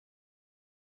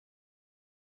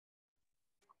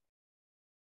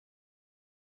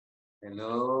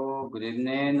Hello, good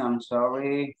evening. I'm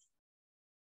sorry.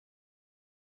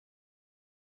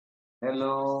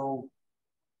 Hello.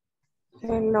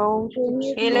 Hello.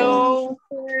 Hello.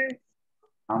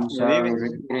 I'm sorry,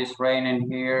 it is raining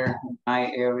here in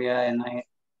my area and I'm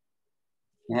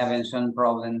having some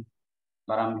problem,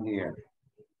 but I'm here.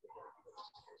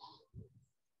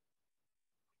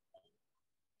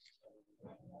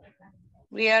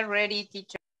 We are ready,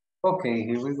 teacher. Okay,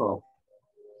 here we go.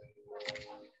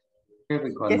 Here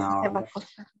we go ¿Qué now. se va a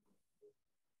acostar?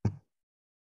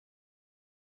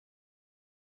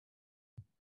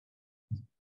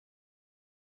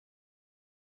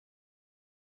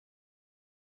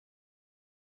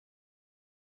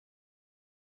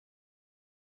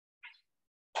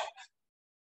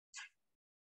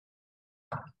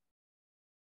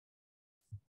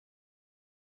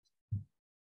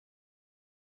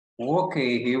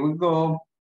 Okay, here we go.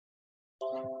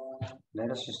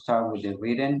 Let us start with the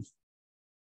reading.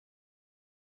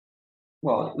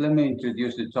 Well, let me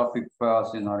introduce the topic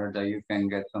first in order that you can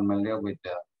get familiar with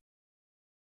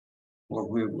what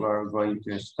we were going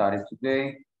to study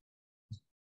today.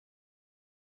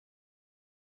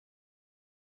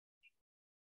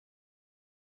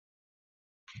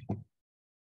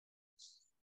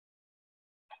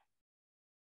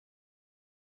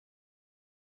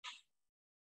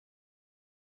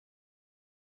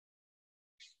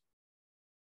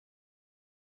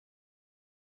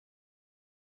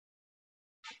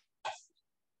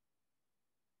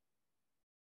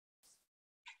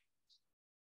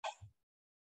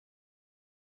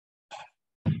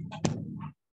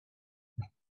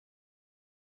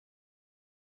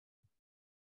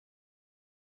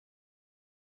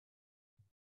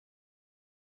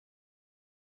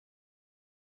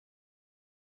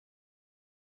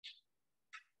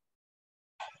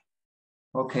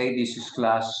 Okay, this is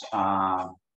class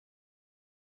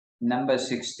number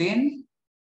 16.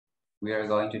 We are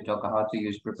going to talk how to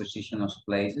use prepositional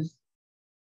places.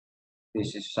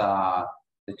 This is the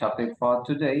topic for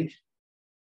today.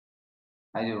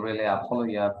 I do really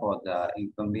apologize for the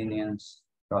inconvenience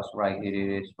because right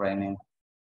here it is raining.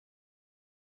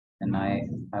 And I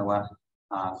was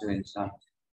doing some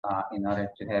in order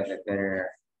to have a better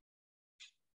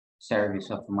service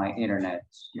of my internet,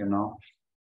 you know.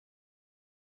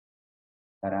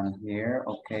 But I'm here.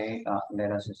 Okay,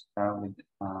 let us start with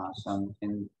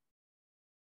something.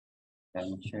 Let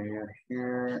me show you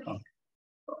here. Okay.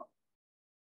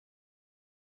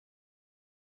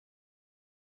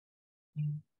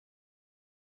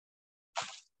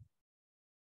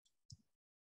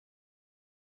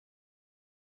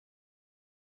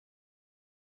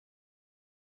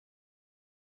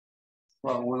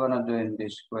 Well, we're gonna do it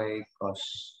this way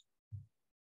because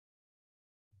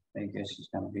I guess it's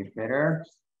gonna be better.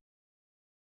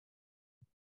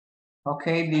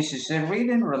 Okay, this is a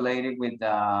reading related with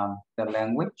the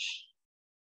language.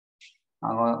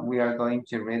 We are going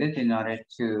to read it in order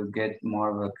to get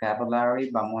more vocabulary.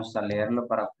 Vamos a leerlo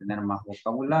para obtener más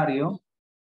vocabulario.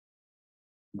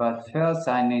 But first,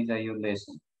 I need that you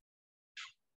listen.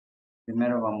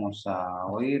 Primero vamos a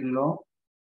oírlo.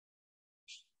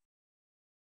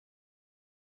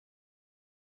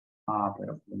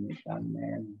 Pero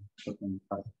permítanme.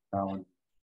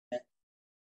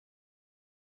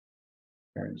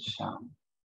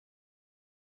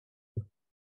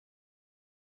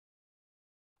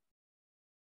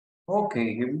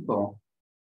 Okay, here we go.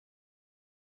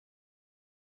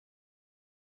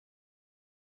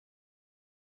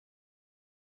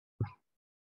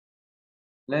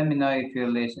 Let me know if you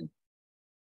listen.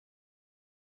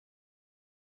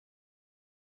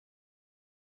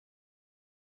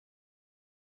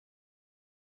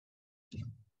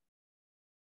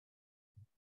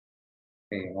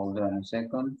 Okay, hold on a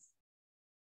second.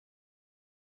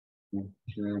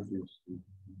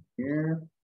 Here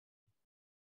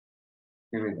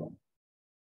we go.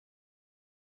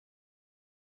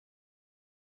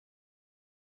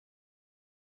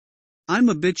 I'm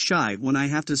a bit shy when I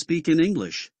have to speak in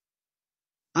English.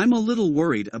 I'm a little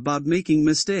worried about making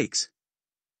mistakes.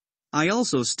 I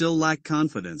also still lack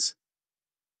confidence.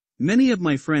 Many of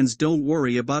my friends don't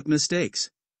worry about mistakes.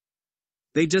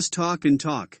 They just talk and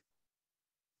talk.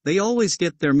 They always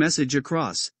get their message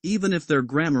across, even if their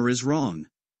grammar is wrong.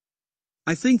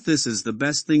 I think this is the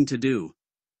best thing to do.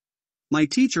 My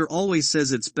teacher always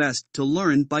says it's best to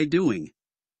learn by doing.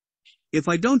 If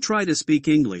I don't try to speak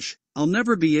English, I'll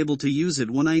never be able to use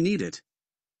it when I need it.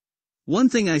 One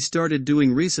thing I started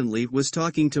doing recently was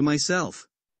talking to myself.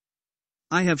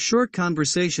 I have short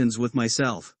conversations with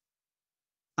myself.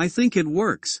 I think it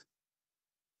works.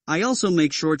 I also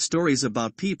make short stories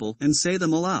about people and say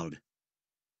them aloud.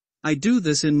 I do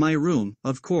this in my room,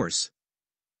 of course.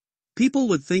 People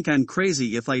would think I'm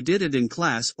crazy if I did it in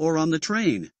class or on the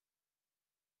train.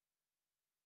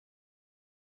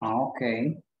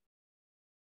 Okay.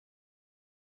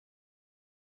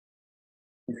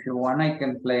 If you want, I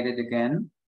can play it again.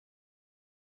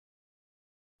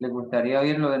 ¿Le gustaría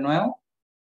oírlo de nuevo?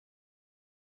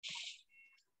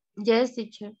 Yes,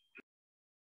 teacher.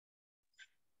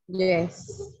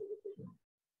 Yes.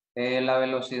 ¿La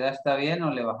velocidad está bien o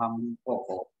le bajamos un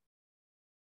poco?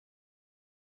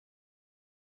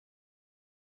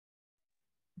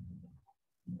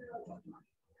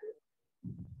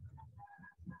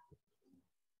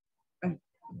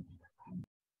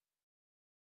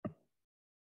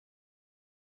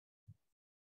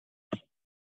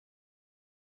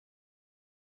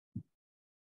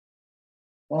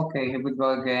 Okay, here we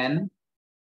go again.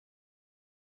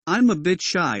 I'm a bit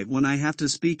shy when I have to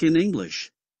speak in English.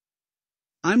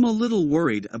 I'm a little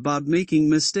worried about making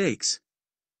mistakes.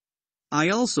 I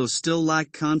also still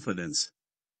lack confidence.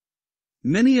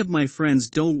 Many of my friends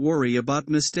don't worry about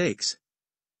mistakes.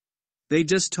 They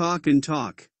just talk and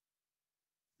talk.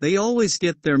 They always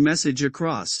get their message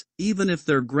across, even if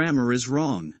their grammar is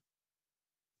wrong.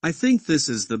 I think this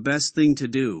is the best thing to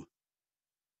do.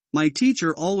 My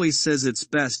teacher always says it's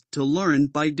best to learn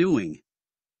by doing.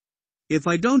 If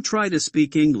I don't try to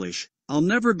speak English, I'll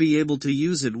never be able to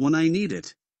use it when I need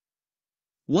it.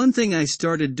 One thing I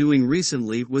started doing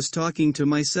recently was talking to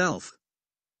myself.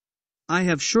 I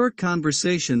have short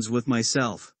conversations with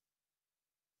myself.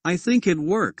 I think it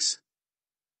works.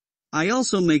 I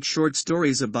also make short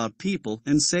stories about people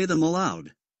and say them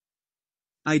aloud.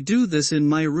 I do this in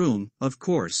my room, of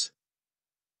course.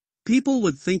 People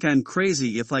would think I'm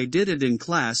crazy if I did it in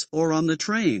class or on the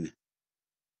train.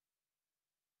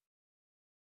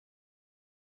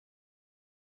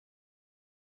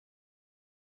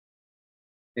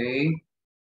 Okay.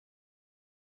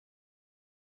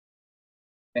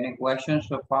 Any questions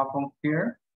so far from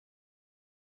here?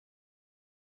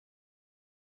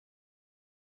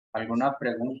 ¿Alguna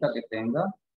pregunta que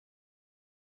tenga?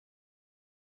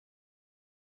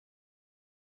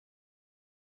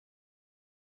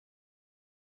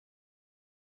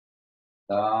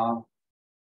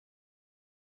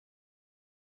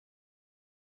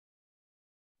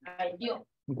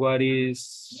 What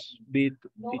is bit,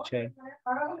 teacher?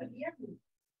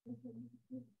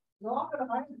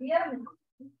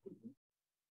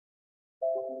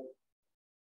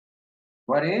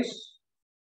 What is?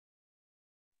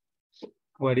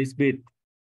 What is bit?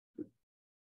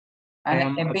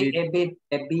 And a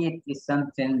bit is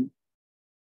something.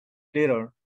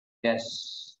 Little.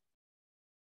 Yes.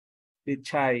 Bit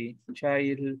shy.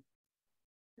 Child.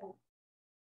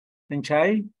 And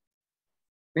shy?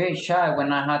 Very shy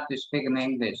when I had to speak in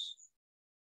English.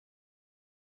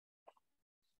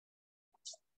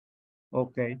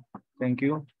 Okay, thank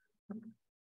you.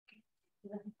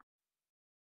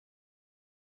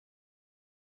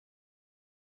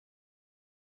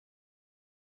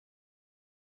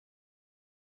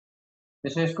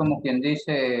 Eso es como quien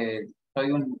dice,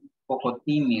 soy un poco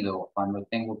tímido cuando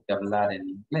tengo que hablar en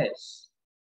inglés.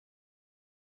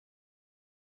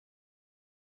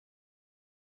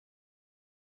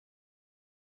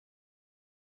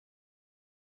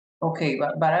 Okay,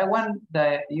 but I want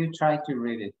that you try to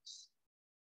read it.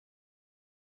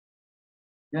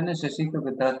 Yo necesito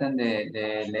que traten de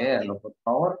leerlo, por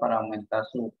favor, para aumentar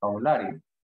su vocabulario.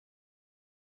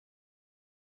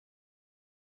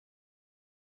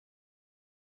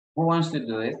 Who wants to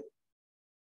do it?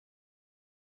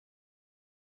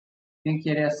 ¿Quién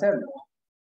quiere hacerlo?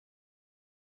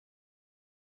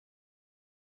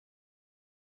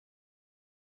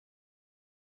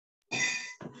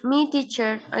 Me,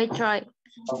 teacher, I try.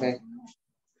 Okay.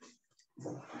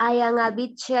 I am a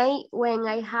bit shy when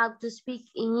I have to speak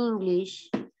in English.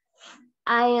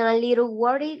 I am a little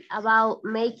worried about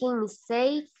making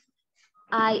mistakes.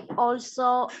 I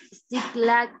also still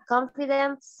lack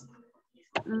confidence.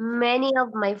 Many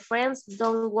of my friends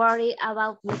don't worry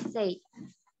about mistakes.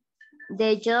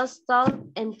 They just talk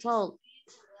and talk.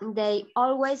 They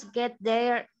always get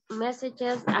their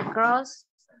messages across,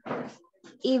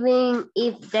 even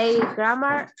if their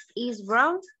grammar is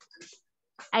wrong.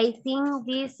 I think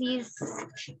this is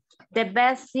the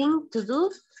best thing to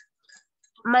do.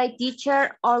 My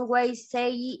teacher always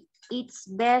say it's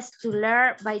best to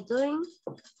learn by doing.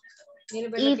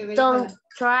 If don't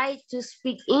try to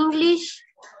speak English,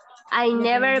 I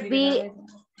never be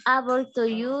able to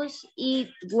use it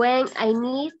when I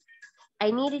need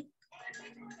it.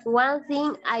 One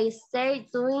thing I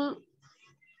start doing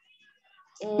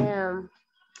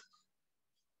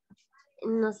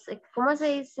no sé, ¿cómo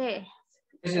se dice?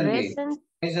 Recently.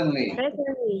 Recently.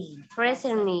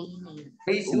 Recently.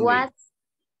 Recently. What?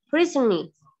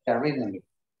 Recently. Yeah, recently.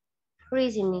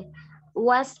 Recently.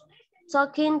 Was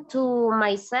talking to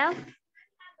myself.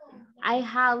 I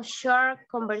have short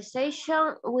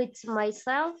conversation with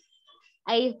myself.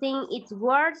 I think it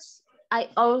works. I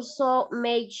also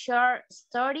make short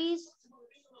stories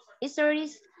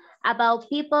about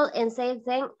people and say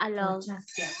them aloud.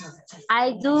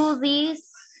 I do this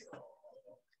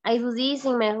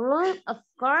in my room, of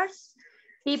course.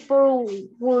 People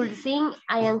would think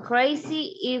I am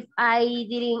crazy if I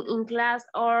didn't in class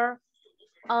or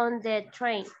on the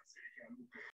train.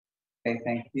 Okay,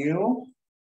 thank you.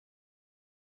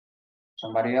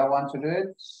 Somebody else want to do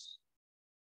it?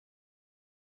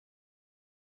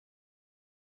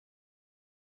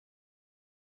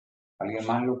 ¿Alguien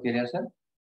más lo quiere hacer?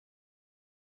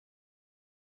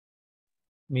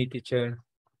 Me, teacher.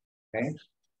 Okay.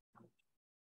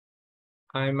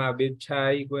 I'm a bit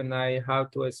shy when I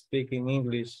have to speak in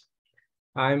English.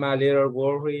 I'm a little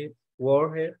worried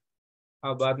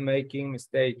about making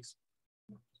mistakes.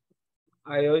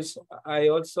 I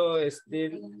also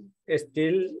still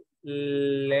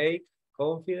lack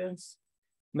confidence.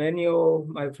 Many of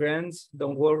my friends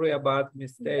don't worry about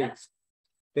mistakes.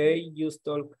 They just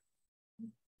talk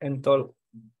and talk.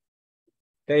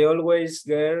 They always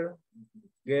get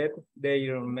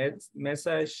their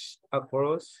message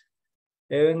across,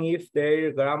 even if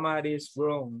their grammar is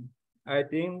wrong. I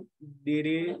think that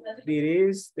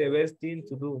is the best thing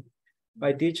to do.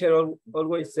 My teacher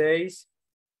always says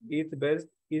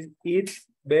it's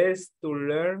best to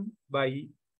learn by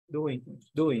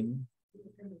doing.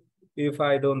 If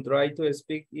I don't try to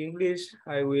speak English,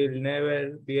 I will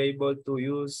never be able to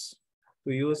use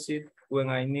it when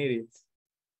I need it.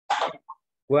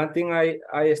 One thing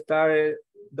I started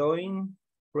doing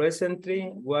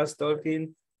recently was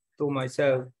talking to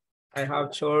myself. I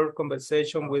have short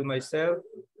conversation with myself.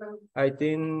 I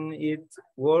think it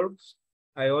works.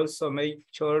 I also make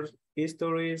short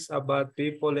stories about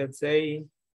people and say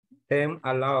them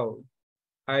aloud.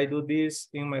 I do this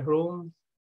in my room.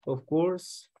 Of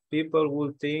course, people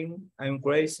would think I'm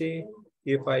crazy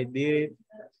if I did it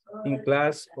in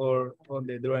class or on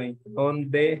the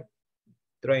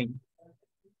train.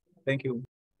 Thank you.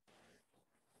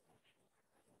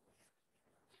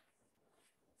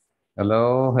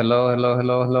 Hello.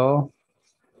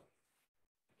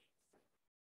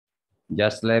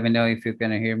 Just let me know if you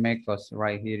can hear me, because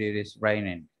right here it is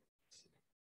raining.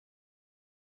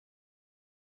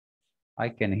 I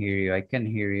can hear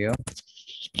you.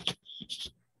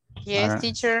 Yes,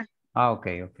 teacher.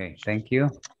 Okay, thank you.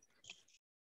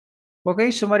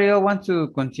 Okay, somebody else want to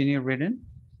continue reading?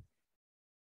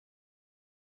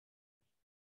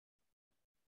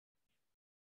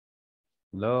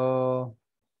 Hello.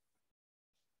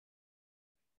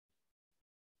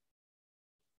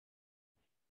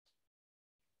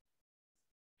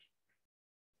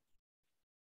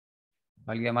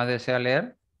 ¿Alguien más desea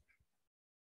leer?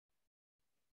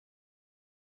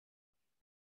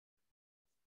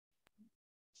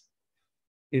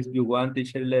 If you want,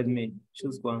 teacher, let me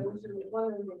choose one.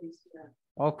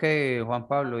 Okay, Juan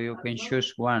Pablo, you can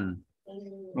choose one.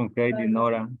 Okay,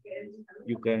 Dinora,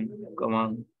 you can, come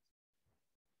on.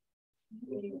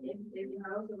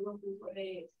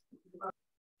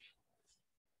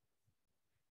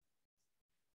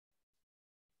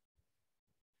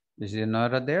 Is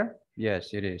Dinora there?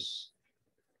 Yes, it is.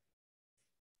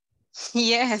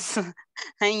 Yes,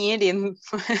 I'm eating.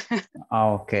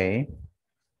 Okay.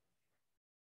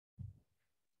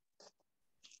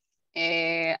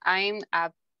 I'm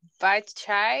a bit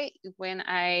shy when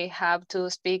I have to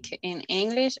speak in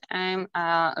English. I'm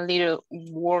a little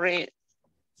worried.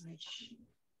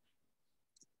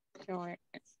 A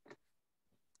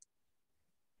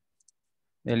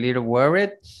little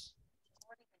worried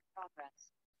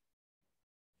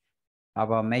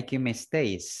about making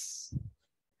mistakes.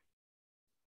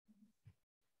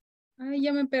 Ay,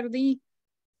 ya me perdí.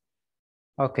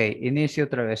 Okay, inicio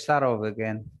otra vez. Start over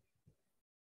again.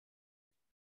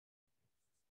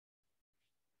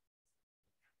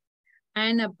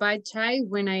 I'm a bit shy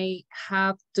when I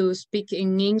have to speak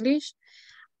in English.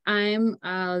 I'm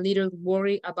a little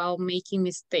worried about making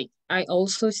mistakes. I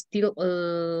also still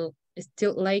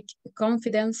lack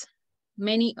confidence.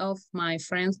 Many of my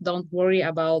friends don't worry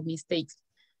about mistakes.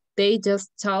 They just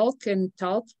talk and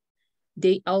talk.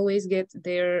 They always get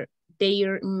their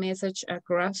message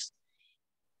across,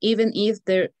 even if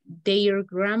their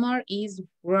grammar is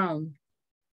wrong.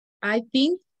 I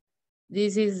think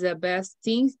this is the best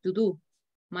thing to do.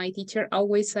 My teacher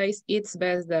always says it's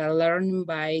best to learn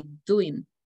by doing.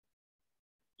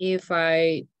 If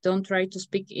I don't try to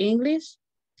speak English,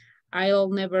 I'll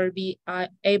never be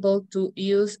able to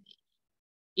use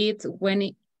it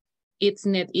when it's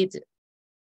needed.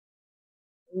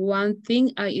 One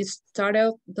thing I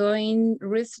started doing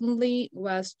recently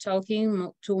was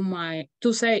talking to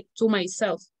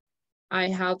myself. I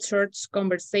have short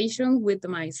conversation with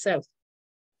myself.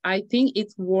 I think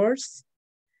it works.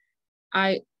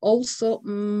 I also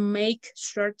make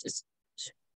short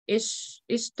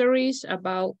stories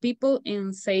about people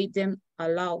and say them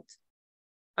aloud.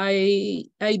 I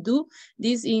do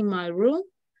this in my room.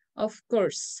 Of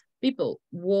course, people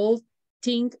will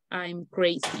think I'm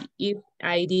crazy if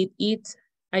I did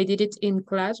it in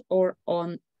class or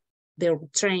on the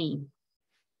train.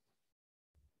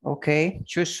 Okay,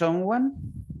 choose someone.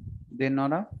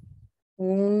 Dinora.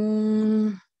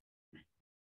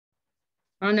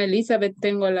 Ana Elizabeth,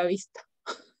 tengo la vista.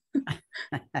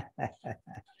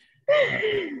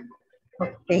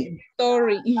 Okay.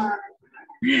 Sorry.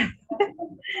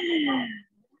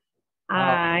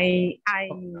 Okay.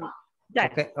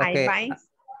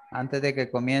 Antes de que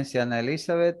comience Ana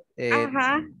Elizabeth,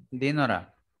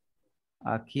 Dinora,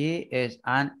 aquí es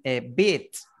a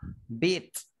bit.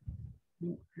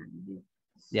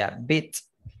 Yeah, bit.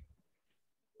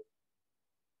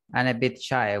 I'm a bit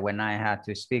shy when I had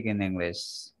to speak in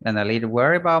English and a little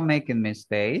worried about making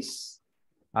mistakes.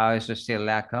 I also still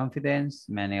lack confidence.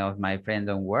 Many of my friends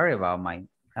don't worry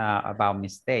about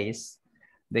mistakes.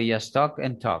 They just talk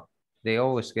and talk. They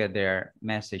always get their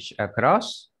message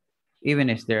across, even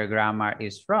if their grammar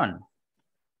is wrong.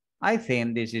 I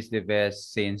think this is the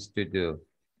best thing to do.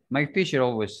 My teacher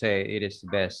always say it is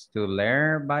best to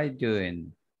learn by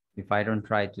doing. If I don't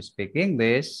try to speak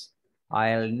English,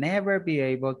 I'll never be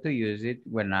able to use it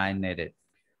when I need it.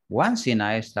 One thing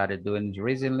I started doing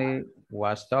recently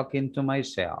was talking to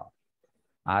myself.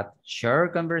 At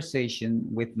short conversation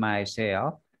with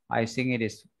myself, I think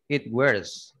it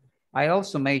works. I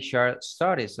also make short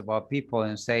stories about people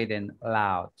and say them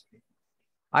loud.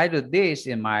 I do this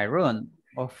in my room.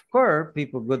 Of course,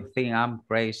 people would think I'm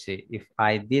crazy if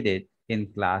I did it in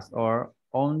class or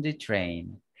on the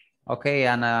train. Okay,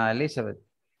 Anna Elizabeth.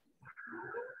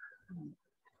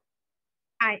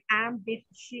 I am bit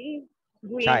shy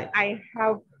when Shy. I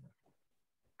have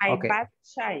Okay. bad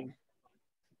shy.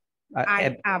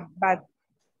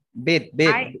 Bit.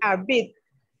 I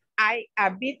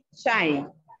a bit shy.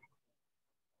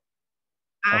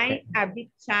 Okay. I a bit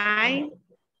shy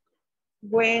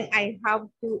when I have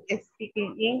to speak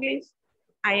in English.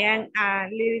 I am a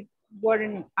little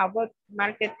worried about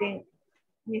marketing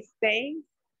mistakes.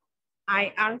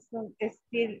 I also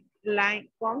still lack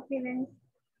confidence.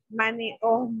 Many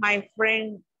of my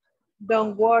friends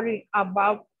don't worry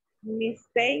about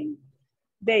mistakes.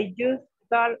 They just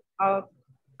talk of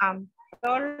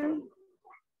tolerant.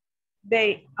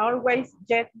 They always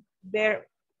get their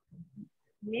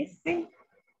message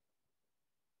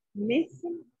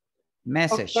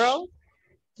across.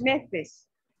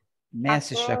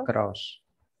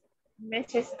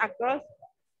 Message across,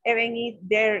 even if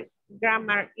their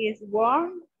grammar is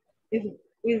wrong. If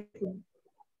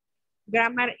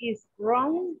grammar is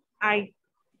wrong, I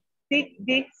think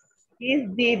this is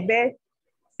the best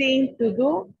thing to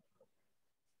do.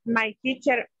 My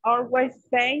teacher always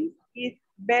says it's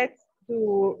best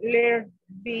to learn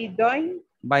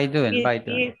by doing. If I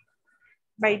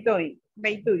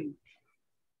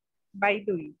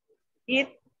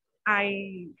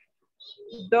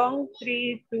don't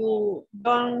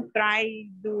try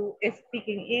to speak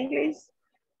in English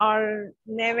or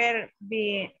never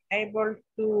be able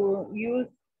to use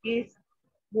it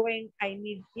when I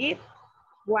need it.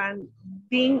 One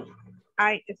thing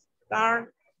I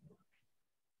start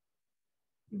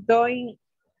doing,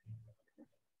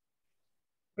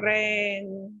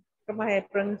 ¿cómo se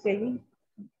pronuncia ahí?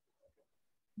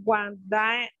 One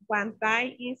day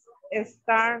is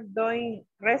start doing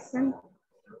recent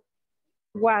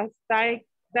was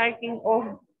taking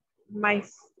of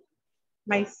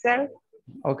myself.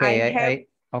 Okay,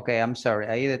 I'm sorry.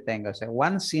 Ahí detengo. So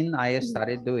one thing I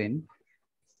started doing.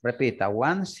 Repita.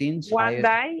 One thing. One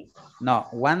day. No,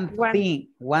 one thing.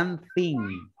 One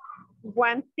thing.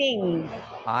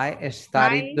 I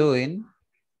started doing.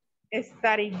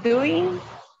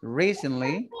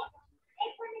 Recently.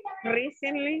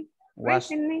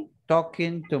 Was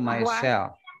talking to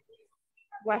myself.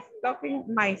 Was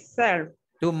talking myself.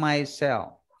 To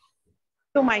myself.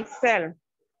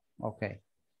 Okay.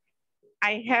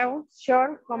 I have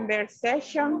short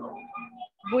conversation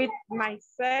with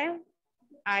myself.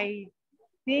 I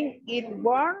think it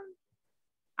works.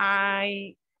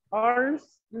 I also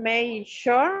may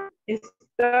short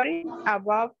stories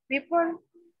about people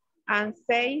and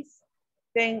says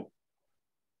then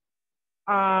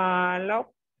aloud.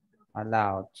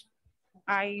 Aloud.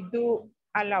 I do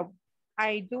allow.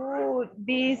 I do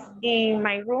this in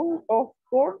my room, of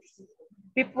course.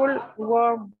 People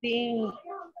were being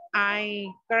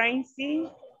crazy.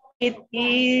 It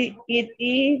is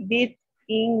it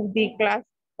in the class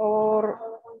or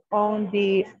on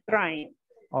the train.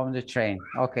 On the train.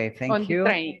 Okay, thank On you. the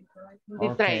train. The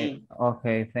Okay, train.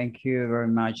 okay, thank you very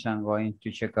much. I'm going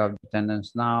to check out the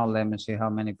attendance now. Let me see how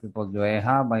many people do I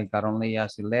have. I got only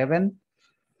just 11.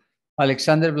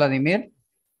 Alexander Vladimir.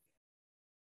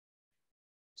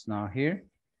 It's not here.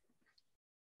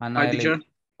 Hi, teacher.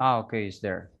 Okay, it's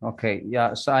there. Okay,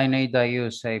 yeah, so I need that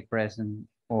you say present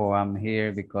or I'm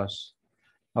here because,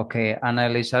 okay, Ana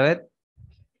Elizabeth.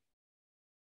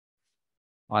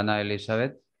 Ana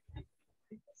Elizabeth.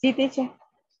 Sí, teacher.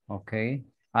 Okay.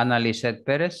 Ana Lisette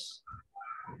Perez.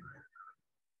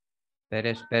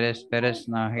 Perez,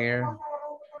 not here.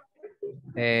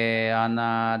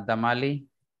 Ana Damali.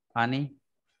 Annie.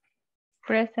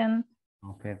 Present.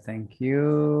 Okay, thank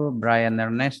you. Brian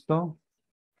Ernesto.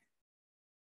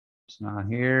 It's not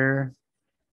here.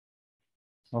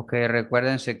 Ok,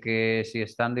 recuérdense que si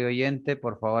están de oyente,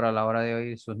 por favor, a la hora de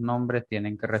oír sus nombres,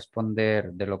 tienen que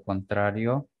responder. De lo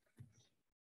contrario,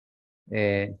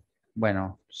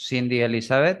 bueno, Cindy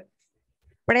Elizabeth.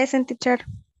 Present, teacher.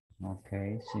 Ok,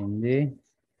 Cindy.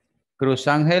 Cruz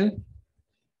Ángel.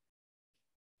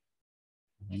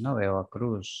 No veo a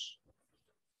Cruz.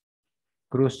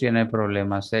 Cruz tiene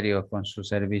problemas serios con su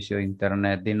servicio de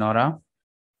internet. Dinora.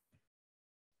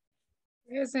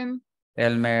 Present.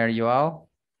 Elmer Joao.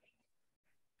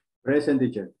 Present,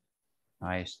 teacher.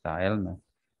 Ahí está, Elmer.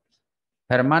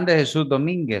 Germán de Jesús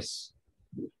Domínguez.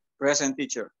 Present,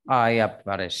 teacher. Ahí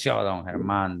apareció don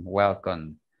Germán.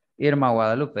 Welcome. Irma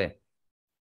Guadalupe.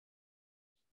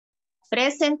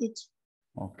 Present, teacher.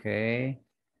 Ok.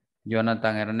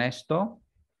 Jonathan Ernesto.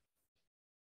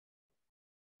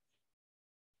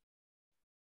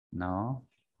 No.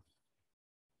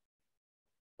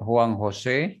 Juan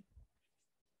José.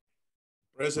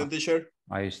 Present, teacher.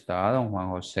 Ahí está, don Juan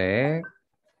José.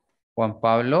 Juan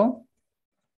Pablo.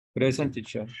 Present,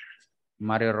 teacher.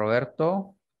 Mario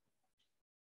Roberto.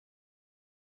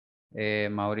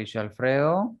 Mauricio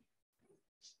Alfredo.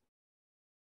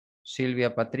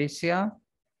 Silvia Patricia.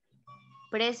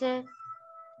 Present.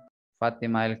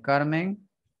 Fátima del Carmen.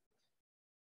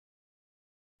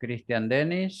 Cristian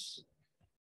Denis.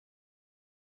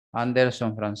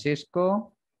 Anderson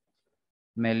Francisco.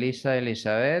 Melissa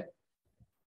Elizabeth.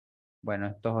 Bueno,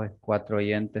 estos 4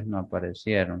 oyentes no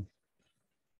aparecieron.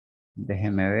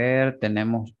 Déjeme ver,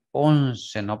 tenemos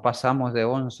 11, no pasamos de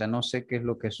 11, no sé qué es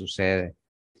lo que sucede.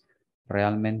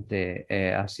 Realmente,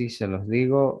 así se los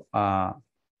digo,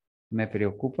 me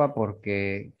preocupa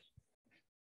porque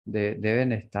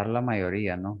deben estar la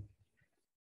mayoría, ¿no?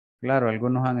 Claro,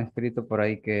 algunos han escrito por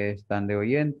ahí que están de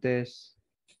oyentes,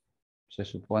 se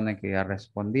supone que ya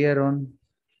respondieron.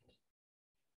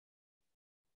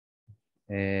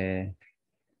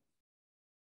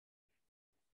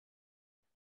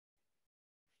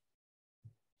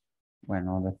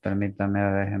 Bueno, permítame,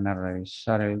 déjenme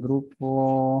revisar el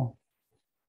grupo.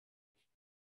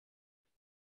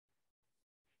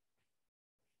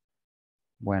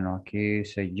 Bueno, aquí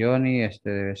dice Johnny, este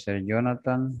debe ser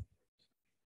Jonathan.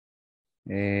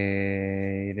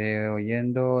 Iré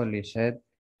oyendo Lisette.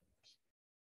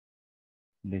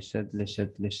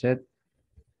 Lisette.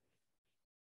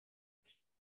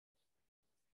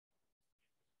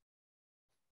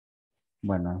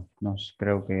 Bueno, no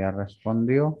creo que ya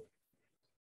respondió.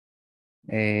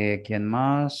 ¿Quién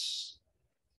más?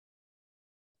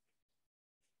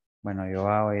 Bueno,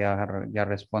 Joao ya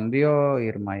respondió.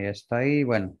 Irma ya está ahí.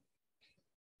 Bueno,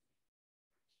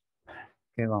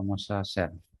 ¿qué vamos a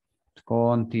hacer?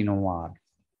 Continuar.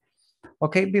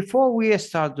 Okay, before we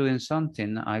start doing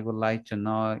something, I would like to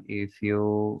know if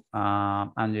you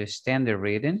understand the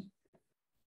reading.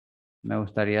 Me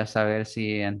gustaría saber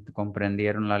si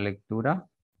comprendieron la lectura.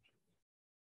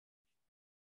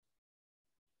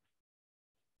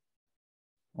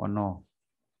 ¿O no?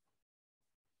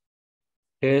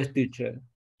 Yes, teacher.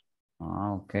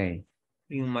 Okay.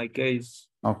 In my case.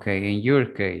 Okay, in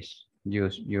your case, you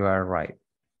are right.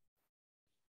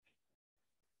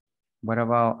 What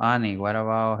about Annie? What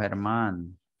about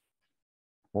Germán?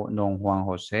 Don Juan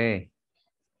José.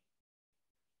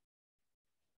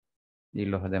 Y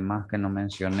los demás que no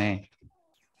mencioné.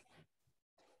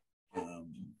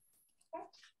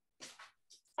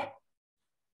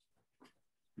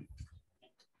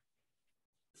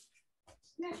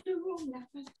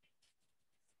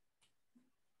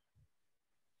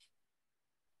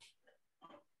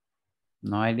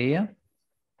 No idea?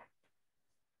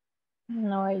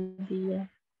 No idea.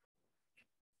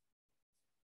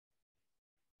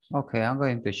 Okay, I'm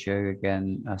going to show you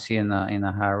again, así in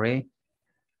a hurry.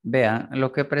 Vean,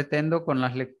 lo que pretendo con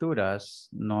las lecturas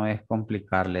no es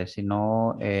complicarles,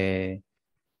 sino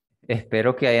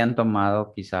espero que hayan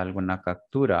tomado quizá alguna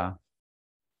captura.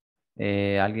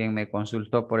 Alguien me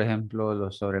consultó, por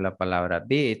ejemplo, sobre la palabra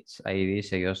bits. Ahí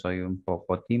dice, yo soy un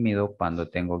poco tímido cuando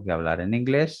tengo que hablar en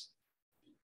inglés.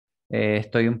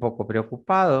 Estoy un poco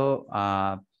preocupado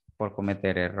por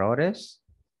cometer errores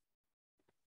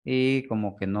y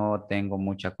como que no tengo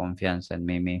mucha confianza en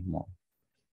mí mismo.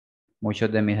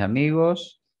 Muchos de mis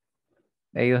amigos,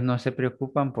 ellos no se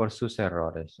preocupan por sus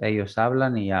errores. Ellos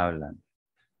hablan y hablan.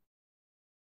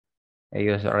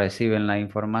 Ellos reciben la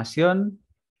información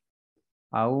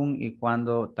aun y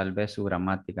cuando tal vez su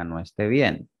gramática no esté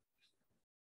bien.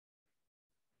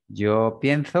 Yo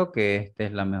pienso que esta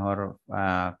es la mejor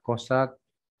cosa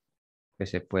que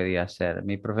se puede hacer.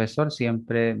 Mi profesor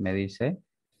siempre me dice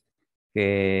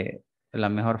que la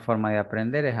mejor forma de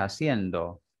aprender es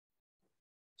haciendo.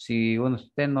 Si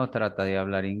usted no trata de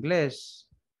hablar inglés,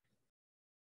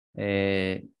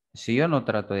 si yo no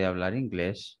trato de hablar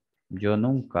inglés, yo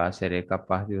nunca seré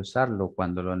capaz de usarlo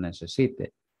cuando lo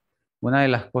necesite. Una de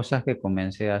las cosas que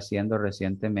comencé haciendo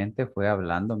recientemente fue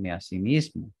hablándome a sí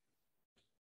mismo.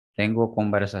 Tengo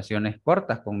conversaciones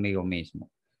cortas conmigo mismo.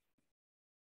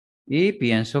 Y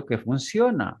pienso que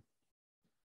funciona.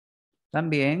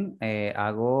 También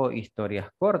hago historias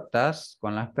cortas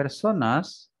con las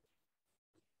personas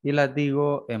y las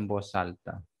digo en voz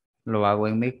alta. Lo hago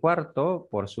en mi cuarto,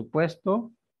 por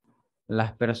supuesto.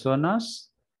 Las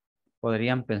personas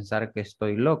podrían pensar que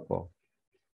estoy loco.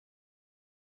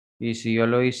 Y si yo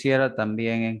lo hiciera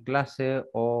también en clase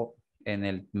o en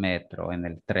el metro, en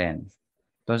el tren.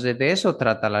 Entonces, de eso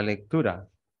trata la lectura.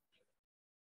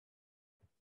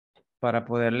 Para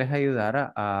poderles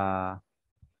ayudar a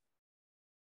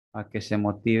que se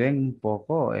motiven un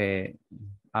poco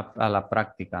a la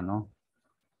práctica, ¿no?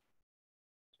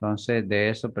 Entonces, de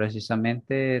eso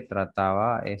precisamente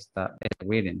trataba este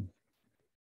reading.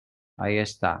 Ahí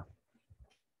está.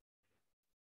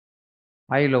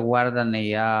 Ahí lo guardan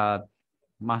y ya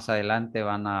más adelante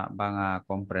van a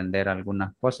comprender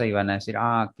algunas cosas y van a decir,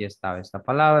 aquí estaba esta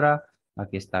palabra,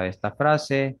 aquí estaba esta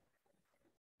frase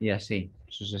y así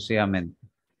sucesivamente.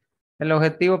 El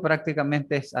objetivo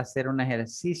prácticamente es hacer un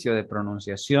ejercicio de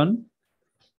pronunciación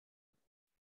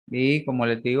y como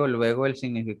les digo, luego el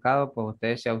significado, pues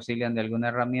ustedes se auxilian de alguna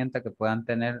herramienta que puedan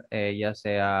tener, ya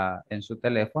sea en su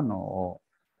teléfono o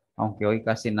aunque hoy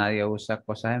casi nadie usa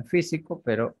cosas en físico,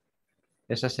 pero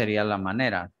esa sería la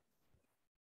manera.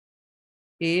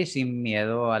 Y sin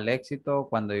miedo al éxito,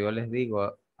 cuando yo les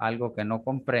digo algo que no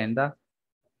comprenda,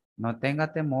 no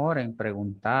tenga temor en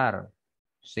preguntar,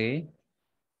 ¿sí?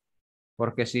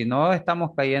 Porque si no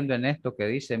estamos cayendo en esto que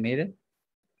dice, mire,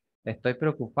 estoy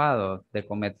preocupado de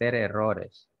cometer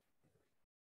errores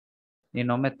y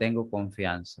no me tengo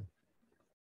confianza,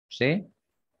 ¿sí?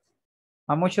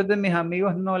 A muchos de mis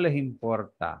amigos no les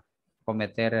importa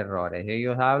cometer errores.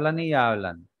 Ellos hablan y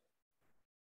hablan,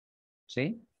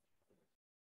 ¿sí?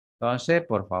 Entonces,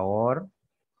 por favor,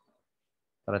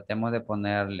 tratemos de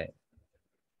ponerle.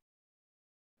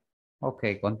 Ok,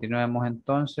 continuemos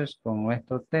entonces con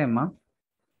nuestro tema.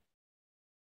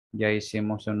 Ya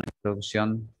hicimos una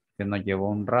introducción que nos llevó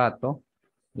un rato.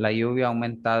 La lluvia ha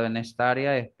aumentado en esta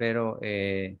área. Espero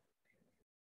que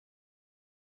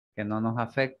no nos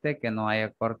afecte, que no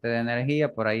haya corte de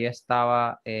energía. Por ahí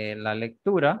estaba la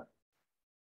lectura,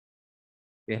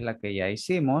 que es la que ya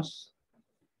hicimos.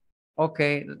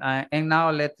 Okay, and now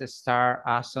let's start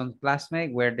as on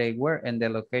classmate where they were and the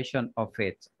location of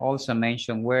it. Also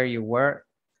mention where you were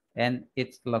and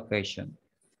its location.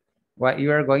 What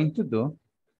you are going to do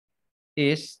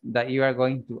is that you are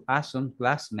going to assume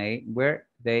classmate where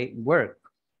they work.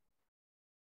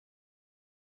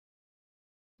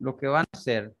 Lo que van a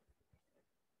hacer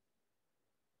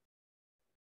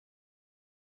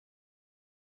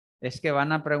es que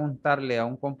van a preguntarle a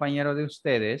un compañero de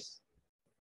ustedes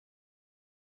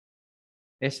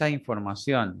esa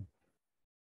información.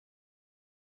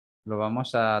 Lo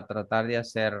vamos a tratar de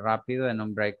hacer rápido en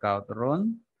un breakout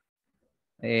room.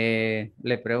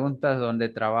 Le preguntas dónde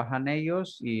trabajan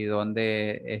ellos y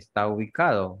dónde está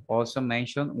ubicado. Also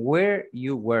mention where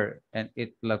you were and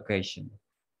its location.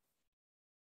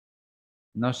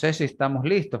 No sé si estamos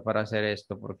listos para hacer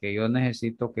esto, porque yo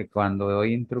necesito que cuando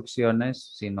doy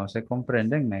instrucciones, si no se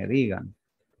comprenden, me digan.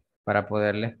 para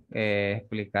poderles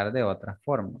explicar de otra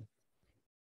forma.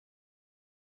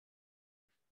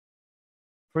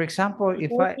 For example,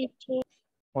 if I...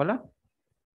 Hola?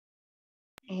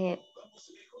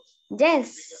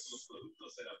 Yes.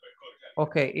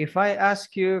 Okay, if I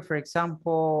ask you, for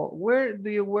example, where do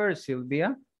you work,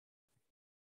 Sylvia?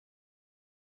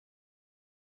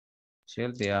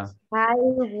 Sylvia. I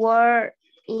work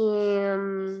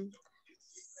in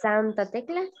Santa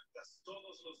Tecla.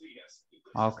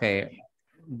 Okay,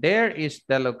 there is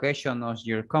the location of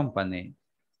your company,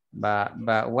 but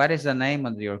what is the name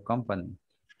of your company?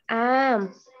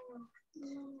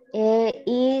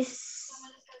 Is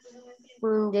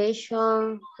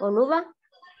Foundation Onuba.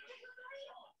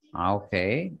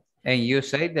 Okay, and you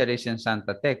say that is in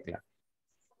Santa Tecla.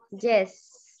 Yes.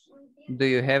 Do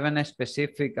you have a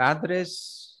specific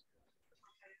address?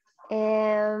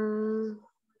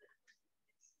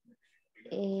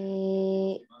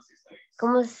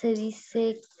 ¿Cómo se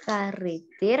dice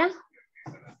carretera?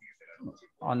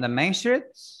 On the main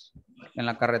streets? En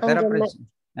la carretera,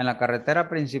 en la carretera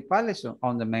principal es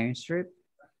on the main street.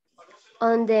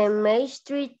 On the main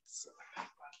street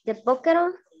de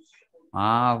Boquerón.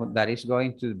 That is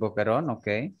going to Boquerón,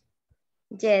 okay.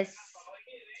 Yes.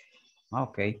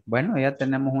 Ok, bueno, ya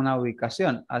tenemos una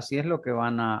ubicación. Así es lo que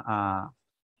van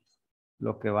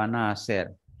lo que van a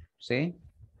hacer, ¿sí?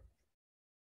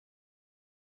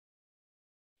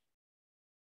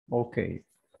 Okay,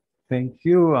 thank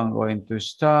you. I'm going to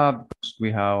stop.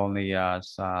 We have only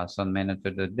some minutes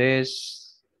to do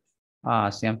this.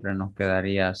 Siempre nos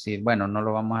quedaría así. Bueno, no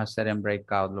lo vamos a hacer en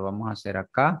breakout, lo vamos a hacer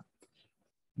acá.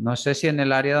 No sé si en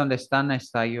el área donde están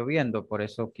está lloviendo, por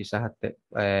eso quizás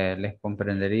les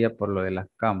comprendería por lo de las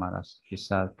cámaras,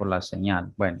 quizás por la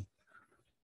señal. Bueno.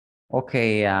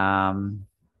 Okay,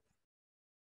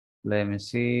 let me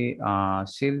see.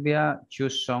 Sylvia,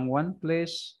 choose someone,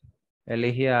 please.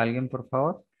 Elige a alguien, por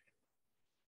favor.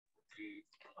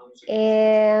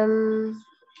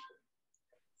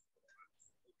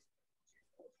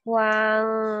 Juan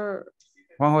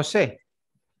José.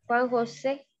 Juan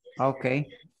José. Okay.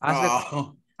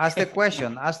 Ask the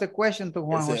question. Ask the question to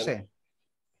Juan José.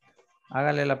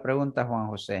 Hágale la pregunta a Juan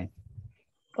José.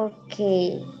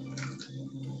 Okay.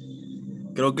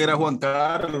 Creo que era Juan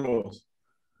Carlos.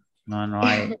 No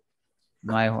hay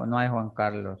Juan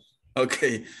Carlos.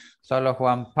 Ok. Solo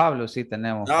Juan Pablo sí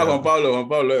tenemos. Juan Pablo.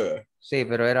 Sí,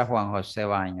 pero era Juan José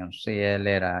Baños. Sí, él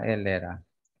era.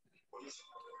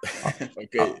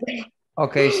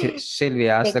 Okay,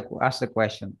 Sylvia, ask the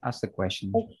question.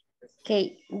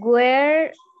 Okay,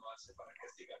 where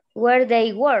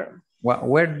they work?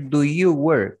 Where do you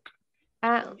work?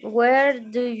 Where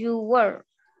do you work?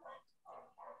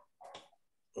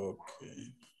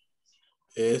 Okay.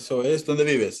 Eso es, ¿dónde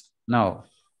vives? No.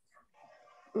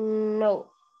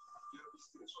 No.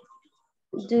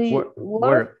 Do you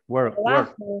work?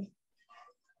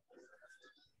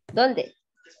 ¿Dónde?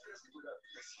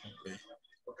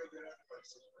 Okay.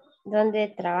 ¿Dónde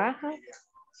trabaja?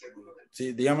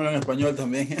 Sí, dígamelo en español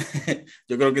también.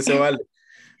 Yo creo que se vale.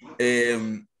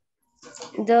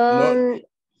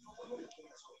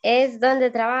 ¿Es donde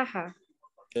trabaja?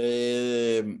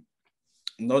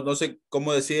 No sé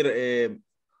cómo decir,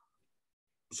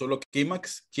 solo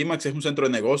Kimax. Kimax es un centro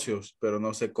de negocios, pero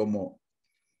no sé cómo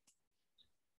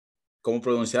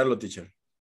pronunciarlo, teacher.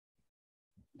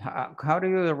 How do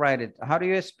you write it? How do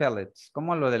you spell it?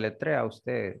 ¿Cómo lo deletrea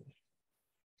usted?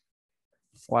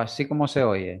 O así como se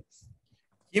oye.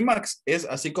 Kimax es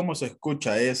así como se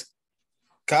escucha, es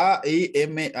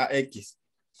K-I-M-A-X.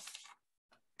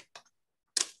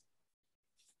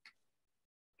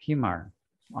 Kimar.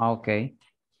 Ok.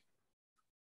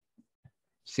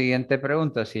 Siguiente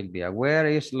pregunta, Silvia.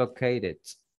 Where is located?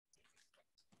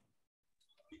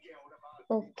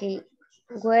 Okay.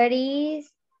 Where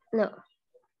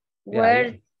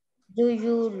do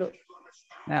you look?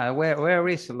 Yeah, where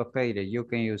is located? You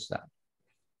can use that.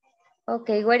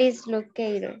 Okay, where is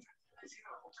located?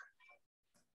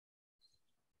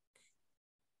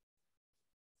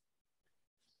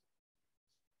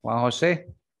 Juan José.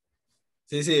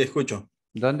 Sí, escucho.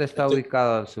 ¿Dónde está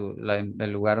ubicado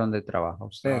el lugar donde trabaja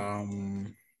usted?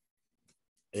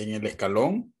 En el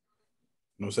escalón,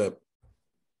 no sé,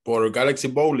 por Galaxy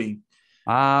Bowling.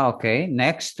 Ok.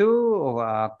 Next to,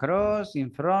 or across,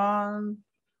 in front,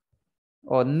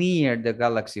 or near the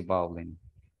Galaxy Bowling?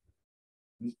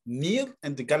 Near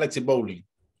and the Galaxy Bowling.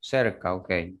 Cerca, ok.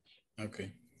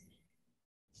 Okay.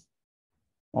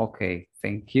 Okay,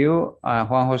 thank you.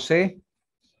 Juan José,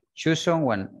 choose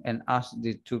someone and ask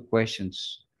the two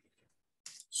questions.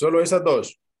 ¿Solo esas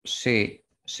dos? Sí,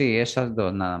 esas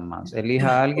dos nada más.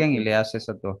 Elija a alguien y le hace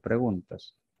esas dos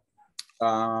preguntas.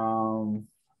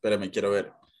 Espérame, quiero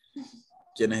ver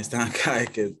quiénes están acá. Es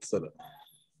que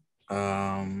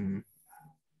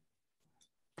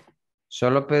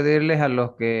Solo pedirles a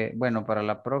los que, bueno, para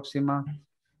la próxima,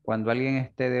 cuando alguien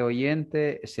esté de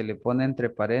oyente, se le pone entre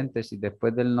paréntesis,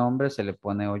 después del nombre se le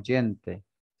pone oyente,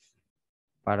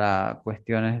 para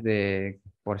cuestiones de,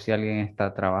 por si alguien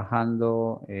está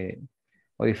trabajando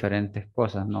o diferentes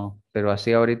cosas, ¿no? Pero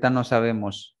así ahorita no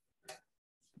sabemos.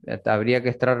 Habría que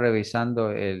estar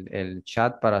revisando el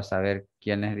chat para saber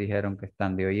quiénes dijeron que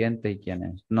están de oyente y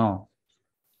quiénes no.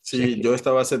 Si es sí, que- yo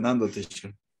estaba cenando,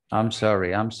 teacher. I'm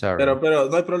sorry, I'm sorry. Pero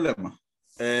no hay problema.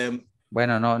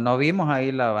 Bueno, no vimos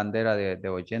ahí la bandera de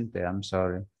oyente, I'm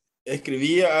sorry.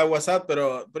 Escribí a WhatsApp,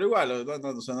 pero igual,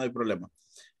 no hay problema.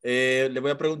 Le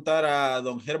voy a preguntar a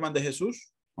don Germán de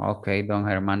Jesús. Ok, don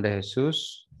Germán de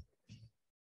Jesús.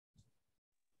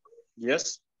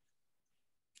 Yes,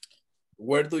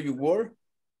 Where do you work?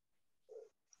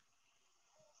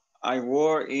 I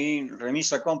work in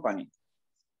Remisa Company.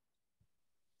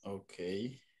 Ok.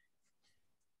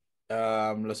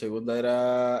 La segunda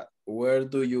era, where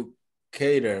do you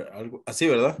cater? Algo así,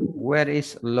 ¿verdad? Where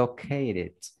is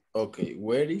located? Ok,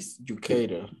 where is you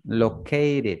cater?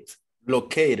 Located.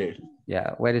 Located.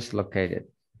 Yeah, where is located?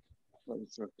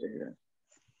 It's okay.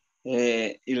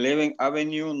 11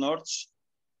 Avenue North,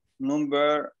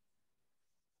 number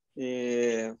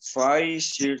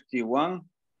 531,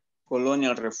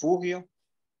 Colonial Refugio,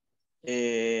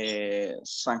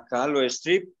 San Carlos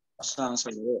Street, San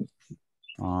Salvador.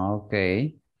 Ok.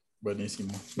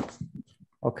 Buenísimo.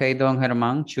 Ok, don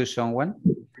Germán, choose someone.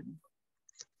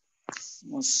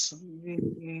 Vamos a ver.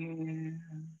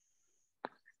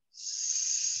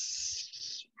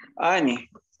 Annie.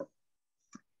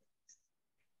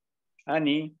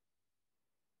 Annie,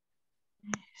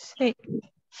 Sí.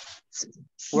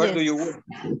 where do Yes. you work?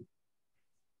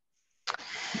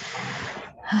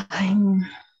 Ay,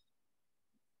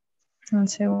 un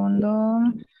segundo.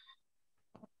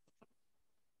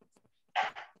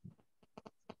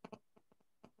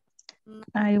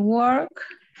 I work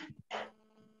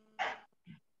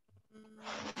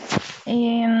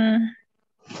en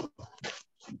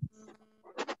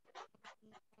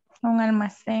un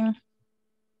almacén.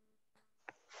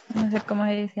 No sé cómo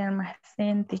se dice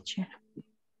almacén, teacher.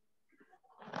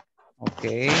 Ok.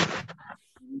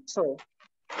 So,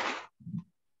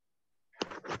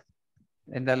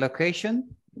 And the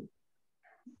location?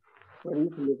 what is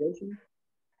the location?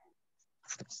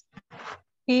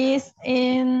 Es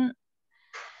en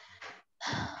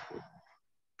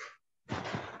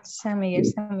San Miguel,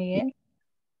 San Miguel.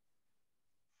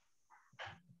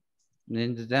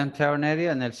 In the downtown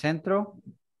area, en el centro.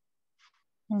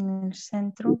 En el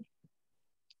centro.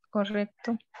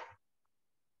 Correcto.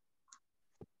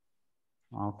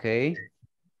 Okay.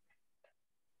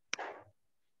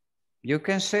 You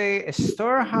can say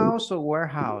storehouse or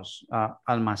warehouse,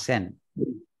 almacén.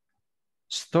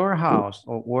 Storehouse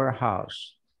or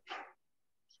warehouse.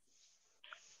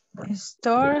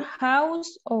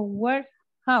 Storehouse o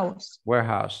warehouse.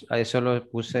 Warehouse. Eso lo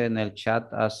puse en el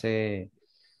chat hace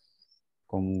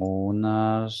como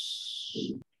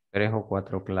unas 3 o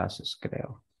 4 clases,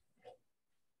 creo.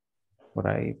 Por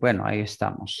ahí. Bueno, ahí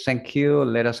estamos. Thank you.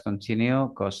 Let us continue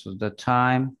because of the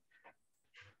time.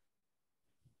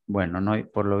 Bueno, no,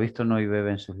 por lo visto no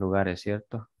llueve en sus lugares,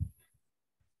 ¿cierto?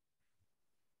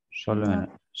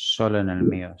 Solo en el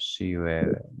mío sí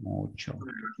llueve mucho.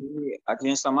 Aquí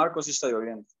en San Marcos sí está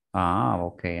lloviendo. Ah,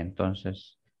 ok,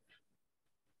 entonces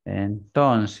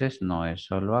no es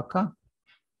solo acá.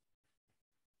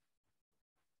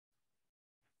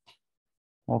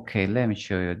 Okay, let me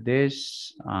show you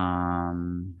this.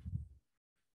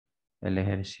 El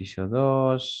ejercicio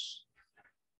 2.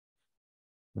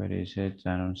 Where is it?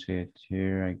 I don't see it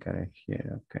here. I got it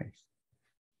here. Okay.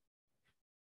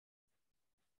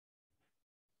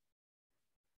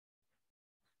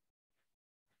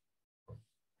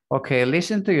 Okay,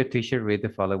 listen to your teacher read the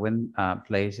following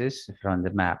places from the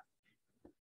map.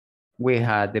 We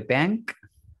had the bank.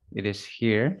 It is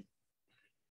here.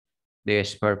 The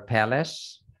Spur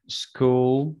Palace,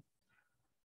 school.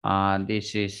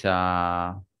 This is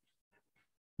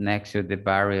next to the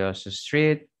Barrios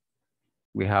Street.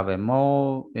 We have a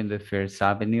mall in the First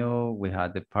Avenue. We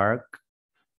have the park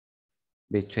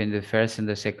between the First and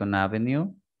the Second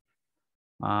Avenue.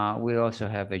 We also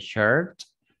have a church.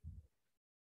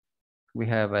 We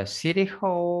have a city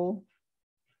hall.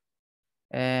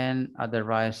 And at the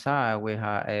right side, we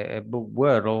have a book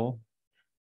world.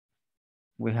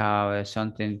 We have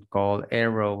something called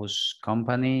Arrows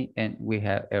Company, and we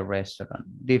have a restaurant,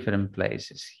 different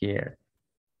places here.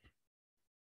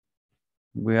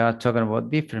 We are talking about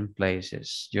different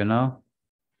places, you know?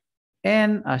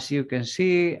 And as you can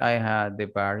see, I had the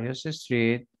Barrios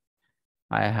Street,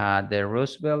 I had the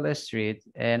Roosevelt Street,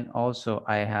 and also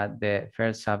I had the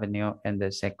First Avenue and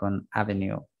the Second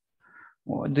Avenue.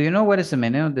 Do you know what is the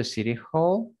meaning of the City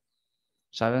Hall?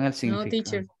 ¿Saben el significado? No,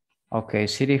 teacher. Ok,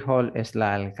 City Hall es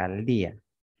la alcaldía.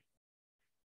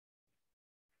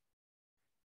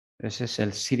 Ese es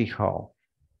el City Hall.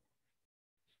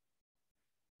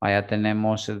 Allá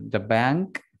tenemos the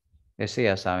bank, ese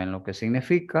ya saben lo que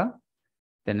significa.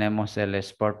 Tenemos el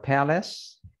Sport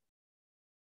Palace.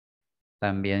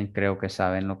 También creo que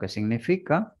saben lo que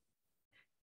significa.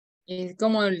 Es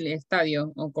como el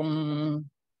estadio o como...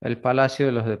 El Palacio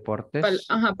de los Deportes.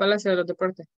 Palacio de los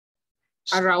Deportes.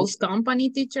 A Rouse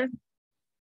Company, teacher.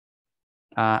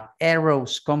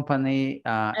 Arrows Company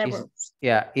Arrows.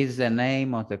 is the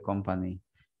name of the company.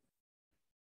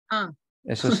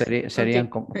 Eso serían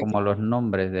Okay. como los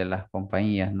nombres de las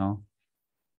compañías, ¿no?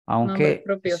 Nombres Aunque,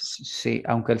 propios. sí,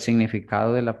 aunque el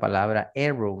significado de la palabra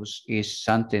arrows is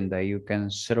something that you can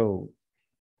throw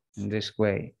in this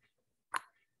way.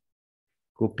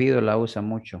 Cupido la usa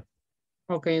mucho.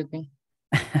 Okay.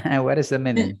 What is the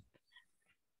meaning?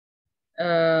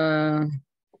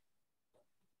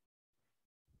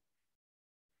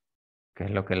 ¿Qué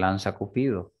es lo que lanza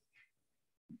Cupido?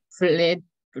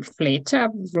 Flecha,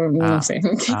 no sé.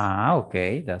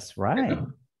 Okay, that's right.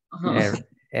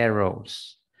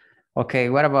 Arrows. Okay,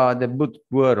 what about the book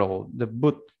wordle? The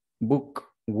book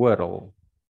wordle.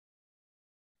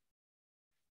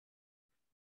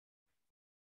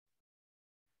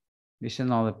 This is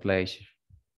another place.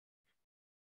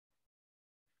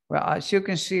 Well, as you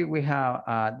can see, we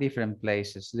have different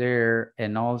places there,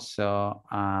 and also,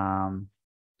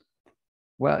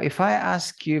 well, if I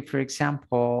ask you, for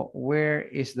example, where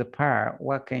is the park?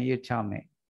 What can you tell me?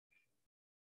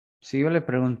 Si yo le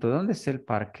pregunto, ¿dónde está el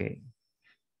parque?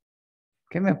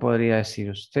 ¿Qué me podría decir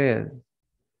usted?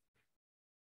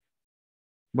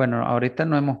 Bueno, ahorita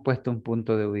no hemos puesto un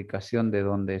punto de ubicación de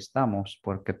dónde estamos,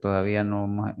 porque todavía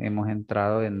no hemos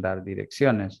entrado en dar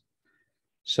direcciones.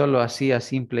 Solo hacía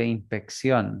simple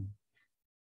inspección.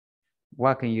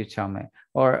 What can you tell me?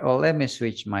 Or let me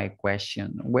switch my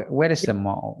question. Where is the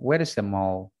mall? Where is the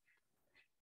mall?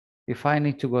 If I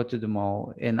need to go to the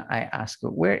mall and I ask,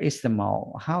 where is the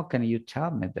mall? How can you tell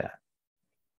me that?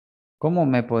 ¿Cómo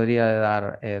me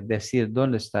podría decir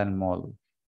dónde está el mall?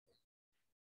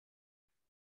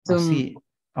 Así,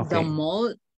 okay. The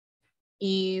mall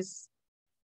is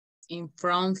in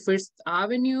front First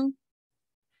Avenue.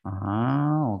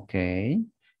 Okay.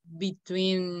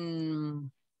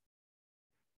 Between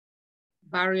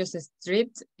Barrios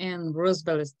Street and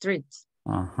Roosevelt Street.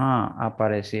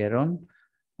 Aparecieron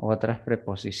otras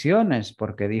preposiciones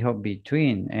porque dijo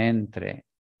between, entre.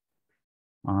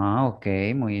 Ok,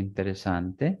 muy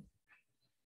interesante.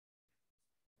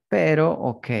 Pero,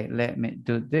 ok, let me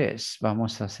do this.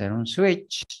 Vamos a hacer un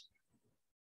switch.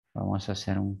 Vamos a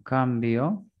hacer un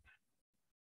cambio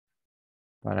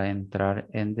para entrar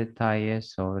en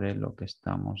detalles sobre lo que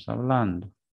estamos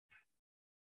hablando.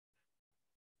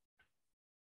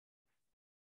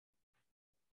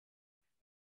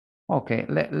 Okay,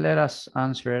 let us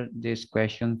answer this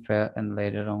question and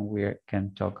later on we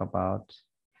can talk about.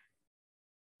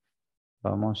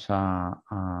 Vamos a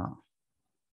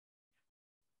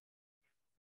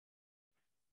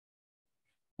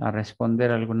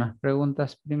responder algunas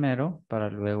preguntas primero para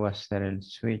luego hacer el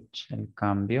switch, el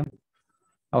cambio.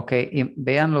 Ok, y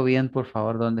véanlo bien por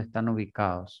favor dónde están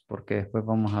ubicados, porque después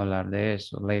vamos a hablar de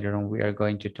eso. Later on we are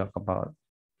going to talk about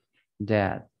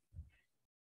that.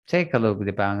 Take a look at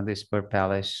the bank, the Sport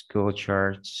Palace, School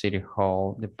Church, City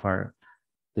Hall, the park,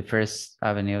 the First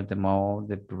Avenue, the mall,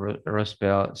 the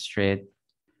Roosevelt Street,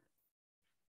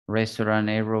 restaurant,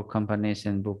 aero companies,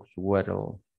 and book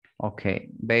wordle. Okay,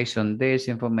 based on this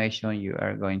information, you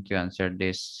are going to answer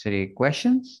these 3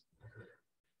 questions.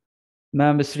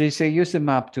 Number 3, so use the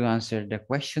map to answer the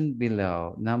question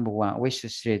below. Number 1, which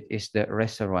street is the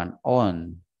restaurant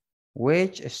on?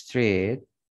 Which street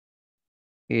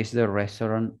is the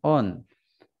restaurant on?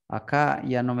 Acá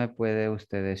ya no me puede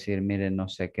usted decir, mire, no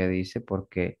sé qué dice,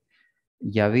 porque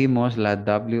ya vimos las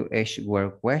WH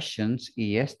word questions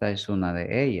y esta es una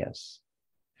de ellas.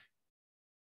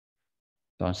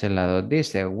 Entonces la 2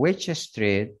 dice, which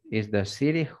street is the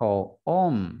city hall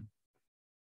on?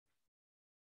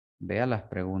 Vea las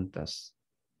preguntas.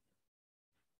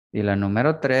 Y la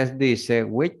número 3 dice,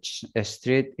 which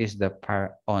street is the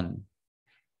park on?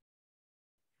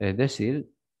 Es decir,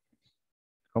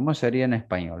 ¿cómo sería en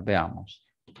español? Veamos.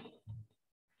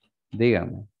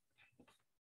 Díganme.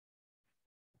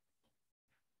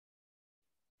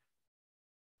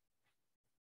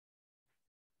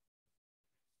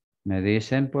 Me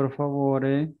dicen, por favor.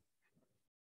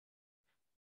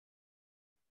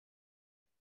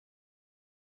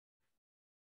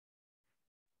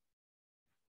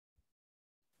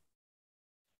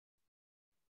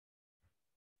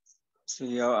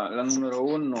 Sí, la número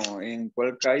 1, ¿en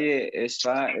cuál calle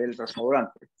está el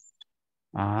restaurante?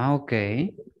 Ah, ok.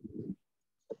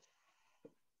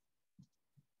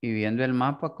 Y viendo el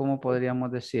mapa, ¿cómo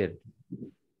podríamos decir?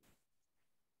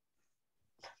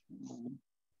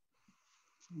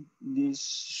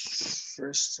 This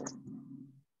restaurant.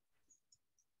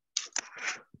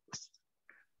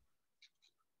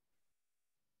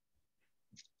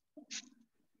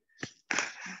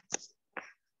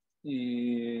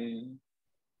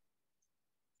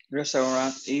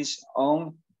 Restaurant is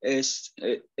on a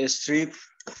street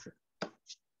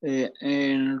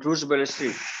in Roosevelt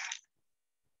Street.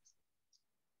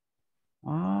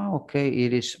 Ah, okay.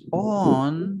 It is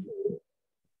on.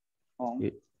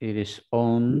 It is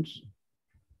on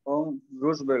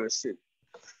Roosevelt Street.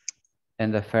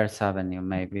 And the First Avenue.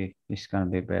 Maybe it's gonna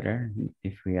be better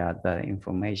if we add that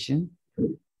information.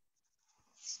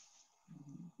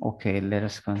 Okay, let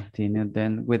us continue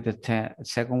then with the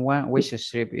second one. Which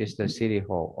street is the city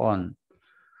hall on?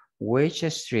 Which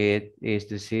street is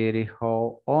the city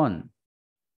hall on?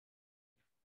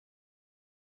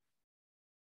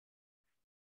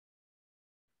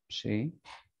 See,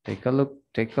 take a look,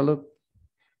 take a look.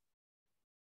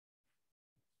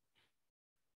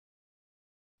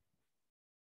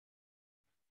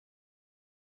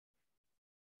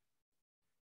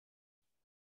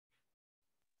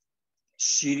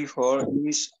 City Hall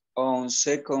is on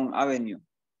 2nd Avenue.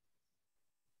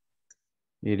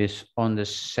 It is on the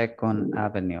 2nd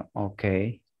Avenue.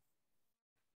 Okay.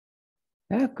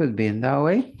 That could be in that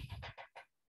way.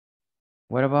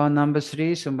 What about number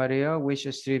 3? Somebody else? Which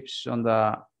streets on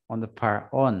the part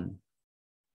on?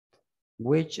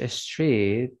 Which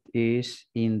street is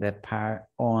in the part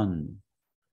on?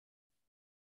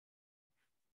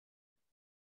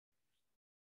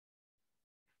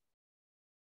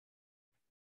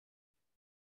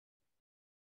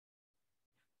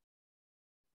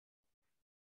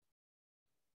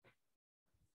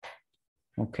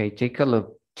 Okay, take a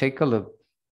look. Take a look.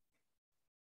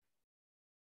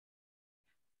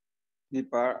 The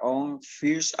part on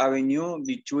First Avenue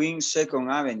between 2nd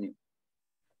Avenue.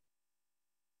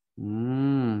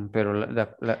 Pero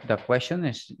the question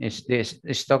is this.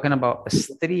 It's talking about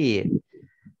street.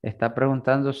 Está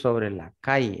preguntando sobre la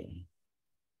calle.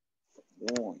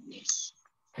 Oh, yes.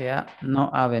 Yeah, no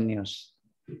avenues.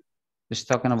 It's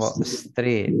talking about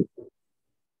street.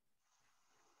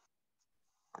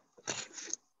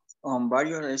 On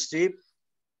various Street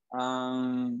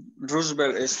and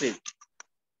Roosevelt Street.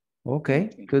 Okay,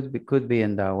 could be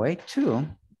in that way too.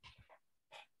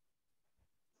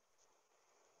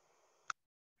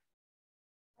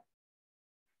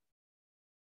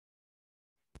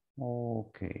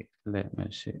 Okay, let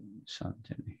me see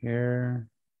something here.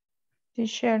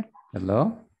 Teacher,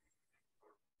 Hello.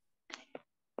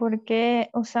 ¿por qué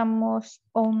usamos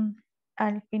on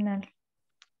al final?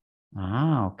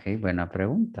 Ah, ok, buena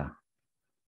pregunta.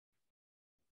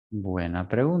 Buena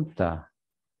pregunta.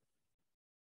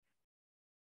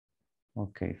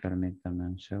 Ok, permítame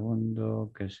un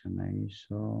segundo que se me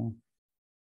hizo.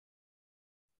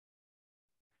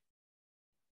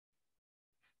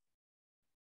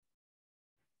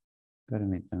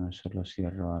 Permítame, solo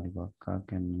cierro algo acá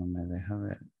que no me deja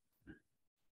ver.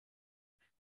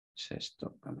 Es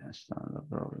esto que me está dando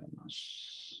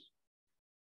problemas.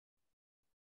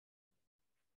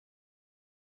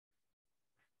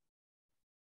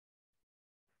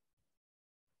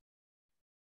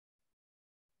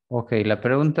 Ok, la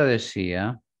pregunta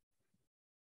decía.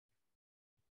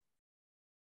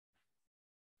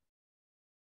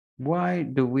 Why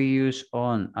do we use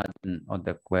on at the end of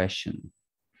the question?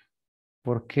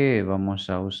 ¿Por qué vamos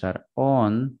a usar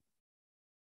on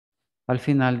al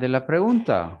final de la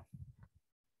pregunta?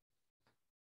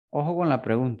 Ojo con la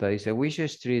pregunta, dice, which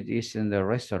street is in the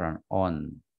restaurant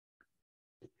on?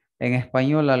 En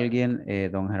español alguien,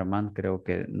 don Germán, creo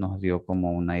que nos dio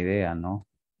como una idea, ¿no?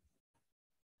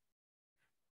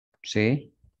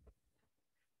 ¿Sí?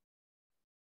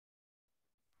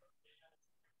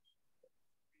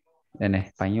 En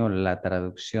español, la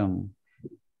traducción.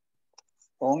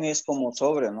 On es como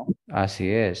sobre, ¿no? Así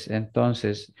es.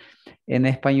 Entonces, en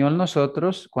español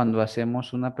nosotros cuando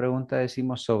hacemos una pregunta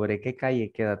decimos sobre qué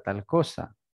calle queda tal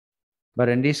cosa. But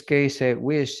in this case,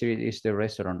 which street is the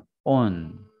restaurant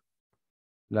on?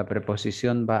 La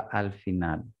preposición va al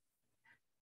final.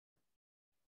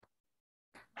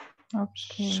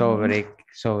 Okay.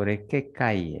 ¿Sobre qué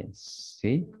calles?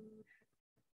 ¿Sí?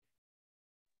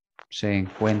 se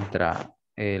encuentra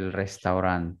el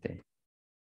restaurante.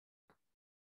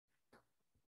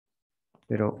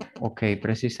 Pero, ok,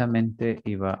 precisamente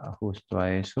iba justo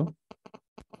a eso,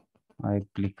 a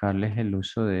explicarles el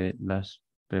uso de las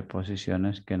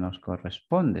preposiciones que nos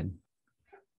corresponden.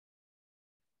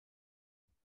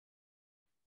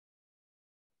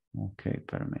 Ok,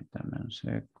 permítame un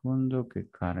segundo que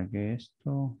cargue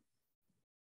esto.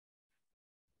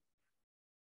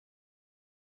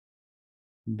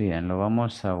 Bien, lo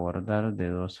vamos a abordar de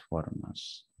dos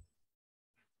formas.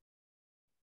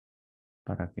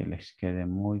 Para que les quede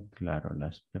muy claro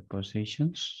las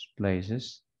prepositions,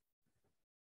 places.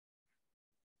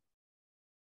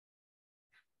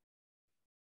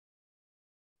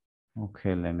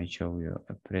 Okay, let me show you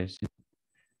a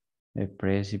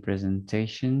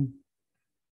presentation.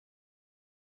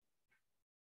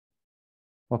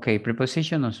 Okay,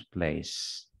 preposition of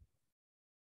place.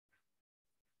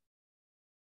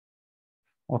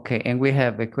 Okay, and we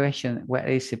have a question. What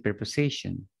is a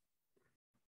preposition?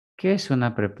 ¿Qué es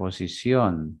una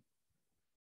preposición?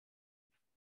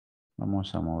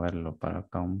 Vamos a moverlo para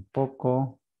acá un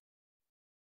poco.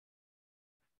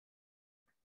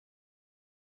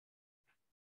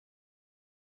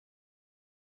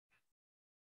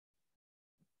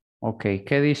 Ok,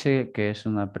 ¿qué dice que es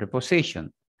una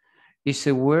preposition? It's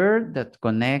a word that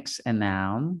connects a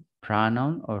noun,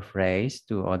 pronoun, or phrase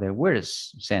to other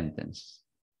words, sentence.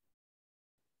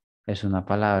 Es una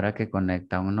palabra que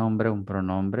conecta un nombre, un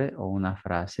pronombre o una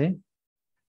frase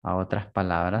a otras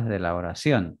palabras de la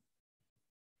oración.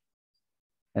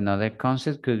 Another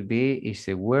concept could be is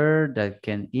a word that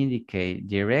can indicate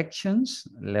directions,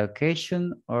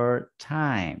 location, or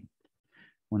time.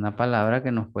 Una palabra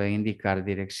que nos puede indicar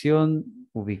dirección,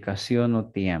 ubicación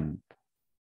o tiempo.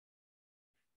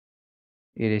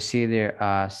 It is either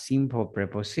a simple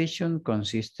preposition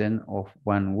consisting of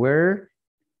one word.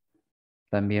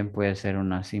 También puede ser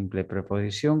una simple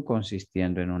preposición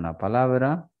consistiendo en una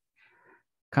palabra.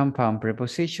 Compound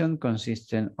preposition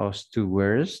consisting of two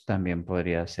words. También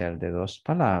podría ser de dos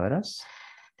palabras.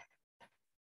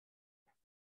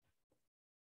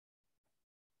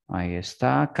 Ahí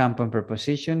está. Compound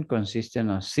preposition consisting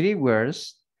of three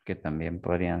words, que también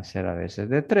podrían ser a veces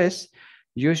de tres.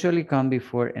 Usually come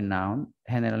before a noun.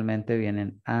 Generalmente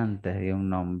vienen antes de un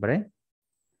nombre.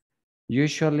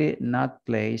 Usually not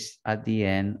placed at the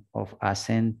end of a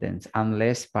sentence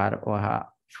unless part of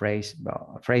a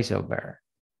phrasal verb.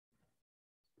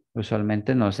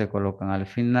 Usualmente no se colocan al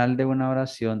final de una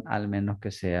oración, al menos que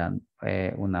sean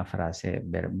una frase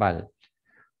verbal.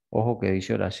 Ojo que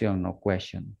dice oración, no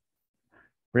question.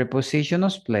 Preposition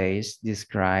of place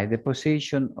describe the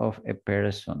position of a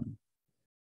person.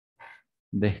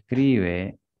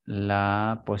 Describe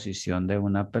la posición de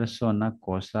una persona,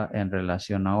 cosa en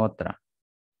relación a otra.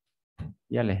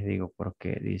 Ya les digo por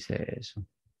qué dice eso.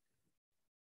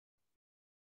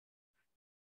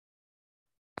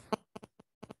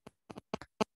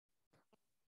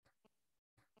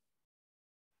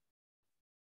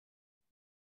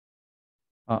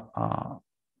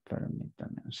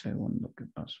 Permítanme un segundo, ¿qué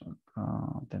pasó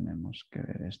acá? Tenemos que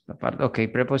ver esta parte. Ok,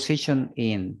 preposition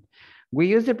in. We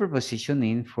use the preposition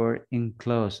in for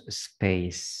enclosed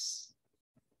space.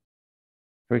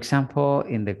 For example,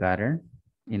 in the garden,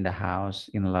 in the house,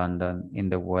 in London, in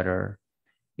the water,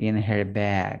 in her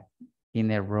bag,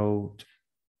 in a road,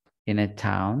 in a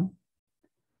town.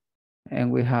 And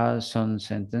we have some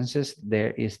sentences,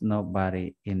 there is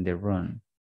nobody in the room.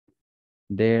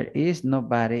 There is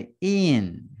nobody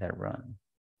in the room.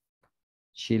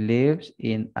 She lives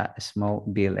in a small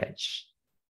village.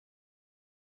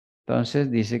 Entonces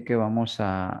dice que vamos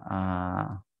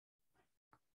a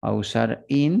usar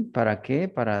in, ¿para qué?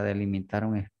 Para delimitar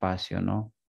un espacio,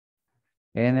 ¿no?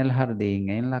 En el jardín,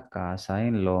 en la casa,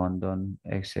 en London,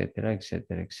 etcétera,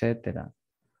 etcétera, etcétera.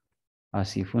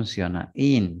 Así funciona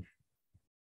in.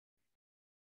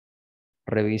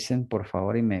 Revisen por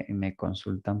favor y me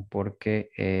consultan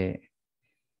porque es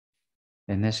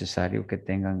necesario que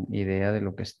tengan idea de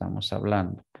lo que estamos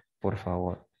hablando, por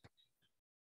favor.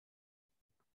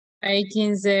 I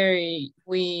think there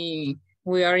we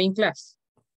are in class.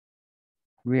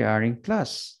 We are in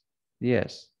class.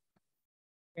 Yes.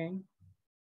 Okay.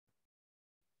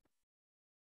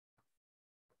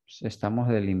 Estamos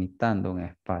delimitando un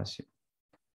espacio.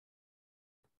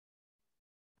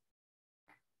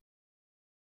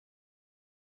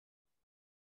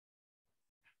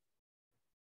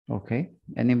 Okay.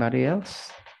 Anybody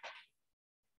else?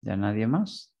 ¿Ya nadie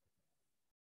más?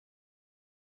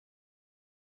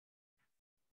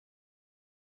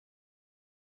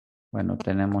 Bueno,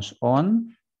 tenemos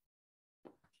on,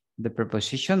 The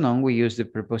preposition on, we use the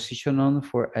preposition on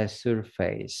for a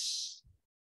surface.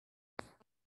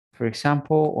 For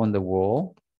example, on the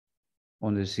wall,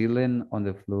 on the ceiling, on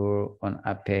the floor, on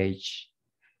a page,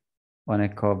 on a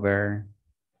cover.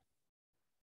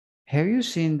 Have you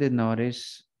seen the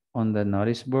notice on the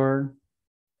notice board?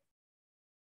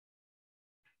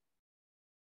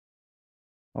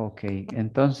 Ok,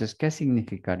 entonces, ¿qué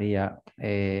significaría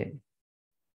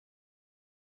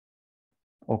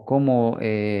o cómo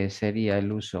sería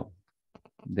el uso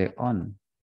de on?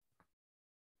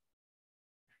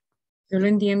 Yo lo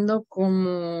entiendo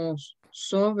como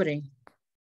sobre.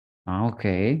 Ah, ok,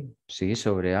 sí,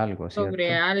 sobre algo, ¿cierto?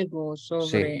 Sobre algo, sobre...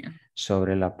 Sí,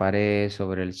 sobre la pared,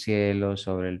 sobre el cielo,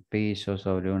 sobre el piso,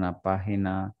 sobre una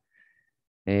página,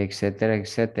 etcétera,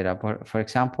 etcétera. For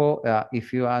example,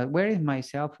 if you ask, where is my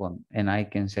cell phone? And I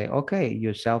can say, okay,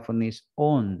 your cell phone is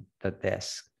on the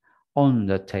desk, on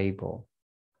the table.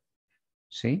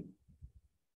 ¿Sí?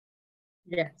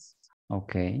 Yes.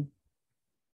 Okay.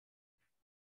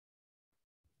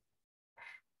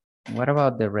 What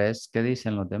about the rest? ¿Qué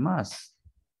dicen los demás?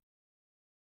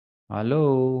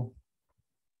 Hello.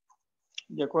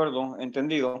 De acuerdo,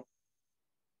 entendido.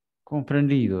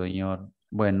 Comprendido, señor.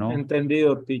 Bueno.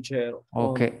 Entendido, teacher.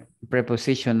 Okay.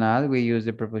 Prepositional, we use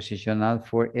the prepositional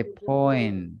for a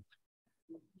point.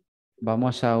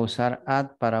 Vamos a usar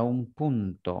at para un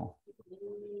punto.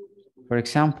 For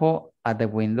example, at the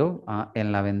window,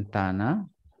 en la ventana,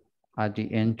 at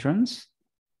the entrance,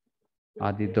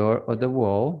 at the door of the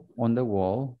wall, on the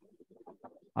wall,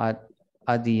 at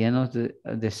the end of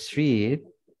the street,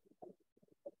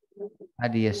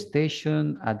 at the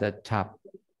station, at the top.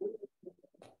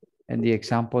 And the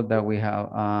example that we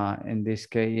have in this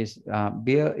case,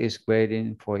 Bill is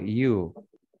waiting for you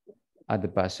at the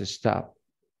bus stop.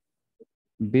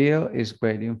 Bill is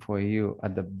waiting for you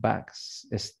at the bus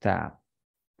stop.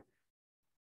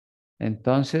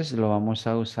 Entonces lo vamos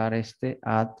a usar este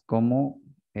at como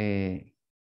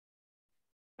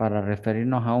para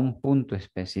referirnos a un punto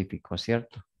específico,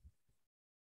 ¿cierto?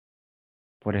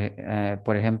 Por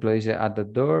ejemplo, dice at the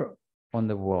door on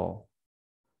the wall,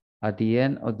 at the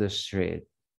end of the street,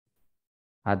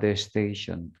 at the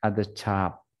station, at the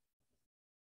top.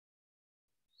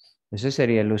 Ese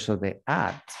sería el uso de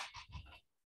at.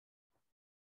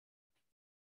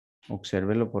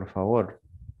 Obsérvelo, por favor.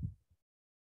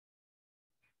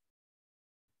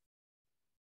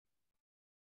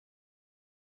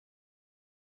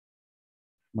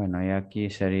 Bueno, y aquí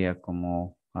sería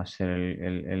como hacer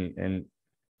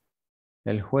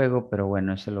el juego, pero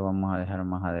bueno, eso lo vamos a dejar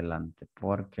más adelante,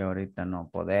 porque ahorita no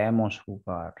podemos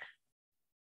jugar.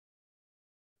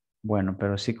 Bueno,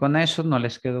 pero si con eso no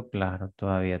les quedó claro,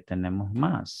 todavía tenemos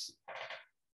más.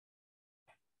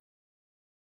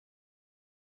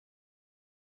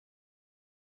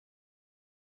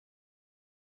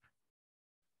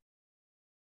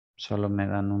 Solo me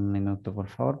dan un minuto, por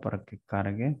favor, para que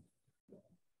cargue.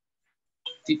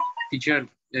 Teacher,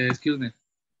 excuse me.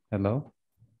 Hello.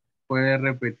 ¿Puede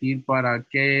repetir para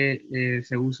qué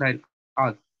se usa el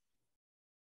at?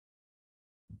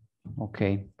 Ok,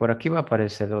 por aquí va a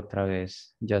aparecer otra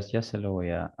vez. Ya se lo voy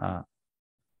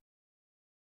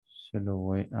se lo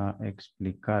voy a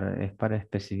explicar. Es para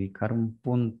especificar un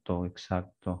punto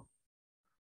exacto.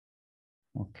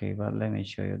 Okay, but let me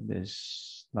show you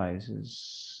this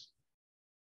slices.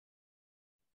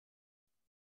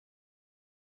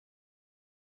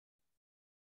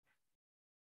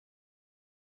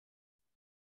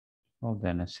 Hold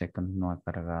on a second, no ha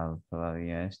cargado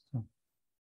todavía esto.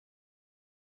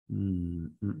 No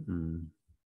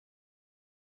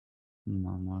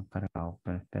ha cargado,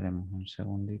 pero esperemos un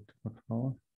segundito, por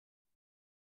favor.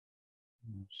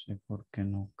 No sé por qué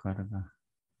no carga.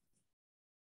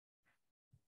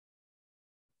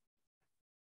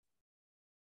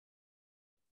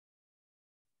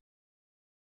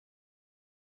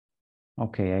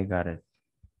 Okay, I got it.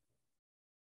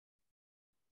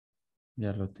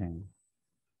 Ya lo tengo.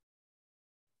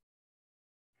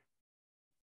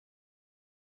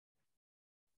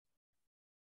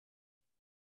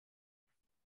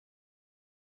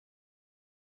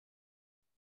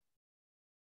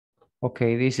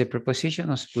 Okay, dice prepositions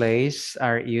of place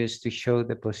are used to show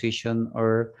the position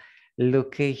or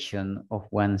location of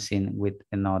one scene with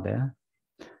another.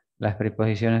 Las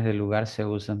preposiciones de lugar se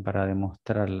usan para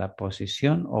demostrar la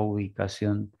posición o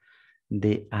ubicación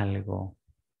de algo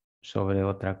sobre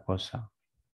otra cosa.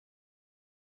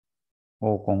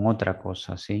 O con otra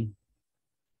cosa, ¿sí?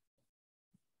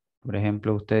 Por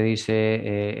ejemplo, usted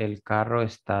dice el carro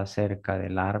está cerca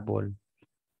del árbol.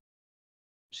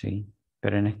 Sí,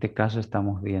 pero en este caso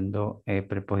estamos viendo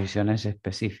preposiciones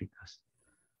específicas.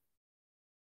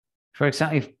 For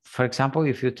example,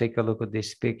 if you take a look at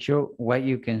this picture, what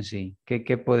you can see,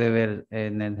 ¿qué puede ver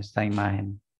en esta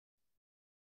imagen?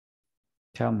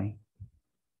 Tell me.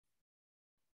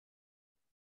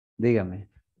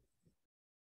 Dígame.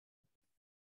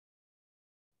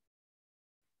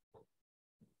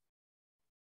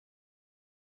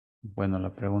 Bueno,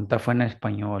 la pregunta fue en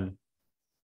español.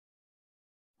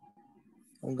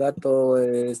 Un gato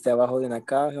abajo de una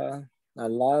caja,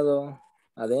 al lado,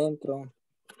 adentro,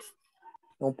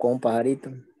 con un pajarito.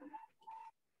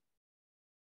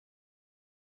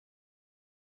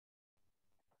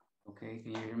 Okay,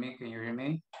 can you hear me? Can you hear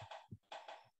me?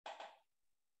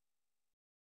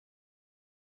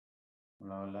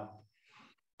 Hola, hola.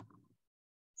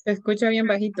 Se escucha bien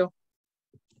bajito.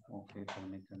 Ok,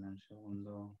 permítame un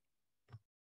segundo.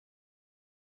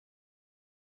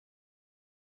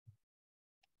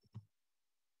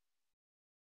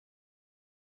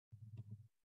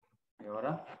 ¿Y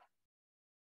ahora?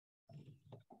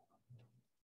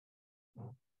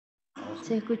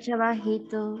 Se escucha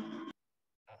bajito.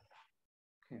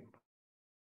 Okay.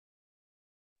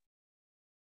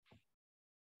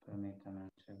 Permítame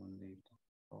un segundito,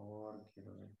 por favor,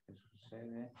 quiero ver qué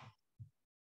sucede.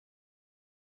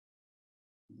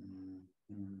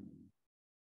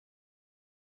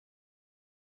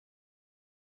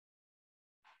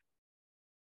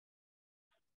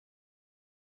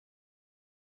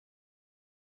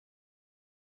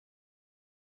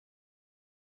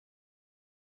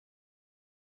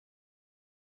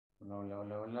 Hola, hola,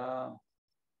 hola, hola.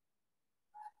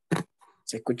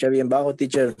 Se escucha bien bajo,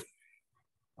 teacher.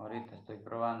 Ahorita estoy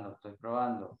probando, estoy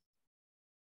probando.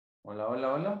 Hola,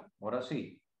 hola, hola. Ahora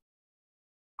sí.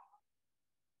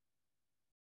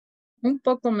 Un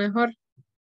poco mejor.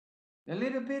 A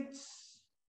little bit.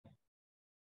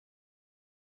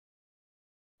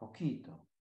 Poquito.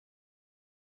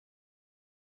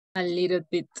 A little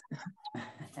bit.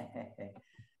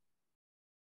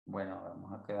 Bueno,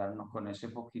 vamos a quedarnos con ese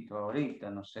poquito ahorita.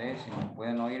 No sé si me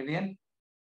pueden oír bien.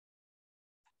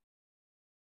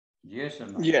 Yes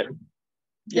or no? Yes.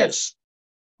 Yes.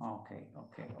 Okay.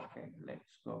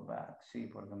 Let's go back. Sí,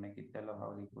 porque me quité los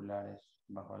auriculares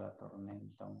bajo la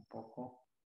tormenta un poco.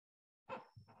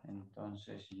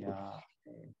 Entonces ya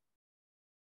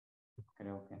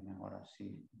creo que es mejor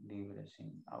así, libre,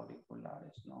 sin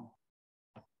auriculares, ¿no?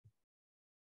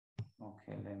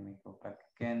 Okay, let me go back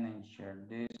again and share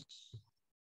this.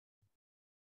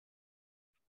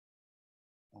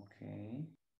 Okay.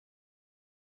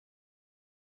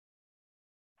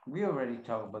 We already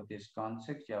talked about this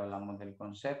concept. Ya hablamos del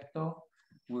concepto.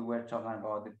 We were talking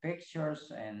about the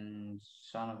pictures, and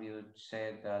some of you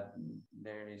said that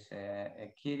there is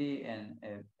a kitty and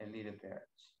a little bird.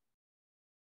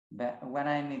 But what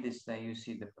I need is that you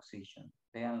see the position.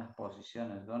 Vean las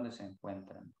posiciones, dónde se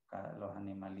encuentran los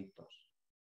animalitos.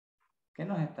 ¿Qué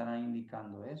nos estará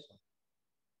indicando eso?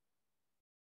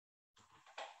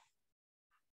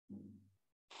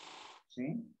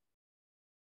 ¿Sí?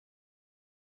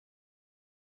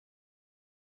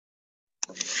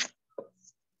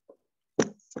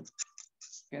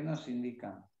 ¿Qué nos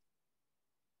indican?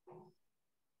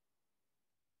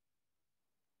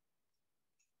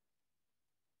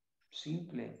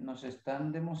 Simple, nos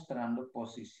están demostrando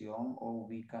posición o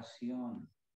ubicación.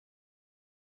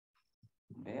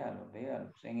 Véalo.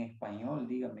 En español,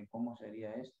 dígame cómo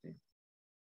sería este.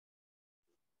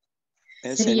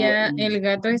 Sería el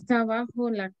gato está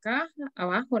bajo la caja,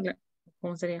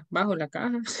 ¿cómo sería? Bajo la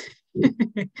caja.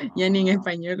 Ya ni en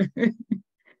español.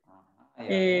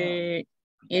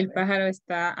 El pájaro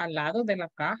está al lado de la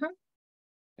caja.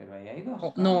 Pero ahí hay dos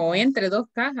cajas. No, entre dos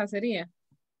cajas sería.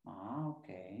 Ok.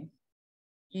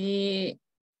 Y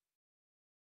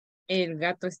el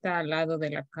gato está al lado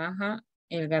de la caja.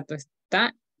 El gato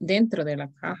está dentro de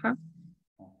la caja.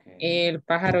 El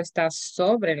pájaro está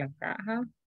sobre la caja.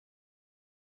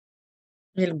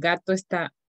 El gato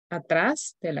está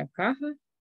atrás de la caja.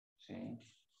 Sí.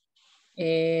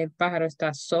 El pájaro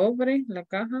está sobre la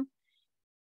caja.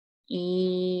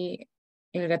 Y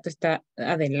el gato está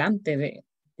adelante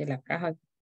de la caja.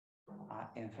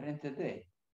 Enfrente de.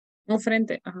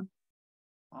 Enfrente, ajá.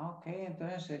 Ok,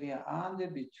 entonces sería under,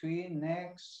 between,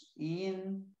 next,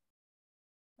 in,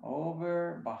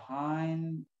 over,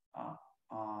 behind,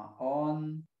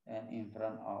 on, and in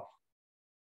front of.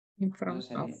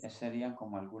 Entonces serían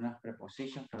como algunas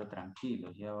preposiciones, pero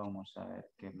tranquilos, ya vamos a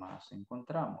ver qué más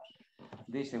encontramos.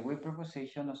 Dice, which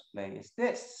preposition of play is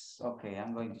this? Okay,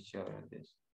 I'm going to show you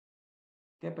this.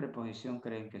 ¿Qué preposición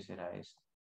creen que será esta?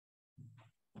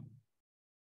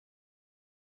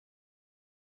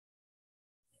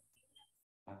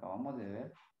 Acabamos de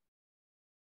ver.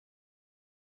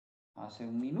 Hace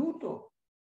un minuto.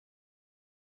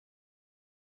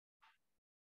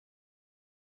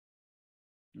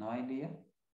 No hay día.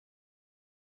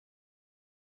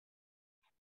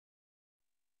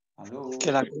 ¿Aló? Que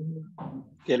la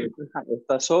caja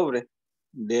está sobre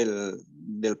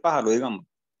del pájaro, digamos.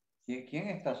 ¿Quién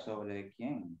está sobre de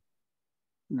quién?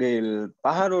 Del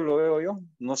pájaro lo veo yo.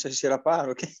 No sé si era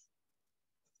pájaro o qué.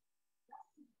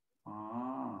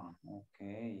 Ah,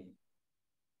 okay.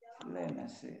 Let me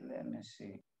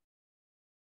see.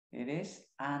 It is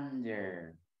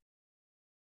under.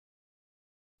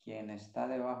 Quien está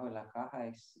debajo de la caja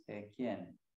es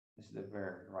 ¿quién? Es the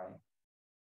verb, right?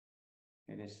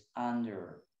 It is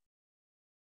under.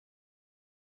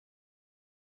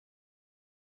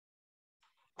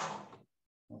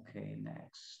 Okay,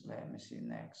 next. Let me see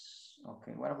next.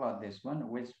 Okay, what about this one?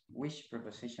 Which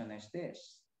preposition is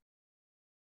this?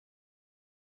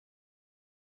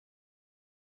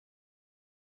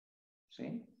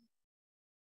 ¿Sí?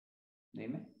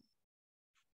 Dime.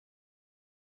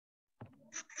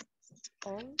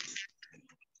 On.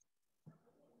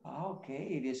 Ah,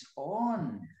 okay, it is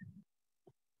on.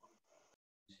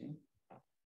 See?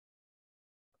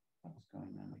 What's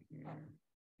going on here?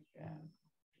 Again.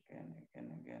 Okay,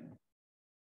 permítame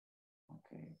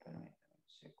un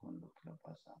segundo que lo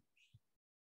pasamos.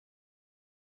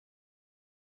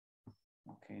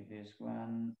 Okay, this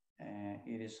one,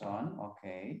 it is on,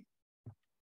 okay.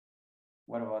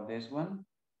 What about this one?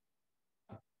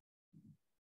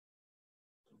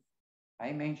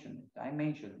 I mentioned it, I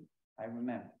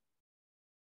remember.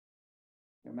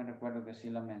 Yo me recuerdo que sí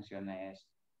la mencioné.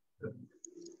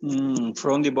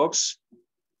 From the box.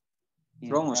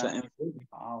 From, o sea,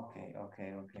 okay.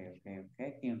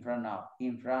 In front of.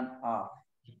 In front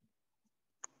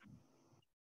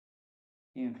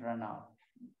of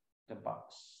the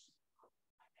box.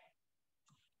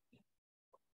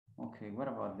 Okay, what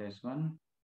about this one?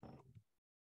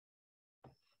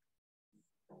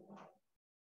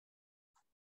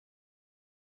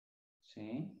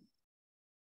 Sí.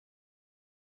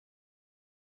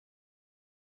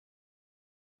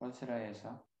 ¿Cuál será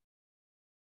esa?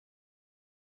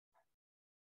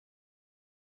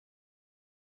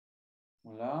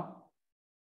 Hola.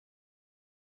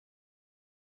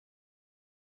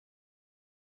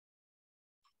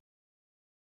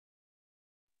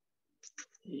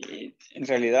 En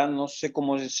realidad no sé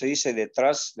cómo se dice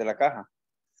detrás de la caja.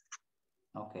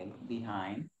 Okay,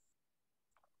 behind.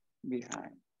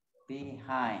 Behind.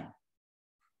 Behind.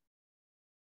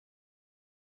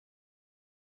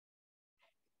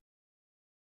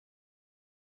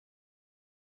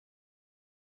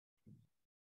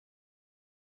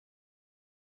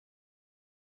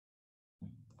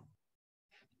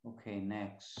 Okay,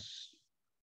 next.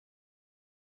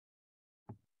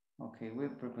 Okay,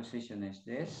 what preposition is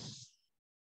this?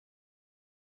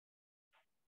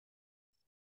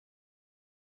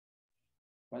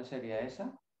 ¿Cuál sería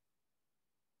esa?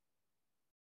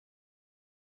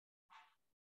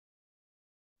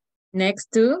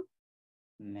 Next to.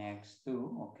 Next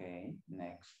to, okay,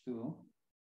 next to.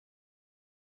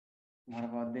 What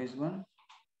about this one?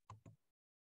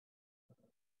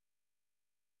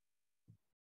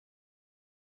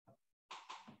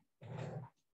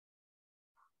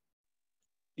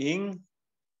 In.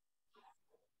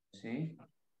 See?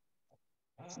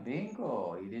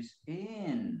 Bingo, it is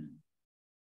in.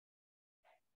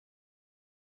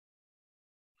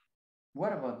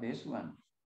 What about this one?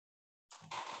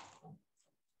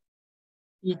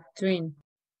 Between.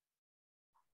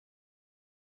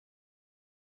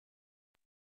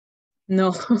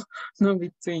 No, no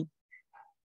between.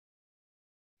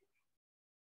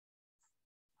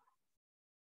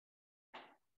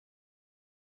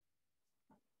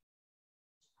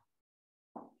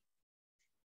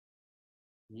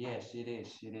 Yes, it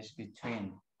is. It is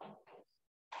between.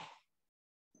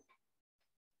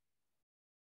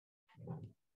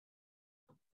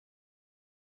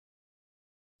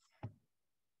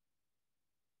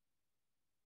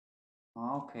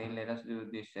 Okay, let us do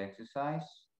this exercise.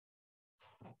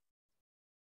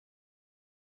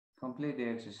 Complete the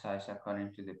exercise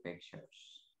according to the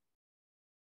pictures.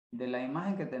 De la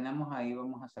imagen que tenemos ahí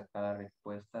vamos a sacar la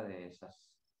respuesta de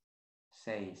esas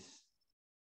 6.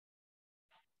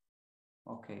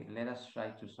 Okay, let us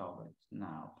try to solve it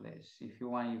now, please. If you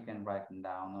want, you can write them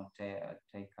down or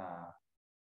take a,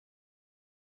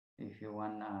 if you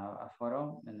want a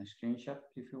photo and a screenshot,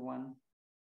 if you want.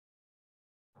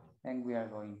 And we are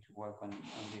going to work on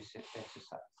this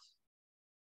exercise.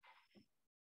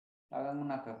 Hagan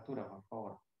una captura, por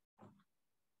favor.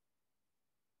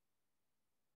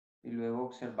 Y luego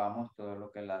observamos todo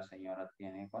lo que la señora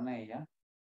tiene con ella.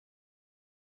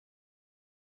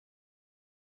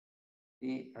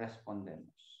 y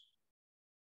respondemos.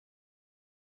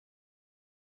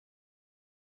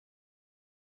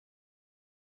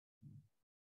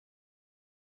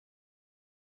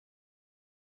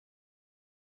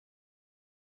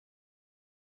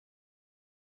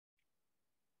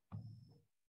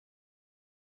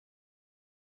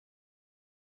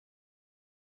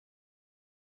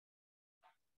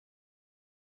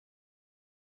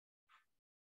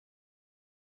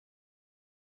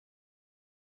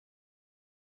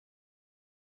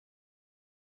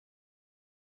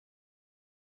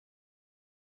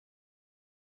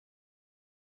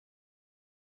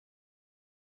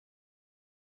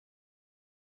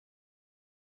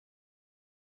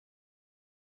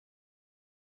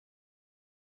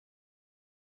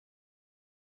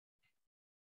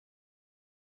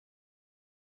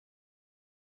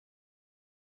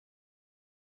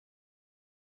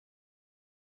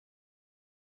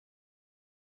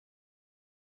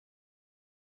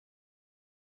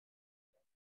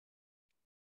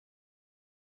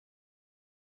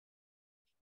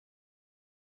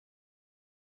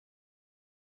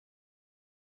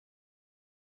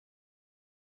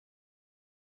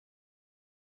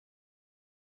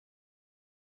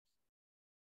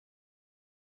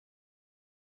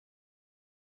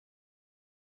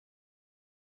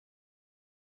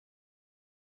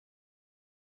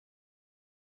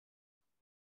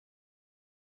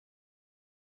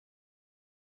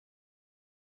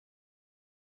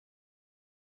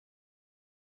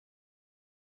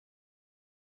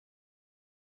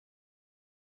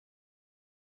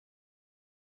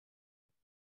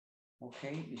 Ok,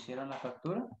 ¿hicieron la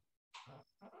captura?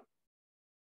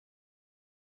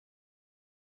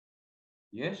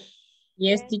 Yes?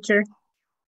 Yes, teacher.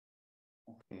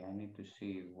 Okay, I need to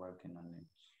see you working on it.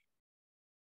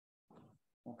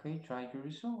 Okay, try to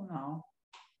resolve now.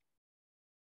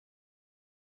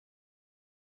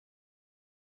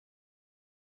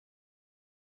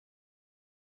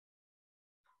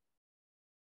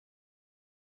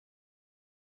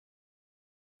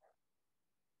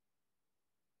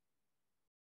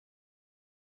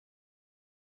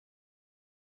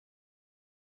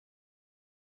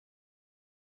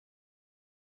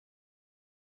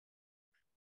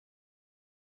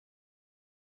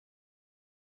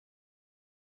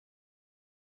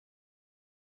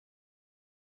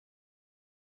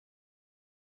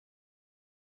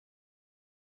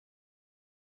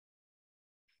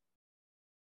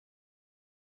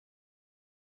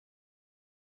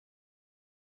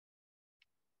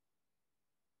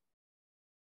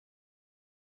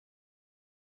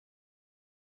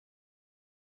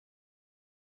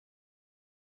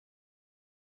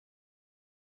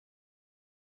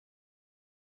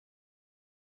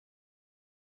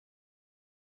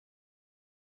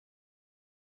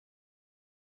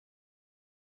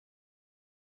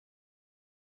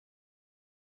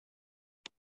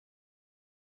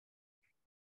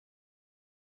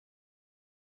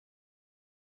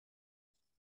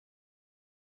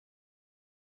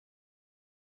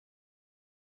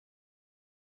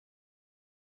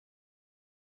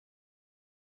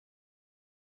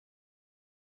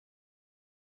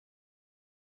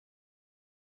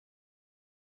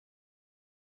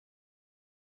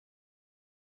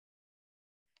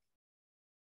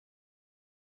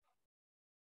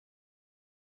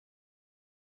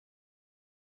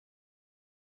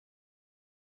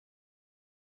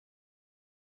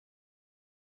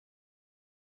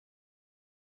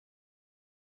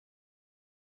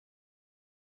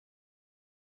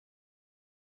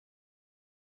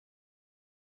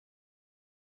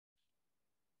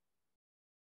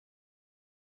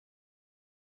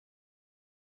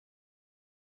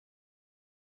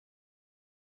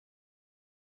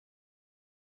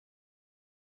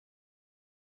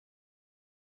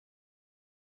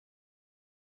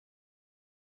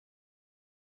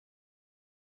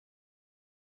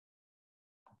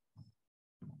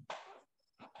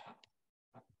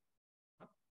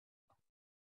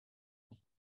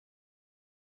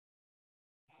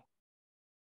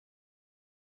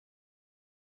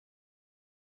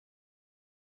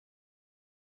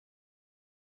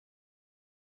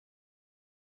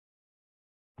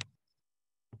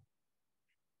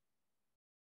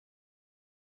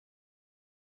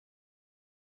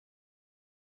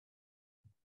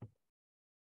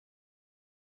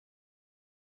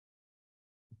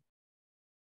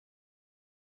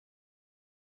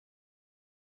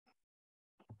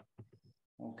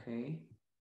 Okay.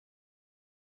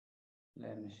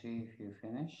 Let me see if you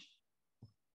finished.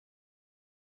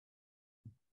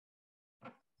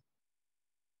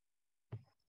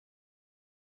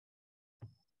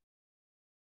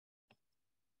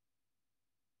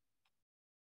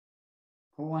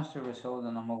 Who wants to resolve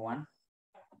the number 1?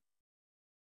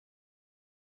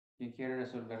 ¿Quién quiere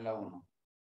resolver la 1?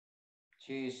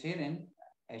 She is sitting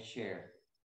a chair.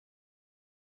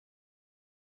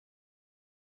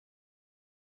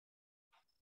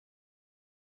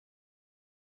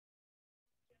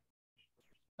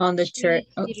 On the chair.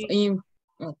 She-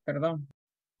 Perdón.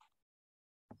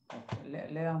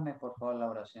 Léame por favor la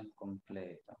oración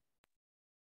completa.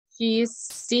 She is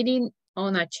sitting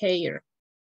on a chair.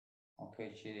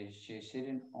 Okay, she's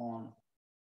sitting on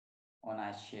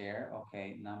a chair.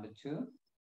 Okay, number 2.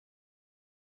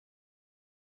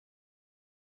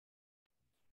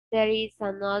 There is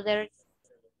another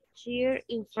chair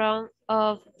in front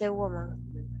of the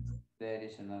woman. There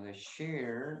is another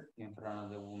chair in front of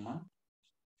the woman.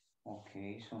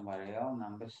 Okay, somebody else.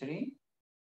 Number 3.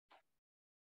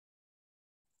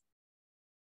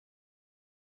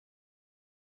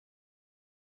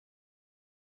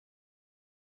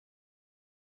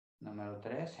 Número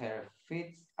 3, her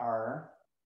feet are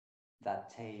the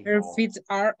table. Her feet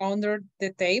are under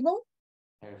the table.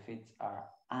 Her feet are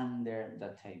under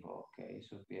the table. Okay,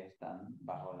 sus pies están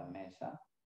bajo la mesa.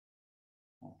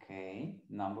 Okay,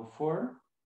 number 4.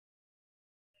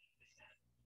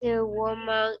 The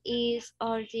woman is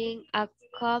holding a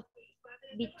cup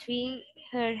between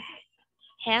her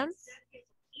hands.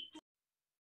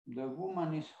 The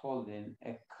woman is holding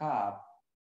a cup,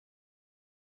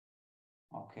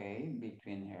 okay,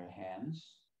 between her hands.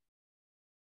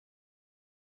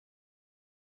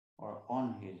 Or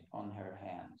on her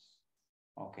hands.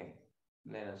 Okay,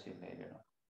 let us see later.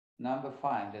 Number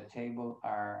 5, the table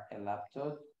are a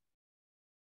laptop,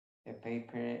 a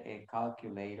paper, a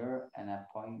calculator, an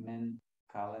appointment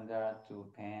calendar,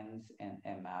 2 pens, and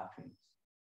a muffins.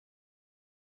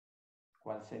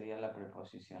 ¿Cuál sería la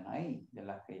preposición ahí, de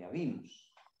las que ya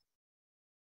vimos?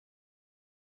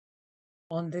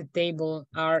 On the table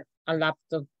are a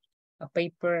laptop, a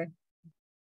paper,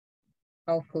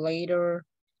 calculator,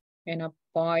 an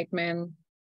appointment,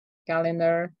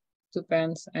 calendar, 2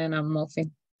 pens, and a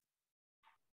muffin.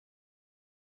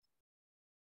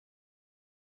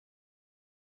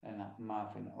 And a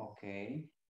muffin, okay.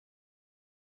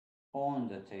 On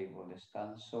the table,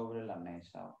 están sobre la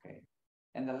mesa, okay.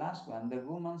 And the last one, the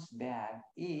woman's bag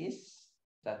is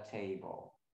the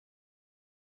table.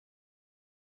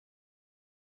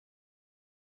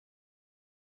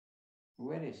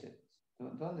 Where is it?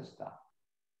 ¿Dónde está?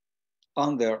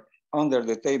 Under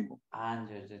the table.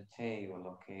 Under the table,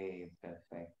 okay,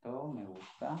 perfecto, me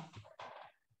gusta.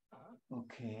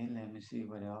 Okay, let me see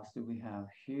what else do we have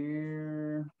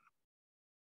here.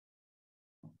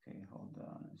 Okay, hold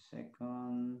on a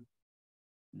second.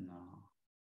 No.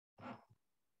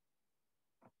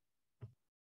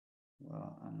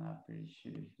 Well, I'm not pretty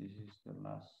sure if this is the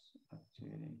last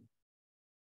activity.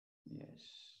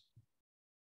 Yes.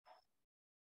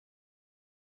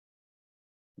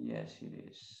 Yes, it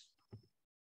is.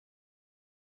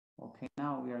 Okay,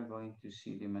 now we are going to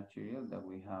see the material that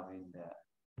we have in there.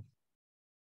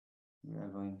 We are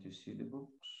going to see the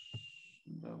books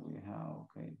that we have.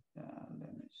 Okay,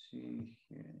 let me see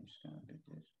here. It's gonna be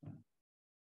this one.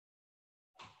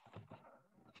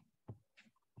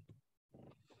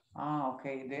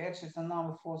 Okay, the exercise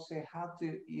number 4 say how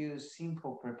to use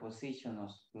simple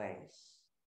prepositional place.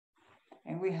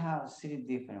 And we have 3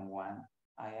 different ones.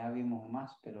 Allá vimos más,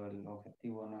 pero el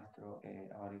objetivo nuestro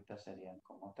ahorita serían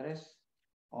como 3.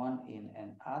 On, in,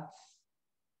 and at.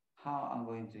 How I'm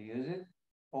going to use it?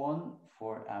 On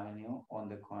 4th Avenue, on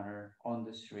the corner, on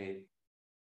the street.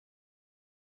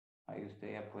 Ahí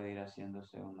usted ya puede ir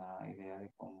haciéndose una idea de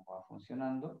cómo va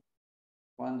funcionando.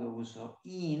 Cuando uso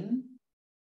in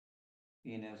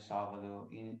El Salvador,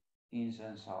 in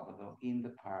San Salvador, in the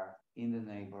park, in the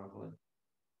neighborhood.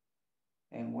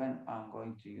 And when I'm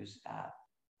going to use at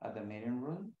the meeting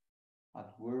room,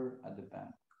 at work, at the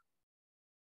bank.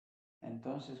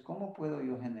 Entonces, ¿cómo puedo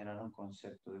yo generar un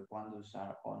concepto de cuándo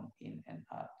usar on, in, and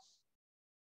at?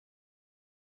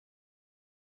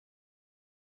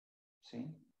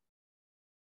 ¿Sí?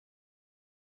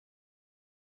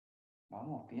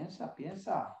 Vamos, piensa,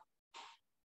 piensa.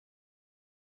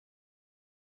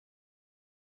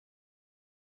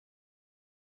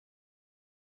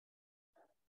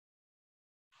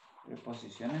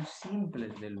 Preposiciones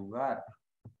simples del lugar.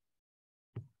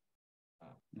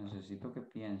 Necesito que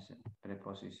piensen.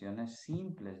 Preposiciones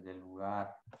simples del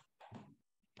lugar.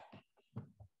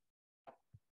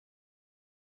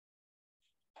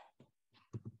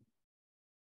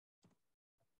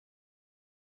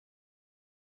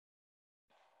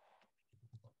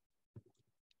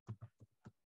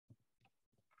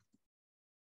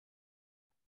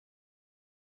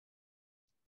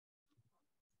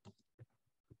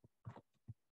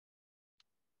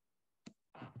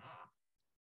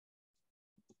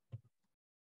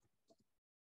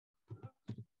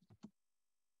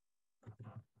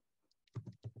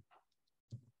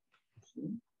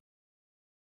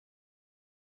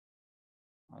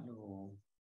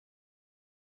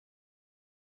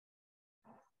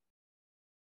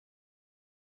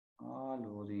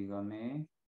 Aló, dígame.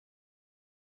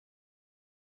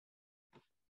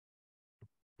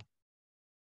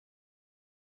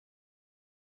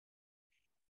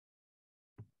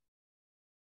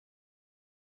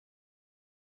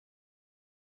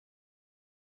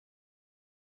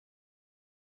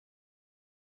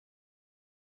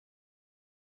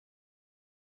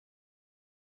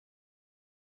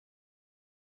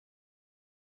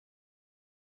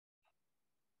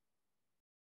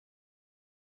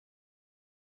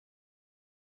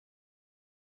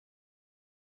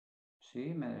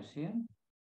 Sí, me decían.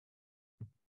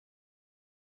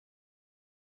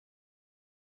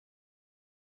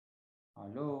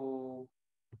 Aló.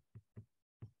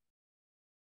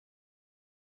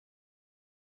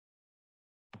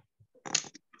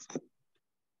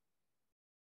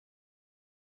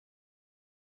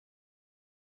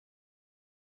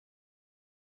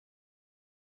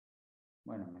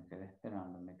 Bueno, me quedé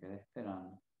esperando, me quedé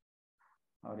esperando.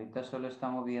 Ahorita solo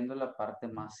estamos viendo la parte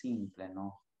más simple,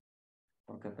 ¿no?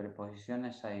 Porque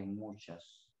preposiciones hay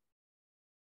muchas.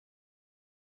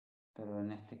 Pero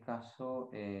en este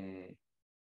caso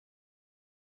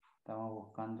estamos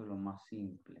buscando lo más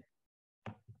simple.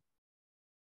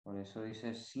 Por eso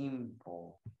dice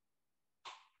simple.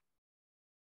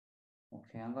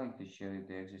 Okay, I'm going to show you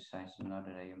the exercise in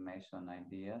order that you make some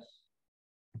ideas.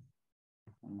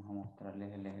 Vamos a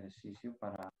mostrarles el ejercicio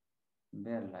para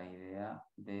ver la idea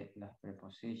de las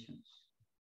prepositions.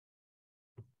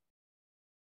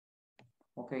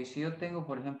 Ok, si yo tengo,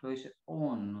 por ejemplo, dice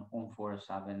un Fourth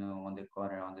Avenue, on the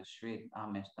corner, on the street.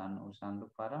 Me están usando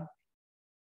para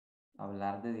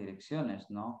hablar de direcciones,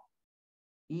 ¿no?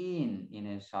 In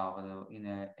El Salvador,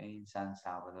 in San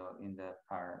Salvador, in the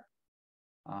park,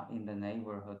 in the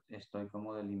neighborhood. Estoy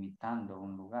como delimitando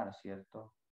un lugar,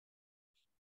 ¿cierto?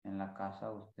 En la casa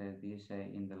usted dice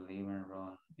in the living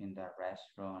room, in the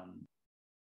restaurant.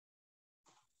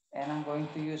 And I'm going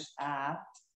to use at,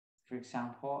 for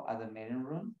example, at the meeting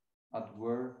room, at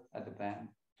work, at the bank,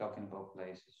 talking about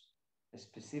places,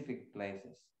 specific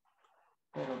places.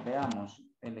 Pero veamos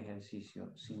el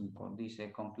ejercicio 5.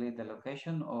 Dice, complete the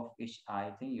location of each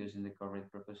item using the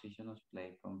correct prepositions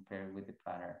play compared with the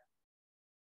pattern.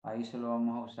 Ahí solo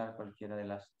vamos a usar cualquiera de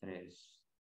las tres.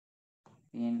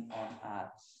 In, on,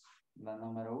 at. La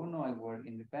número 1, I work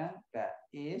in the bank. That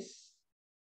is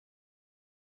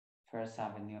First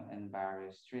Avenue and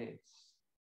various streets.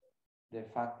 The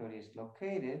factory is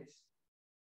located.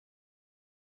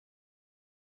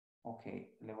 Ok,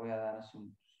 le voy a dar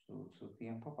su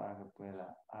tiempo para que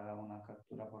pueda haga una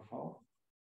captura, por favor.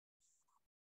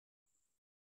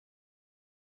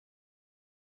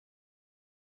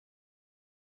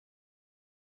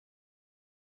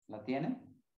 ¿La tiene?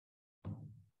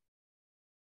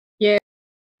 Yeah.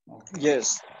 Okay.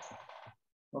 Yes.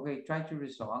 Okay, try to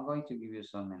resolve. I'm going to give you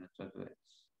some minutes to do it.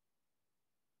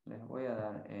 Les voy a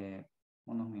dar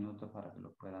unos minutos para que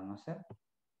lo puedan hacer.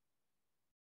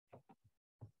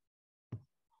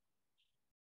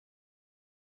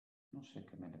 No sé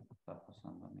qué me le está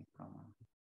pasando a mi cámara.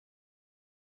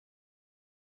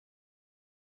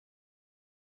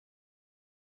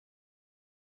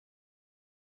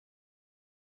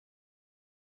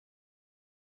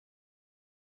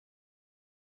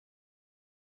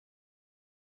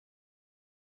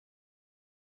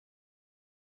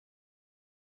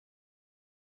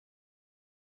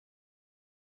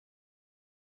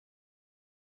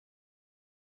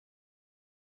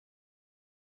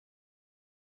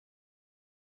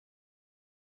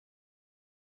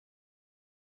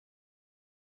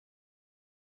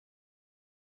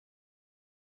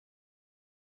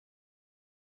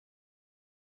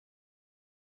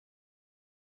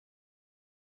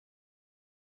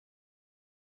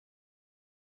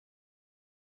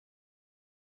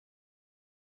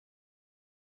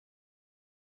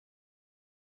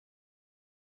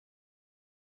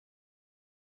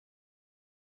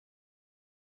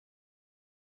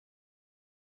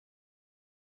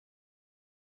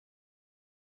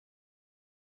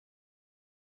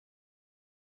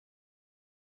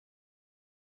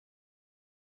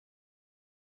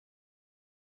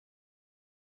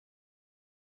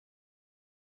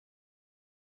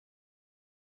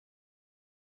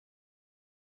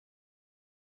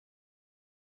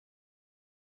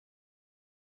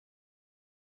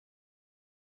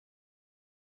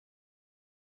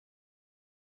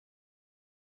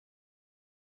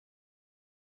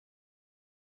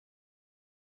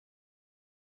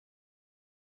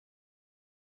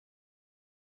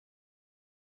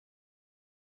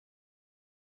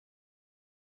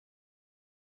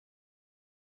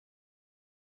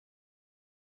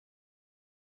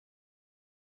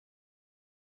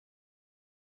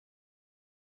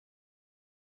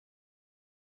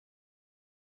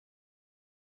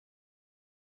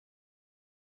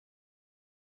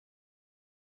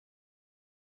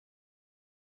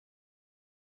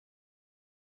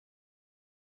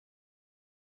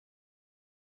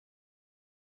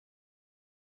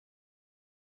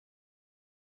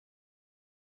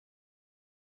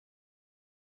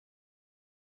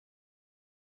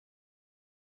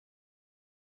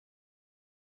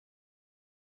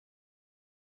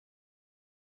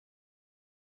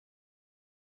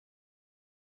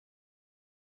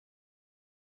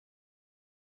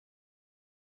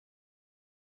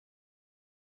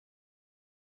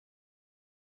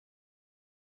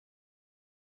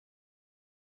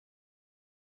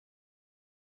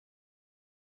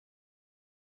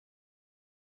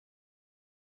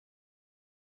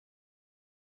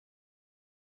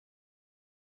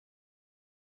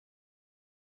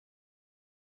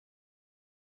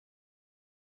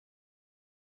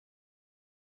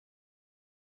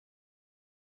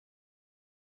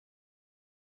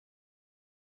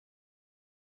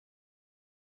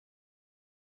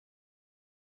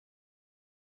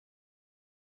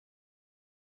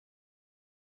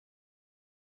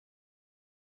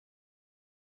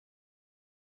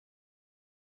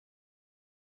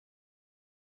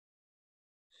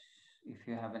 if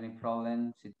you have any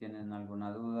problem, si tienen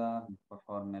alguna duda, por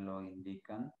favor me lo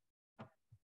indican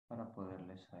para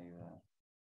poderles ayudar.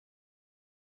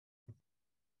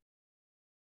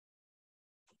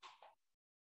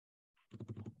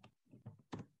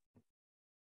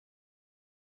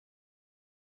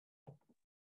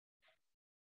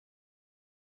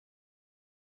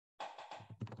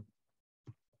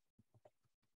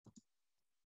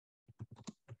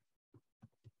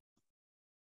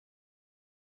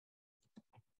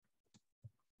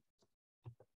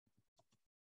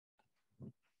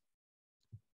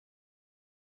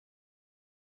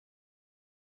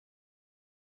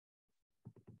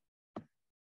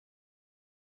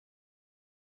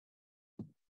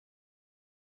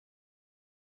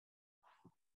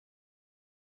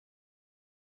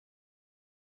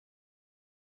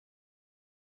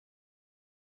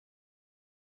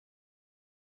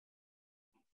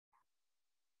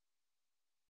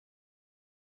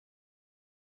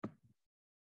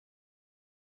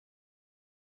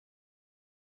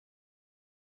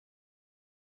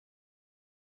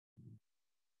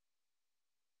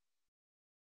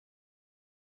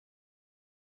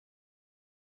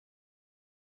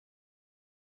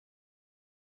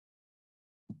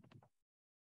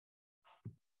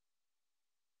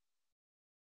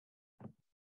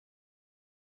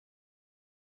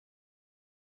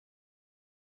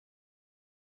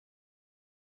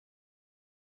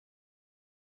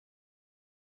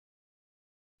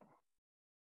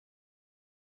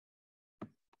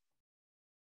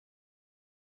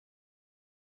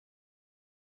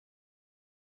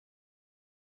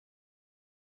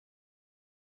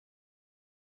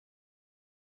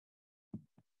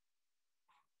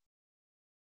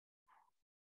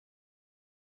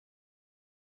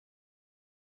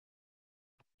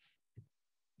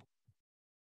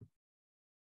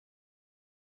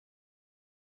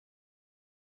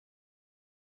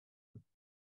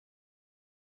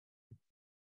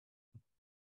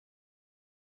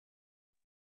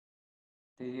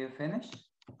 Did you finish?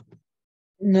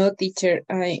 No, teacher,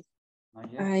 I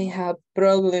Not yet? have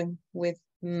problem with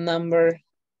number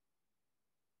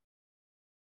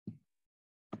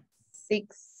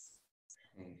 6.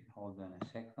 Okay, hold on a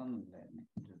second. Let me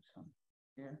do some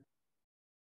here.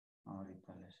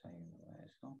 Ahorita les ayudo a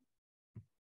eso.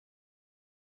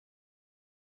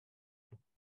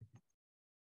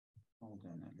 Hold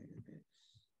on a little bit.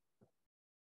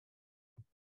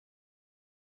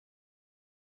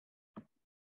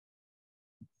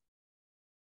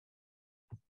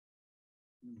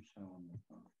 Un segundo,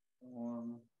 por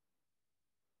favor.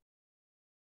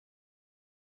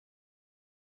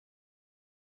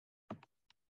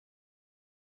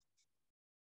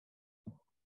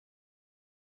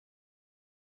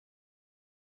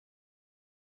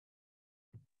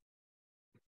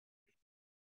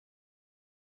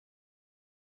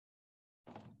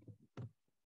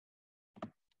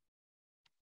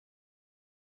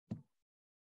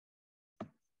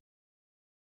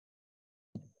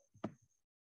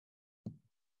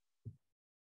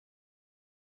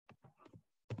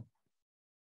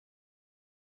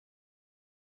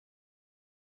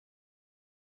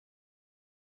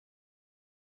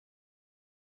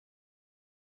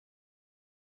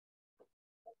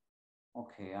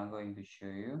 Okay, I'm going to show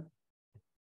you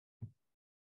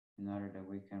in order that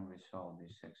we can resolve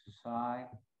this exercise.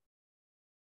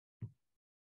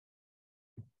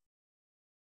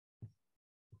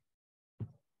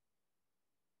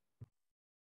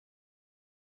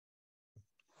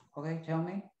 Okay, tell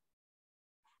me.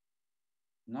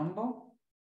 Number?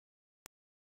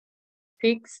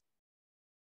 6.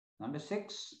 Number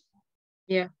 6?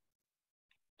 Yeah.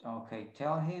 Okay,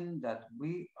 tell him that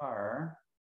we are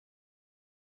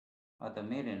at the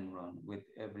meeting room with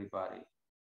everybody.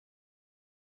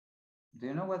 Do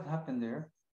you know what happened there?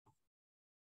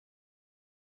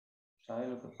 ¿Sabe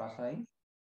lo que pasa ahí?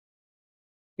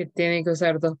 Que tiene que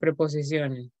usar 2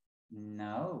 preposiciones.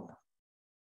 No.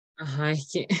 Ajá, es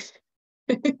que...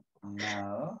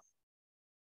 No.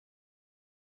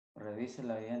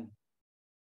 Revísela bien.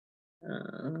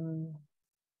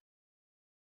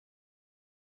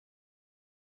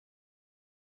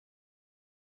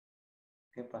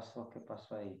 ¿Qué pasó? ¿Qué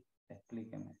pasó ahí?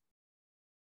 Explíqueme.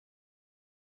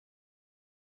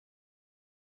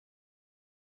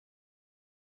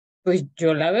 Pues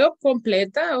yo la veo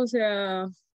completa, o sea...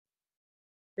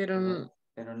 Pero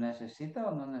 ¿necesita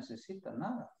o no necesita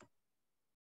nada?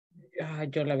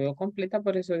 yo la veo completa,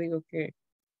 por eso digo que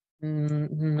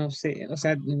no sé, o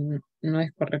sea, no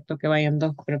es correcto que vayan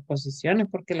 2 preposiciones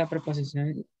porque la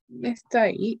preposición está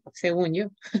ahí, según yo.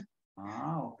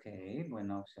 Ah, ok,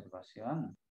 buena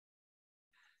observación.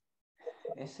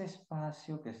 Ese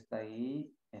espacio que está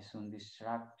ahí es un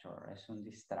distractor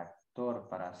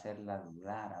para hacerla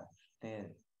dudar a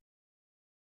usted.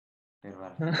 Pero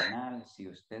al final, si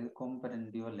usted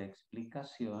comprendió la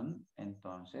explicación,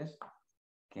 entonces,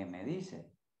 ¿qué me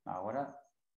dice? Ahora,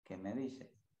 ¿qué me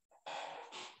dice?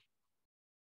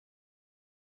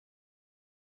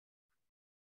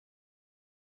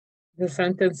 The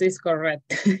sentence is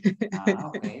correct.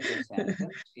 Okay, the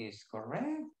sentence is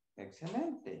correct.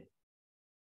 Excelente.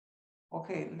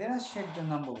 Okay, let us check the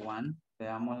number one.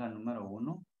 Veamos la número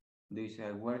uno. Dice,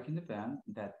 I work in the bank.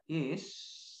 That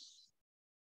is...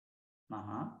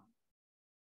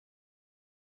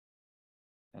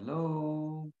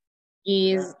 Hello.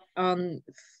 Is on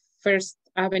First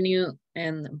Avenue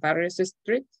and Barrios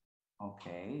Street.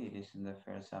 Okay, it is in the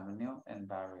First Avenue and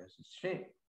Barrios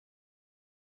Street.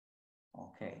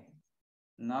 Okay.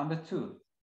 Number two,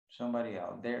 somebody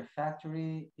else. Their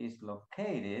factory is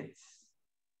located...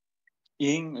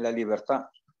 En La Libertad.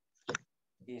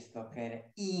 Is located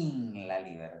in La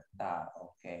Libertad.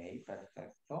 Okay,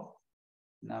 perfecto.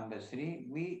 Number three,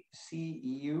 we see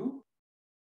you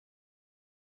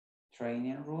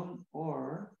training room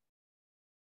or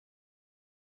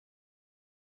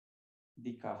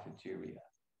the cafeteria.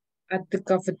 At the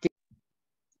cafeteria.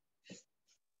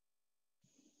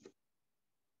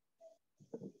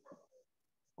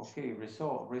 Okay,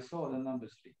 resolve the number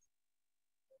three.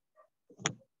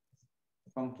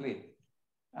 Complete.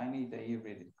 I need that you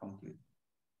read it complete.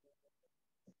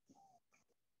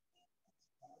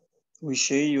 We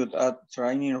see you at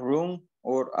training room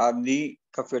or at the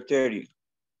cafeteria.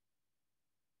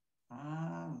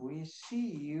 We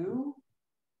see you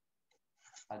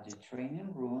at the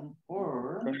training room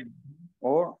or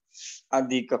at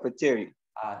the cafeteria.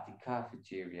 At the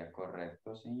cafeteria,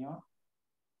 correcto, señor.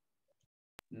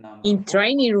 In four.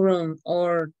 Training room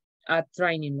or at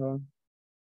training room?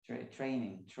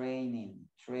 Training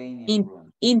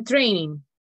room. In training?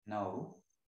 No.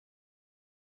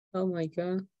 Oh my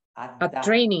God. At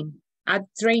training. At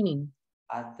training.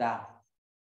 At that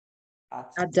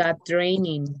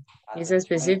training. It's a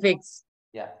specifics.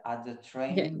 Yeah, at the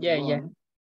training room. Yeah.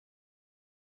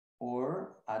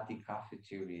 Or at the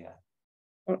cafeteria.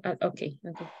 Or okay.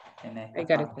 En esta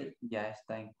parte ya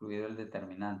está incluido el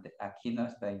determinante. Aquí no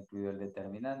está incluido el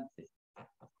determinante.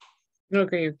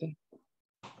 Okay.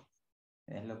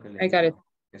 Es lo que le digo,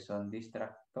 que son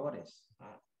distractores.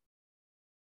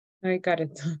 I got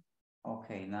it.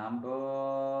 Okay,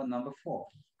 number four.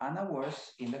 Anna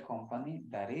works in the company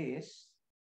that is...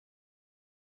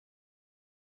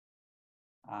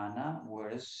 Anna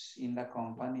works in the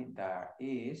company that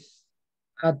is...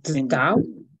 At the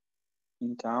town?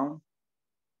 In town.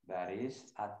 That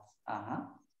is at...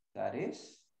 That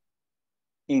is...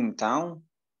 In town.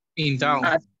 In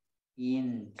town.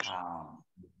 In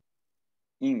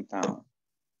town.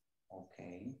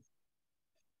 Okay.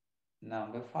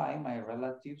 Number five, my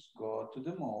relatives go to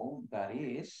the mall. That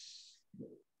is...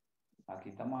 Aquí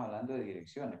estamos hablando de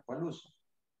direcciones. ¿Cuál uso?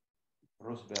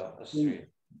 Roosevelt Street.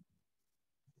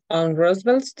 On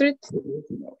Roosevelt Street?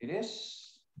 It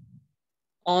is...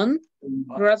 On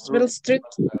Roosevelt Street?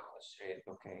 Roosevelt Street,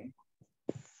 okay.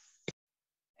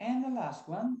 And the last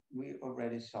one, we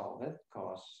already solved it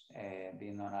because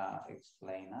Dinora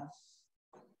explained us.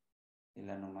 Y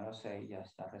la número 6 ya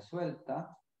está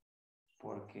resuelta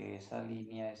porque esa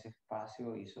línea, ese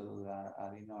espacio hizo dudar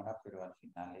a Dinora, pero al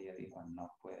final ella dijo,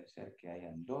 no puede ser que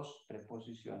hayan dos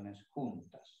preposiciones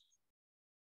juntas.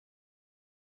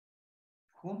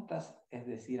 Juntas es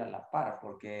decir a la par,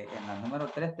 porque en la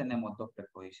número 3 tenemos dos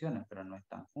preposiciones, pero no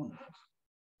están juntas.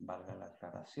 Valga la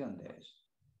aclaración de eso.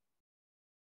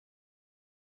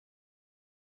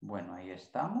 Bueno, ahí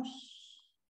estamos.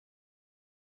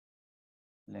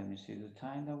 Let me see the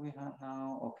time that we have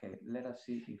now. Okay, let us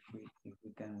see if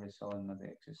we can resolve another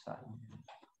exercise.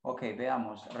 Okay,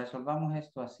 veamos. Resolvamos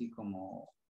esto así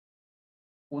como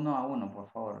uno a uno,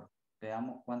 por favor.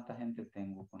 Veamos cuánta gente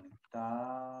tengo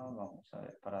conectada. Vamos a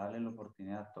ver, para darle la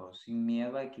oportunidad a todos, sin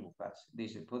miedo a equivocarse.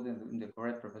 Dice, put in the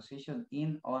correct preposition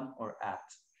in, on, or at.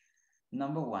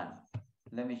 Number one,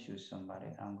 let me choose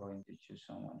somebody. I'm going to choose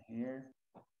someone here.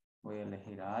 Voy a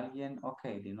elegir a alguien.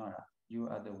 Okay, Dinora, you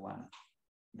are the one.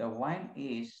 The wine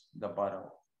is the bottle.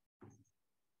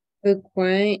 The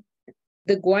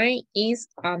wine is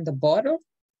on the bottle?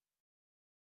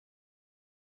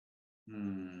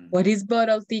 What is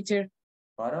bottle, teacher?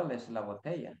 Bottle es la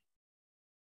botella.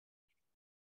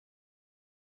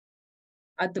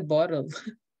 At the bottle.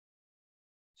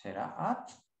 ¿Será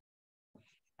at?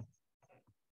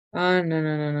 Ah, no,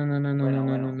 no, no, no, no, no, no, Bueno,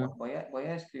 no, no, bueno, no. voy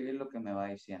a escribir lo que me va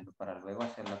diciendo para luego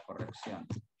hacer la corrección.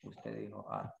 Usted dijo,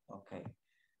 ok.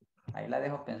 Ahí la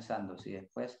dejo pensando. Si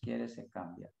después quiere, se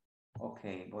cambia. Ok,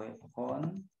 voy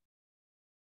con...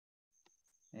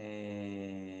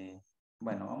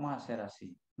 bueno, vamos a hacer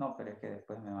así. No, pero es que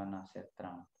después me van a hacer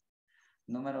trampa.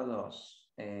 Número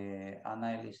 2.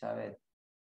 Ana Elizabeth.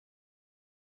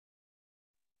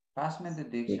 Pass me the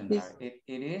dictionary. It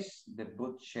is the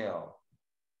bookshelf.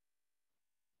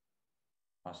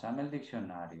 Pásame el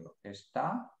diccionario.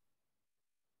 Está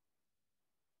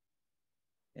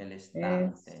el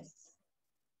estante.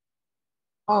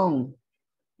 On.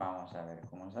 Vamos a ver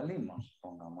cómo salimos.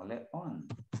 Pongámosle on.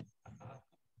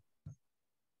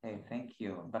 Hey, thank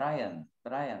you. Brian,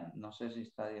 no sé si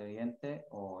está de oyente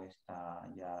o está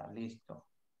ya listo.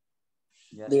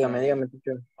 Ya está. Dígame,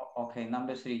 teacher. Okay,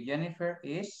 number 3. Jennifer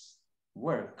is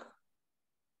work.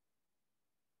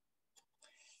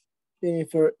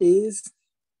 Jennifer is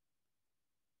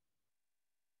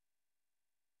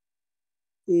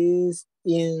in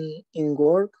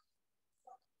work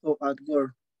or at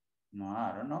work? No,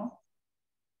 I don't know.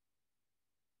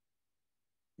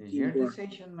 It's In your work.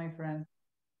 decision, my friend.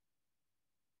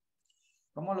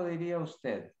 ¿Cómo lo diría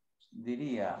usted?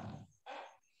 Diría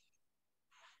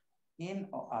in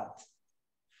o at.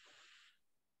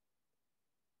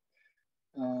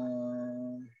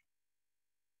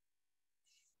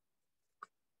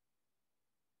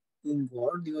 In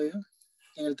work, digo yo.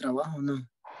 En el trabajo, no.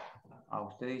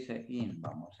 Usted dice in.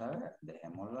 Vamos a ver,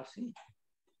 dejémoslo así.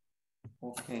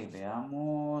 Ok,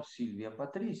 veamos Silvia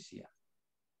Patricia.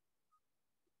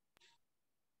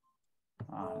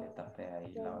 Le tapé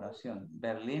ahí la oración.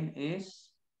 Berlin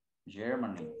is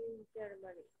Germany.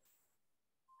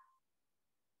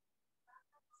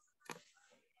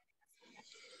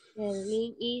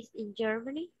 Berlin is in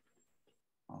Germany.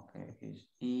 Okay, is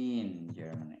in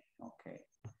Germany. Okay.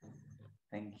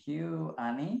 Thank you,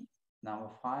 Annie.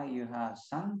 Number 5, you have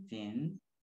something.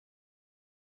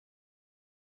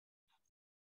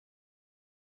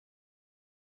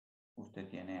 Usted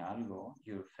tiene algo,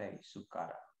 your face, su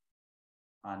cara.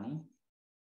 Annie?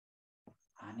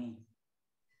 Annie?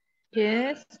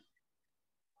 Yes.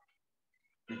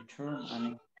 Your turn,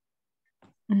 Annie.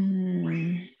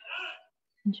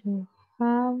 You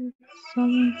have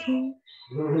something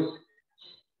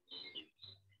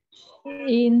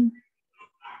in.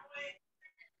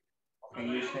 Okay,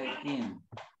 you say in.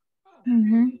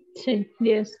 Sí,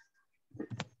 yes.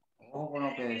 O con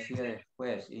lo que decía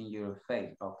después, in your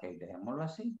face. Ok, dejémoslo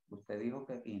así. Usted dijo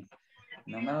que in.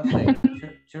 Número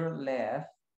 6, turn left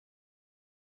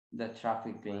the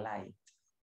traffic light.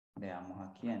 Veamos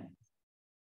a quién.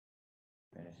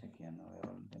 Parece que ya no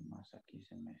veo los demás. Aquí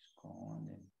se me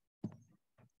esconden.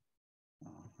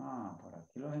 Ajá, por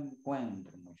aquí los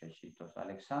encuentro, muchachitos.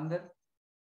 Alexander.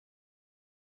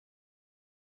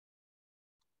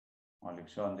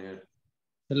 Alexander.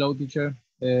 Hello, teacher.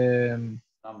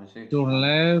 Number 6. Turn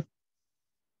left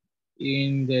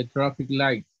in the traffic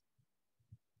light.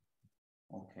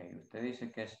 Ok, usted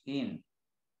dice que es in.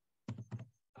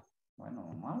 Bueno,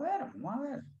 vamos a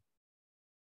ver.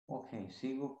 Ok,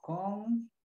 sigo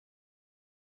con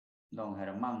Don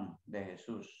Germán de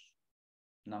Jesús.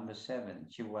 Number 7.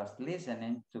 She was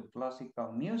listening to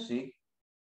classical music,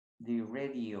 the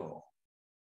radio.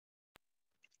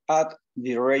 At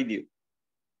the radio.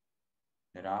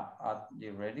 ¿Será at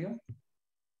the radio?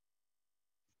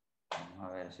 Vamos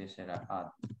a ver si será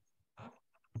at.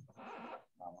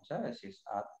 Vamos a ver si es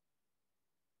at.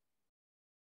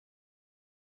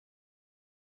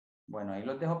 Bueno, ahí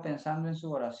los dejo pensando en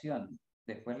su oración.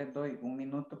 Después les doy un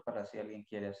minuto para si alguien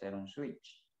quiere hacer un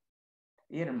switch.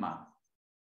 Irma.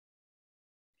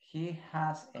 He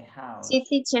has a house. Sí,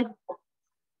 teacher.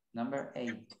 Number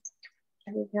 8.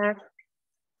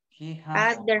 He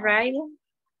has At the river.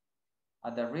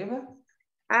 At the river?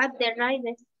 At the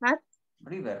river. At,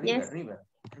 River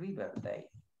day.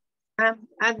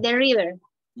 at the river.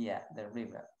 Yeah, the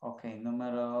river. Okay,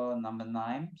 number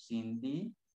 9,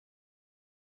 Cindy.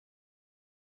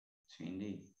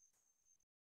 Cindy.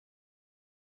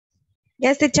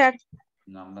 Yes, teacher.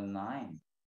 Number 9.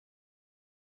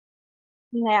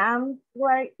 The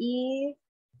answer is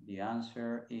The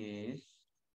answer is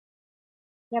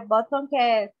the bottom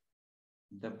que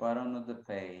the bottom of the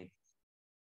page.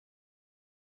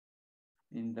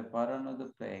 In the bottom of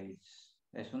the page.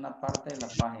 Es una parte de la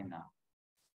página.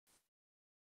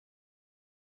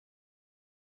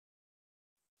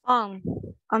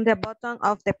 on the bottom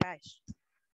of the page.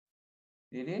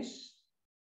 It is?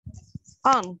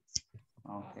 On.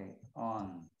 Okay,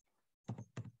 on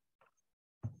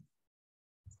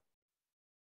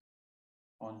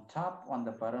on top on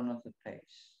the bottom of the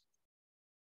page.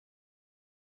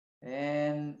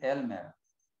 And Elmer,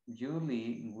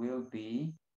 Julie will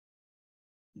be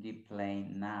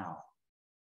displaying now.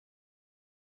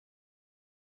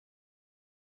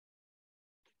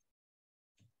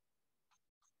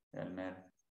 Elmer,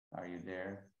 are you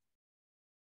there?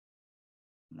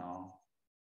 No.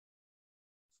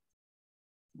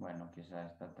 Bueno,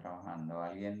 quizás está trabajando.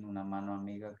 ¿Alguien, una mano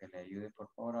amiga que le ayude por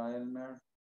favor a Elmer?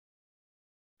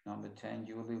 Number 10,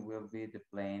 Julie will be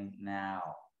displaying now.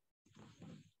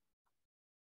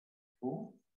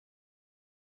 Who?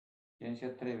 ¿Quién se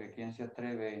atreve? ¿Quién se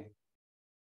atreve?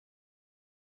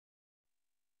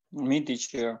 Me,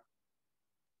 teacher.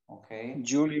 Okay.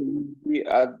 Julie will be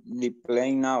at the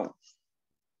plane now.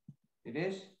 It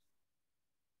is?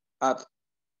 At.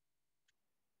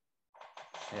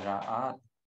 Será at.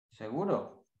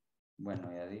 ¿Seguro?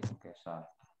 Bueno, ya dijo que es at.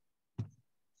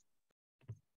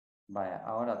 Vaya,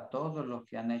 ahora todos los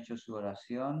que han hecho su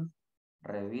oración,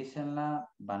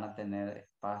 revísenla, van a tener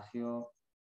espacio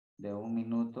de 1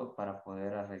 minuto para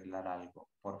poder arreglar algo.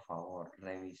 Por favor,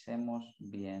 revisemos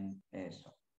bien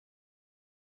eso.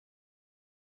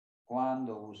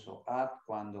 Cuando uso at,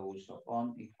 cuando uso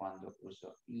on y cuando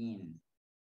uso in.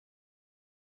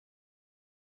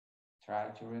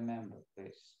 Try to remember,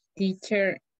 please.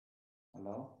 Teacher,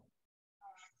 Hello?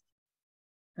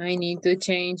 I need to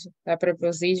change the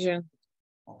preposition.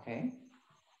 Okay.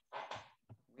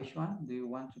 Which one do you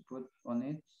want to put on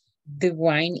it? The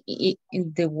wine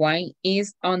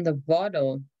is on the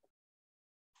bottle.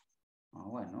 Ah,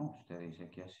 bueno, usted dice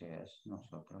que así es.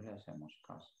 Nosotros le hacemos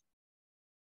caso.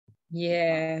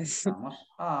 Yes. Vamos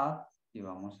a y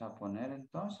vamos a poner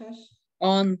entonces.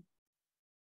 On.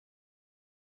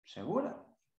 ¿Segura?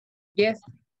 Yes.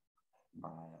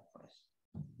 Vaya pues.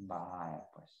 Vaya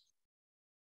pues.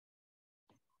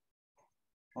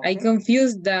 I Okay.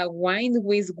 confused the wine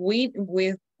with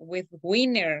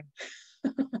winner.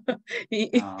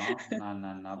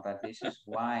 No, but this is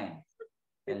wine.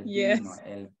 El Yes. vino,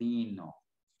 el vino.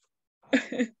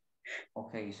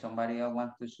 Okay, somebody else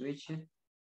want to switch it?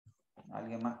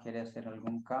 ¿Alguien más quiere hacer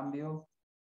algún cambio?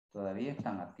 Todavía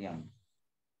están a tiempo.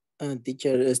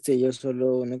 Teacher, yo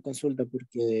solo una consulta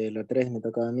porque la 3 me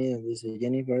tocaba a mí, dice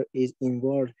Jennifer is in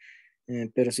work,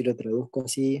 pero si lo traduzco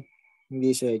así,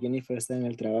 dice Jennifer está en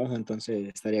el trabajo, entonces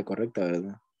estaría correcta,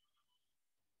 ¿verdad?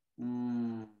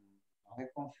 No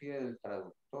se confíe del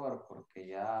traductor porque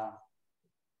ya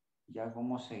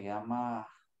como se llama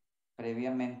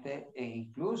previamente, e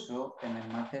incluso en el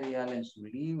material, en su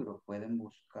libro, pueden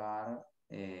buscar,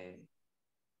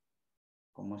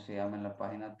 ¿cómo se llama? En la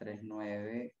página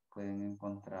 39 pueden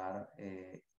encontrar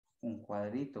un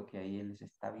cuadrito que ahí les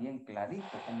está bien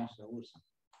clarito cómo se usa.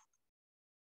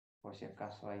 Por si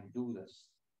acaso hay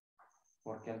dudas.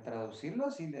 Porque al traducirlo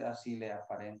así le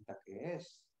aparenta que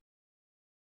es.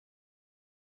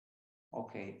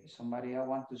 Ok, somebody else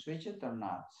want to switch it or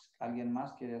not? ¿Alguien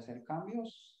más quiere hacer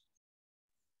cambios?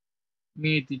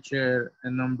 Me, teacher,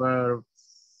 number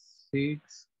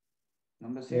 6.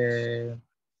 Number 6.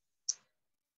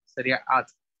 Sería at.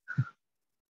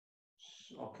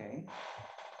 Ok.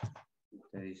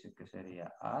 Usted dice que sería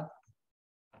at.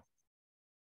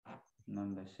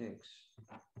 Number 6.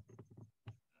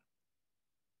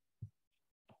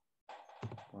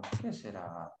 ¿Por qué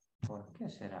será at? ¿Por qué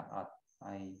será at?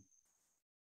 Ahí.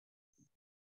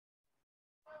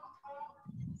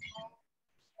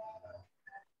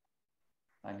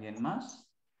 ¿Alguien más?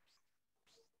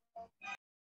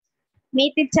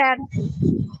 Me, teacher.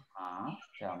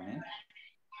 Tell me.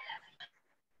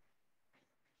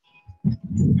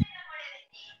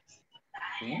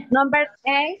 ¿Sí? Number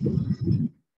 8.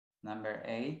 Number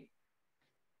 8.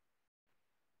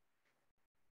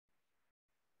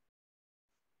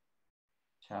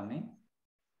 Tell me.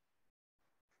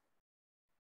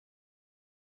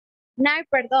 9,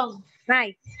 perdón.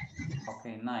 9. Ok,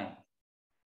 9.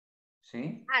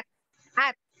 ¿Sí? At.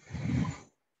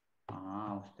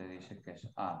 Usted dice que es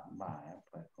at. Vaya,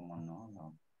 pues como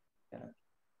no. Espera.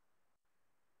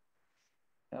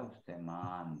 Ya usted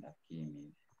manda aquí,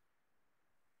 mire.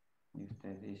 Y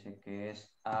usted dice que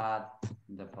es at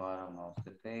the bottom of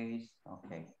the page.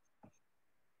 Ok.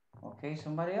 Ok,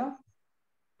 somebody else?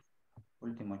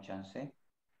 Último chance.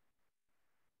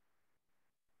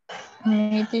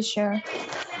 Me, teacher.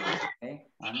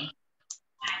 Okay, Annie.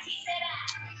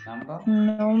 Number?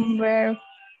 Number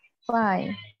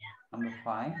 5. Number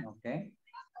 5, okay.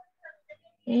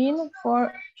 In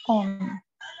for on.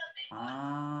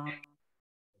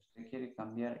 Usted quiere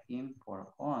cambiar in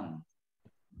por on.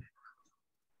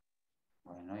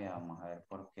 Bueno, ya vamos a ver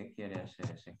por qué quiere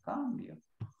hacer ese cambio.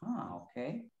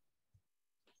 Ok.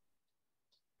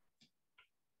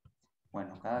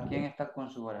 Bueno, cada quien está con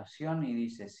su oración y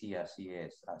dice sí, así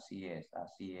es, así es,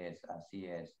 así es, así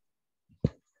es.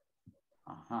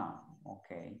 Ajá, ok.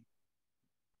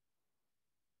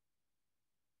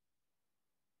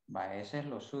 Va, ese es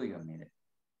lo suyo, mire.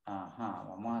 Ajá,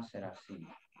 vamos a hacer así.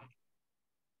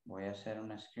 Voy a hacer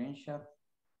una screenshot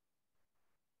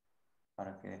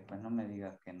para que después no me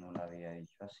diga que no lo había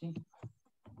dicho así.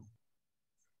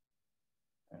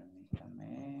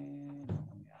 Permítame, lo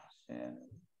voy a hacer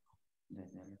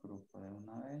desde el grupo de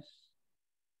una vez.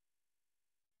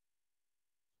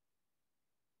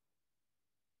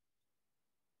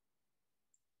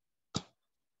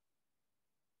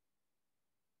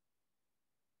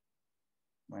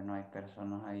 Bueno, hay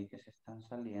personas ahí que se están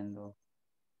saliendo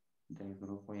del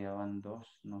grupo, ya van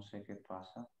 2, no sé qué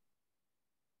pasa.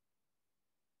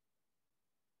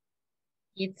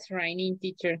 It's raining,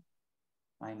 teacher.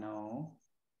 I know.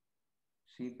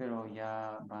 Sí, pero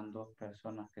ya van 2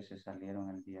 personas que se salieron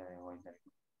el día de hoy del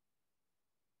grupo.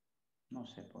 No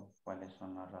sé por cuáles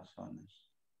son las razones.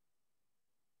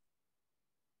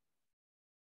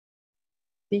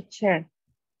 Teacher.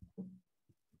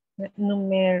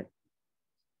 Número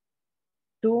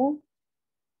 2.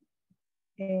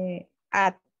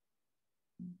 At.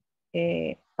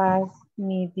 Pass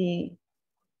me the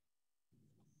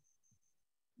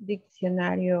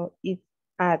diccionario is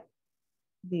at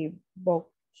the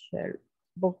bookshelf.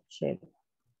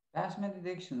 Pass me the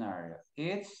dictionary.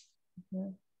 It's...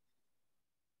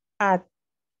 At.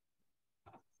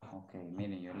 Ok,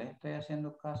 miren, yo les estoy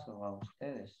haciendo caso a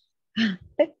ustedes.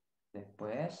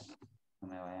 Después, no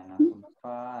me vayan a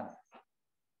culpar.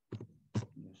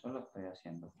 Yo solo estoy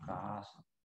haciendo caso.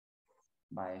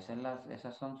 Va,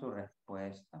 esas son sus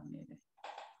respuestas, miren.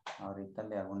 Ahorita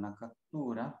le hago una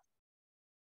captura.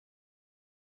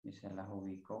 Y se las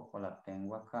ubico o las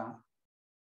tengo acá.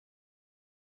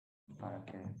 Para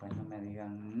que después no me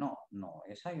digan, no,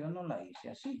 esa yo no la hice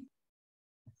así.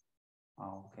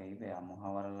 Ah, ok, veamos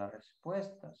ahora las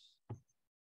respuestas.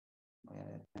 Voy a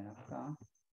detener acá.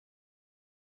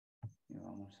 Y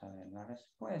vamos a ver las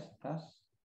respuestas.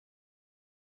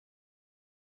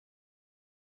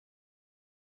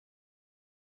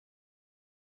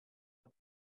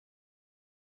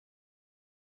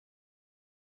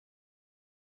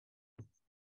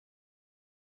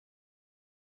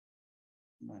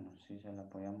 Bueno, sí se las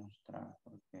voy a mostrar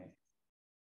porque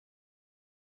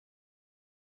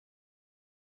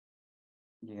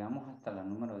llegamos hasta la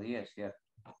número 10, ¿cierto?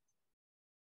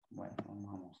 Bueno,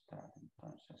 vamos a mostrar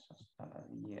entonces hasta la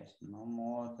 10. No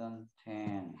more than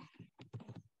 10.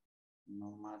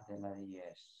 No más de la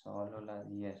 10. Solo la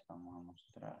 10 vamos a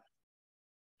mostrar.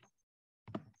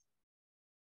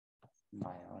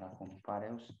 Vaya, ahora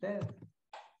compare usted.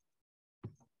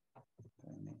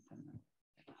 Permítame.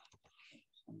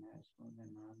 Se me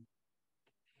desordenó.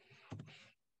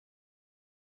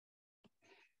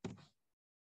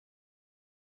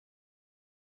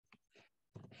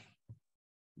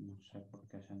 No sé por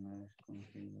qué se me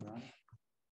desconfiguró.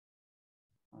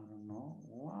 I don't know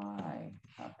why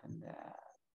happened that.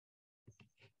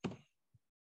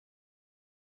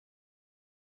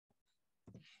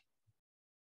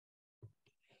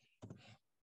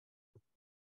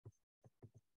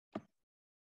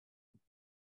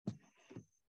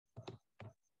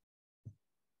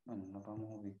 Bueno, nos vamos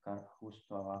a ubicar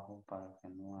justo abajo para que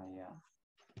no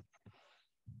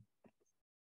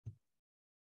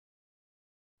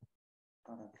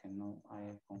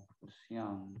haya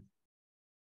confusión.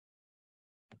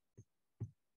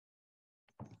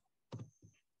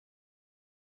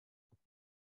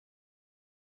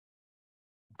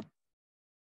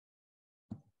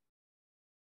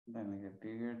 Let me get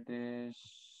bigger this.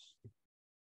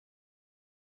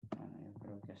 Bueno, yo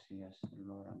creo que así es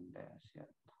logran ver,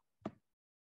 ¿cierto?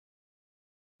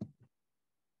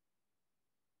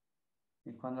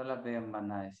 Y cuando las vean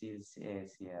van a decir, sí,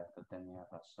 es cierto, tenía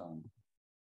razón.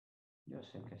 Yo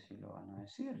sé que sí lo van a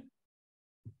decir.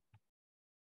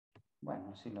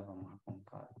 Bueno, sí las vamos a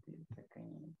compartir,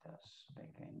 pequeñitas,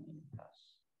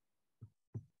 pequeñitas.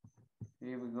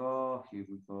 Here we go, here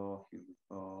we go, here we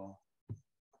go.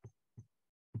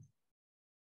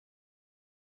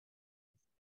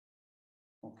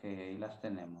 Ok, ahí las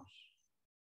tenemos.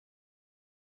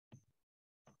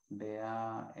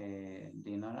 Vea,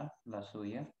 Dinora, la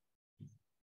suya.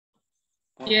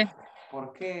 Yeah.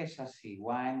 ¿Por qué es así?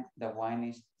 The wine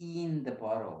is in the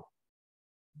bottle.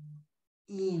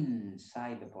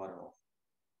 Inside the bottle.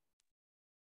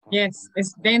 Yes,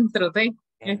 es dentro de.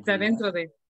 Está dentro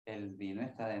de. El vino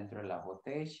está dentro de la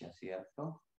botella,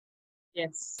 ¿cierto?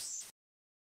 Yes.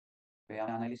 Vean,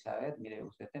 Ana Elizabeth, mire,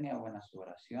 usted tenía buena su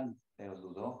oración, pero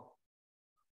dudó.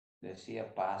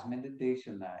 Decía, pass me the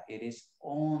dictionary. It is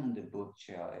on the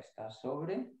bookshelf. Está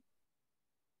sobre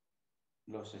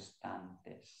los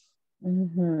estantes.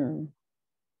 Ujú.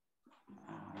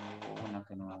 Hubo una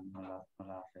que no la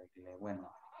arreglé.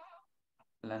 Bueno,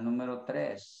 la número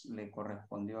 3 le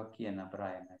correspondió a quién, a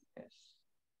Brian.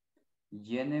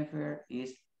 Jennifer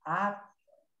is at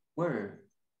work.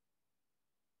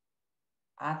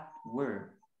 At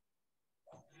work.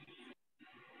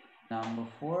 Number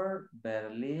 4,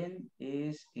 Berlin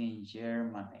is in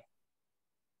Germany.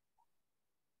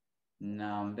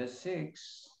 Number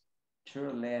 6,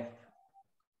 turn left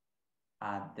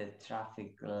at the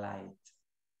traffic light.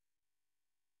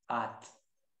 At.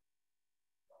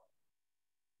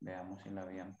 Veamos si la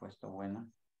habían puesto buena.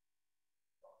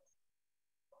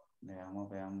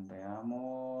 Veamos.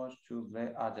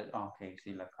 Ok,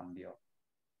 sí la cambió.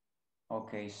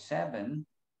 Ok, 7.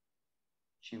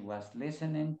 She was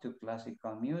listening to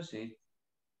classical music.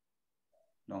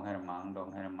 Don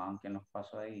Germán, ¿qué nos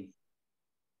pasó ahí?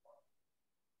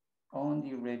 On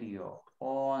the radio.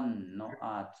 On, no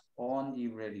at. On the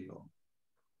radio.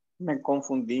 Me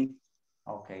confundí.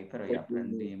 Ok, pero ya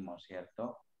aprendimos,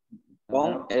 ¿cierto?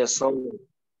 On es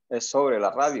sobre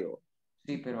la radio.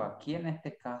 Sí, pero aquí en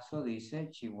este caso dice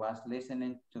she was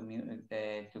listening to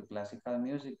classical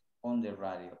music on the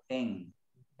radio. En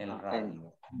el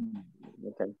radio.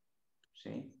 Okay.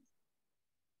 Sí.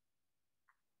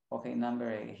 Ok, number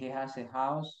 8. He has a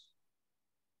house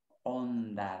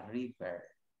on the river.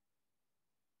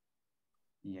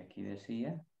 Y aquí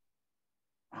decía.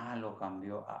 Lo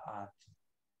cambió a at.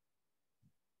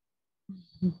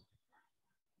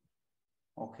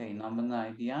 Okay, number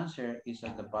 9. The answer is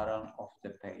at the bottom of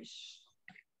the page.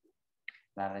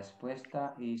 La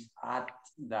respuesta is at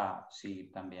the. Sí,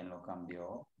 también lo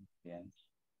cambió. Bien.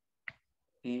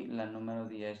 Y la número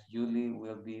 10. Julie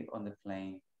will be on the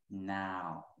plane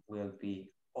now. Will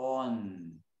be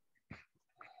on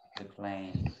the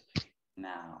plane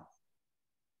now.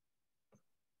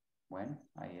 Bueno,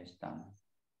 ahí están.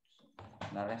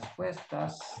 Las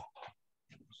respuestas.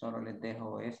 Solo les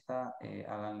dejo esta.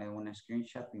 Háganle un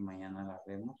screenshot y mañana la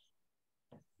vemos.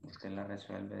 Usted la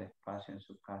resuelve despacio en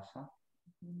su casa.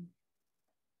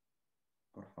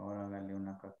 Por favor, hágale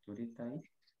una capturita ahí.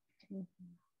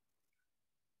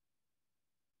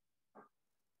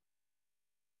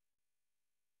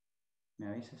 ¿Me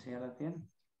avisa si ya la tiene?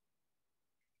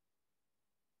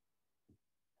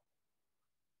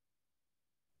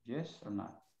 Yes or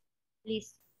not?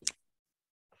 Please.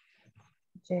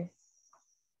 Yes.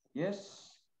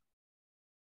 Yes.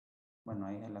 Bueno,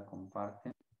 ahí se la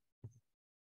comparten.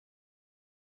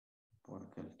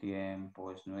 Porque el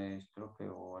tiempo es nuestro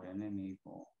peor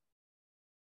enemigo.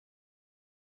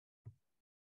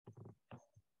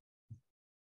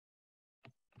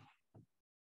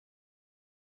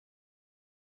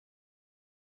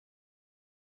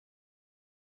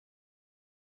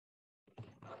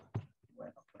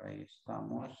 Bueno, por ahí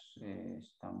estamos.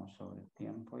 Estamos sobre el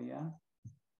tiempo ya.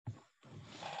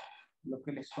 Lo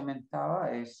que les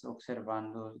comentaba es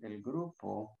observando el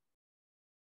grupo.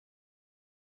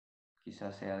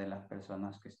 Quizás sea de las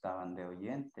personas que estaban de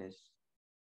oyentes.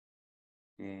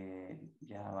 Que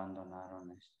ya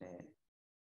abandonaron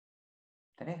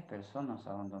 3 personas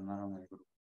abandonaron el grupo.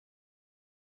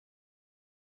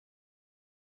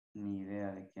 Ni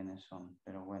idea de quiénes son,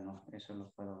 pero bueno, eso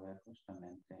lo puedo ver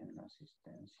justamente en la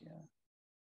asistencia.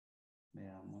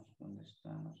 Veamos dónde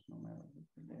están los números de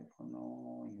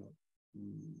teléfono.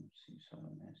 Sí, solo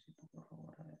necesito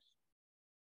corroborar eso.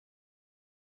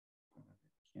 Para ver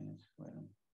quiénes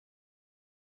fueron.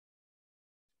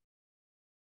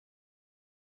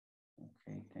 Ok,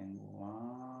 tengo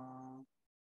a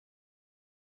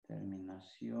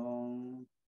terminación.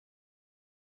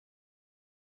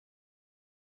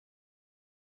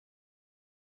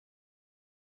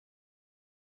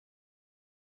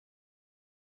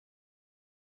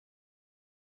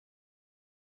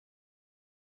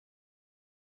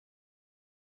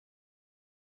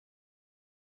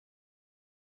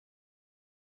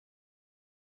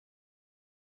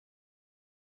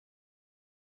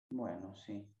 Bueno,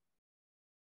 sí.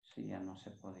 Sí, ya no se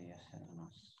podía hacer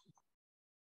más.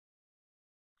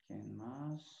 ¿Quién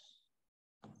más?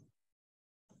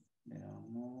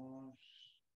 Veamos.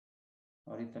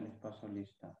 Ahorita les paso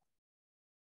lista.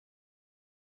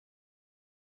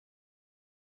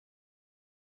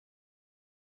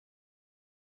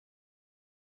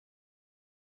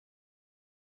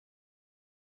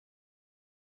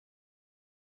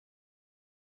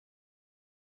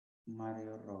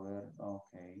 Mario Roberto,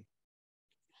 ok.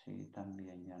 Sí,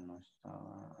 también ya no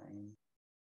estaba ahí.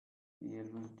 Y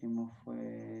el último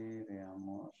fue,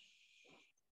 veamos.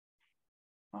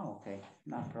 Ok,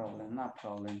 no problem, no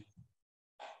problem.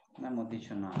 No hemos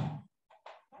dicho nada.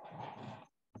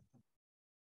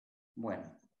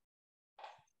 Bueno,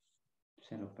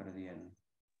 se lo perdieron.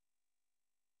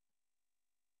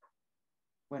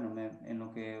 Bueno, en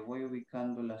lo que voy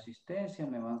ubicando la asistencia,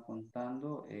 me van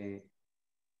contando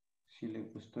si le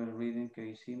gustó el reading que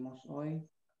hicimos hoy,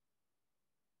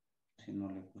 si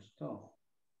no le gustó.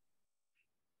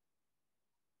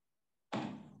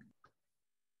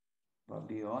 But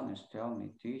be honest, tell me,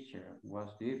 teacher,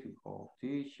 was difficult,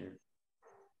 teacher.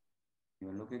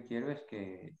 Yo lo que quiero es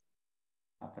que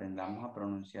aprendamos a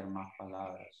pronunciar más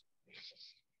palabras.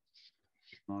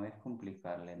 No es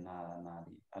complicarle nada a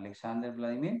nadie. Alexander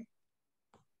Vladimir.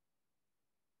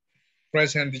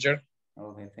 Present, teacher.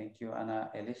 Okay, thank you.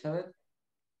 Ana Elizabeth.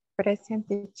 Present,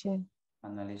 teacher.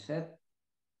 Ana Lisette.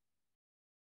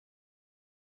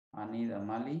 Anida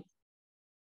Mali.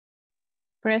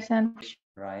 Present.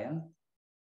 Ryan.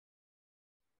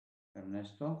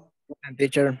 Ernesto. And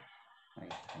teacher. Ahí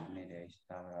está, mire, ahí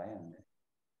está Ryan.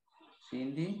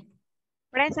 Cindy.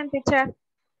 Present, teacher.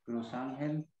 Cruz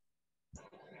Ángel.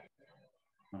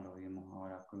 No lo vimos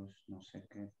ahora, Cruz. No sé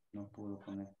qué, no pudo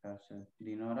conectarse.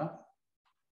 Dinora.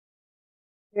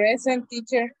 Present,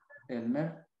 teacher.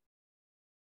 Elmer.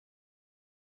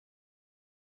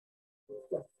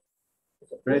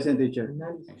 Present, teacher.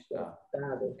 Ahí está.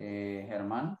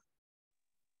 Germán.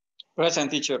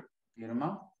 Present, teacher.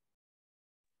 Irma.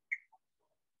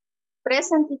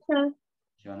 Present, teacher.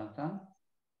 Jonathan.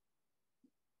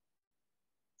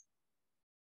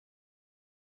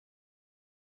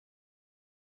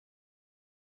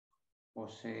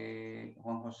 José,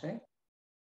 Juan José.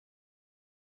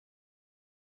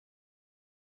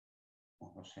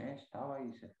 Juan José estaba ahí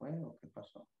y se fue, ¿o qué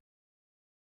pasó?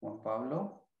 Juan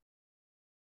Pablo.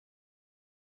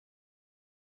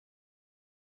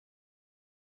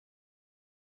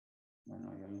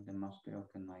 Bueno, ya los demás creo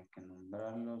que no hay que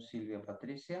nombrarlos. Silvia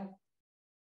Patricia.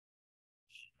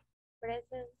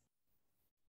 Present.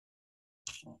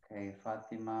 Ok,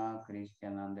 Fátima,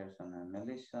 Cristian Anderson y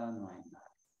Melissa, no hay nada.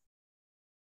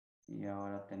 Y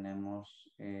ahora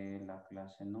tenemos la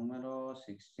clase número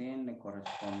 16, le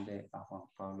corresponde a Juan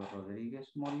Pablo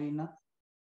Rodríguez Molina,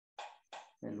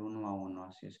 el 1 a 1.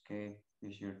 Así es que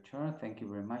it's your turn. Thank you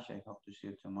very much. I hope to see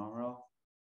you tomorrow.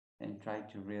 And try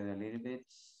to read a little bit.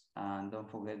 And don't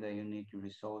forget that you need to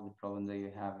resolve the problem that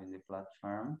you have in the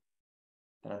platform.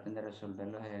 Traten de resolver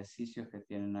los ejercicios que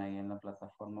tienen ahí en la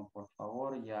plataforma, por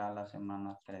favor. Ya la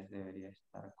semana 3 debería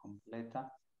estar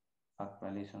completa.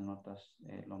 Actualizo notas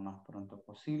lo más pronto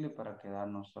posible para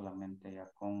quedarnos solamente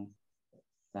ya con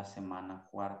la semana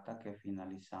 4 que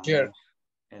finalizamos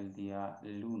el día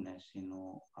lunes, si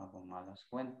no hago malas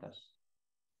cuentas.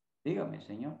 Dígame,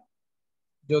 señor.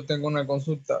 Yo tengo una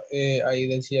consulta. Ahí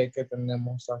decía que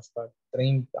tenemos hasta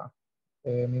 30.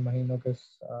 Me imagino que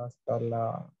es hasta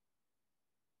la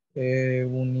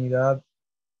unidad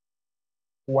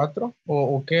 4.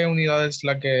 ¿O qué unidad es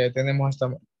la que tenemos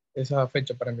hasta esa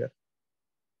fecha para enviar?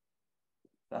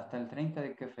 ¿Hasta el 30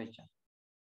 de qué fecha?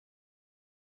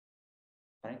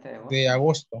 30 de agosto. De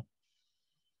agosto.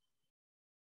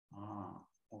 Ah,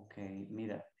 ok.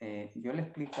 Mira, yo le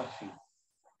explico así.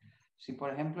 Si,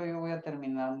 por ejemplo, yo voy a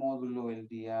terminar módulo el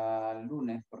día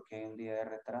lunes, porque hay un día de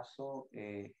retraso,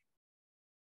 en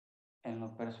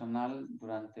lo personal,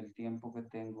 durante el tiempo que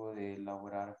tengo de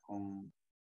laborar con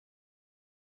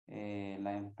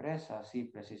la empresa, sí,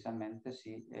 precisamente,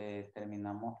 sí,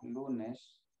 terminamos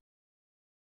lunes,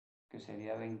 que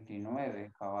sería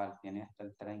 29, cabal, tiene hasta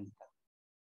el 30,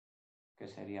 que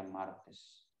sería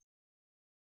martes.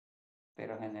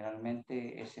 Pero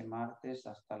generalmente ese martes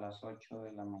hasta las 8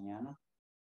 de la mañana,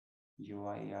 yo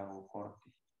ahí hago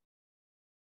corte.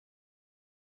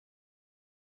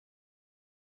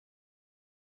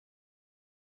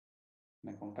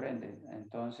 ¿Me comprende?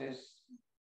 Entonces,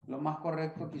 lo más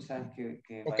correcto quizás es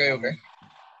que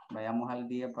vayamos al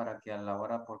día para que a la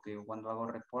hora, porque yo cuando hago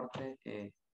reporte,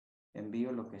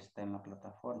 envío lo que está en la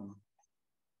plataforma.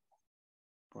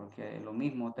 Porque lo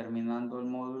mismo, terminando el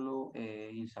módulo,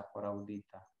 INSAFORP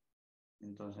audita.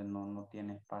 Entonces no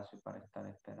tiene espacio para estar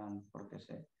esperando, porque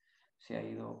se ha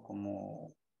ido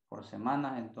como por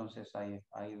semanas, entonces ha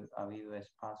habido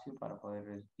espacio para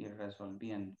poder ir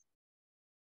resolviendo.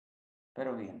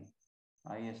 Pero bien,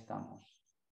 ahí estamos.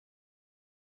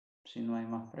 Si no hay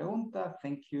más preguntas,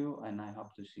 thank you, and I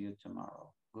hope to see you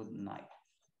tomorrow. Good night.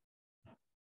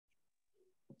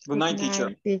 Good night,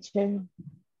 teacher.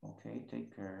 Okay,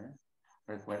 take care.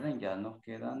 Recuerden, ya nos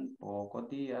quedan pocos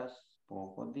días.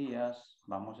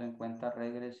 Vamos en cuenta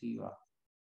regresiva.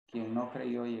 Quien no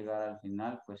creyó llegar al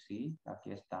final, pues sí,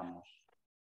 aquí estamos.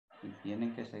 Y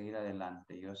tienen que seguir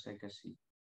adelante, yo sé que sí.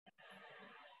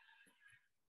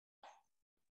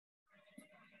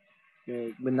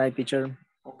 Good night, teacher.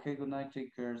 Okay, good night,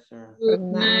 take care, sir. Good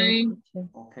night.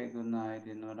 Okay, good night,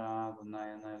 Dinora. Good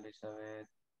night, Ana Elizabeth.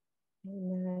 Good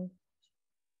night.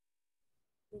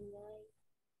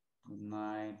 Good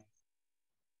night.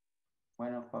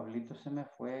 Bueno, Pablito se me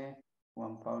fue.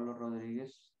 Juan Pablo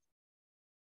Rodríguez.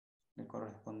 Le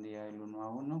correspondía el 1 a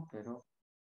 1, pero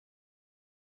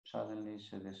suddenly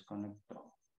se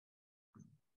desconectó.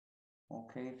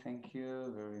 Okay, thank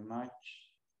you very much.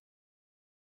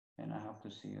 And I hope to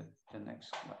see you at the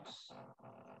next class.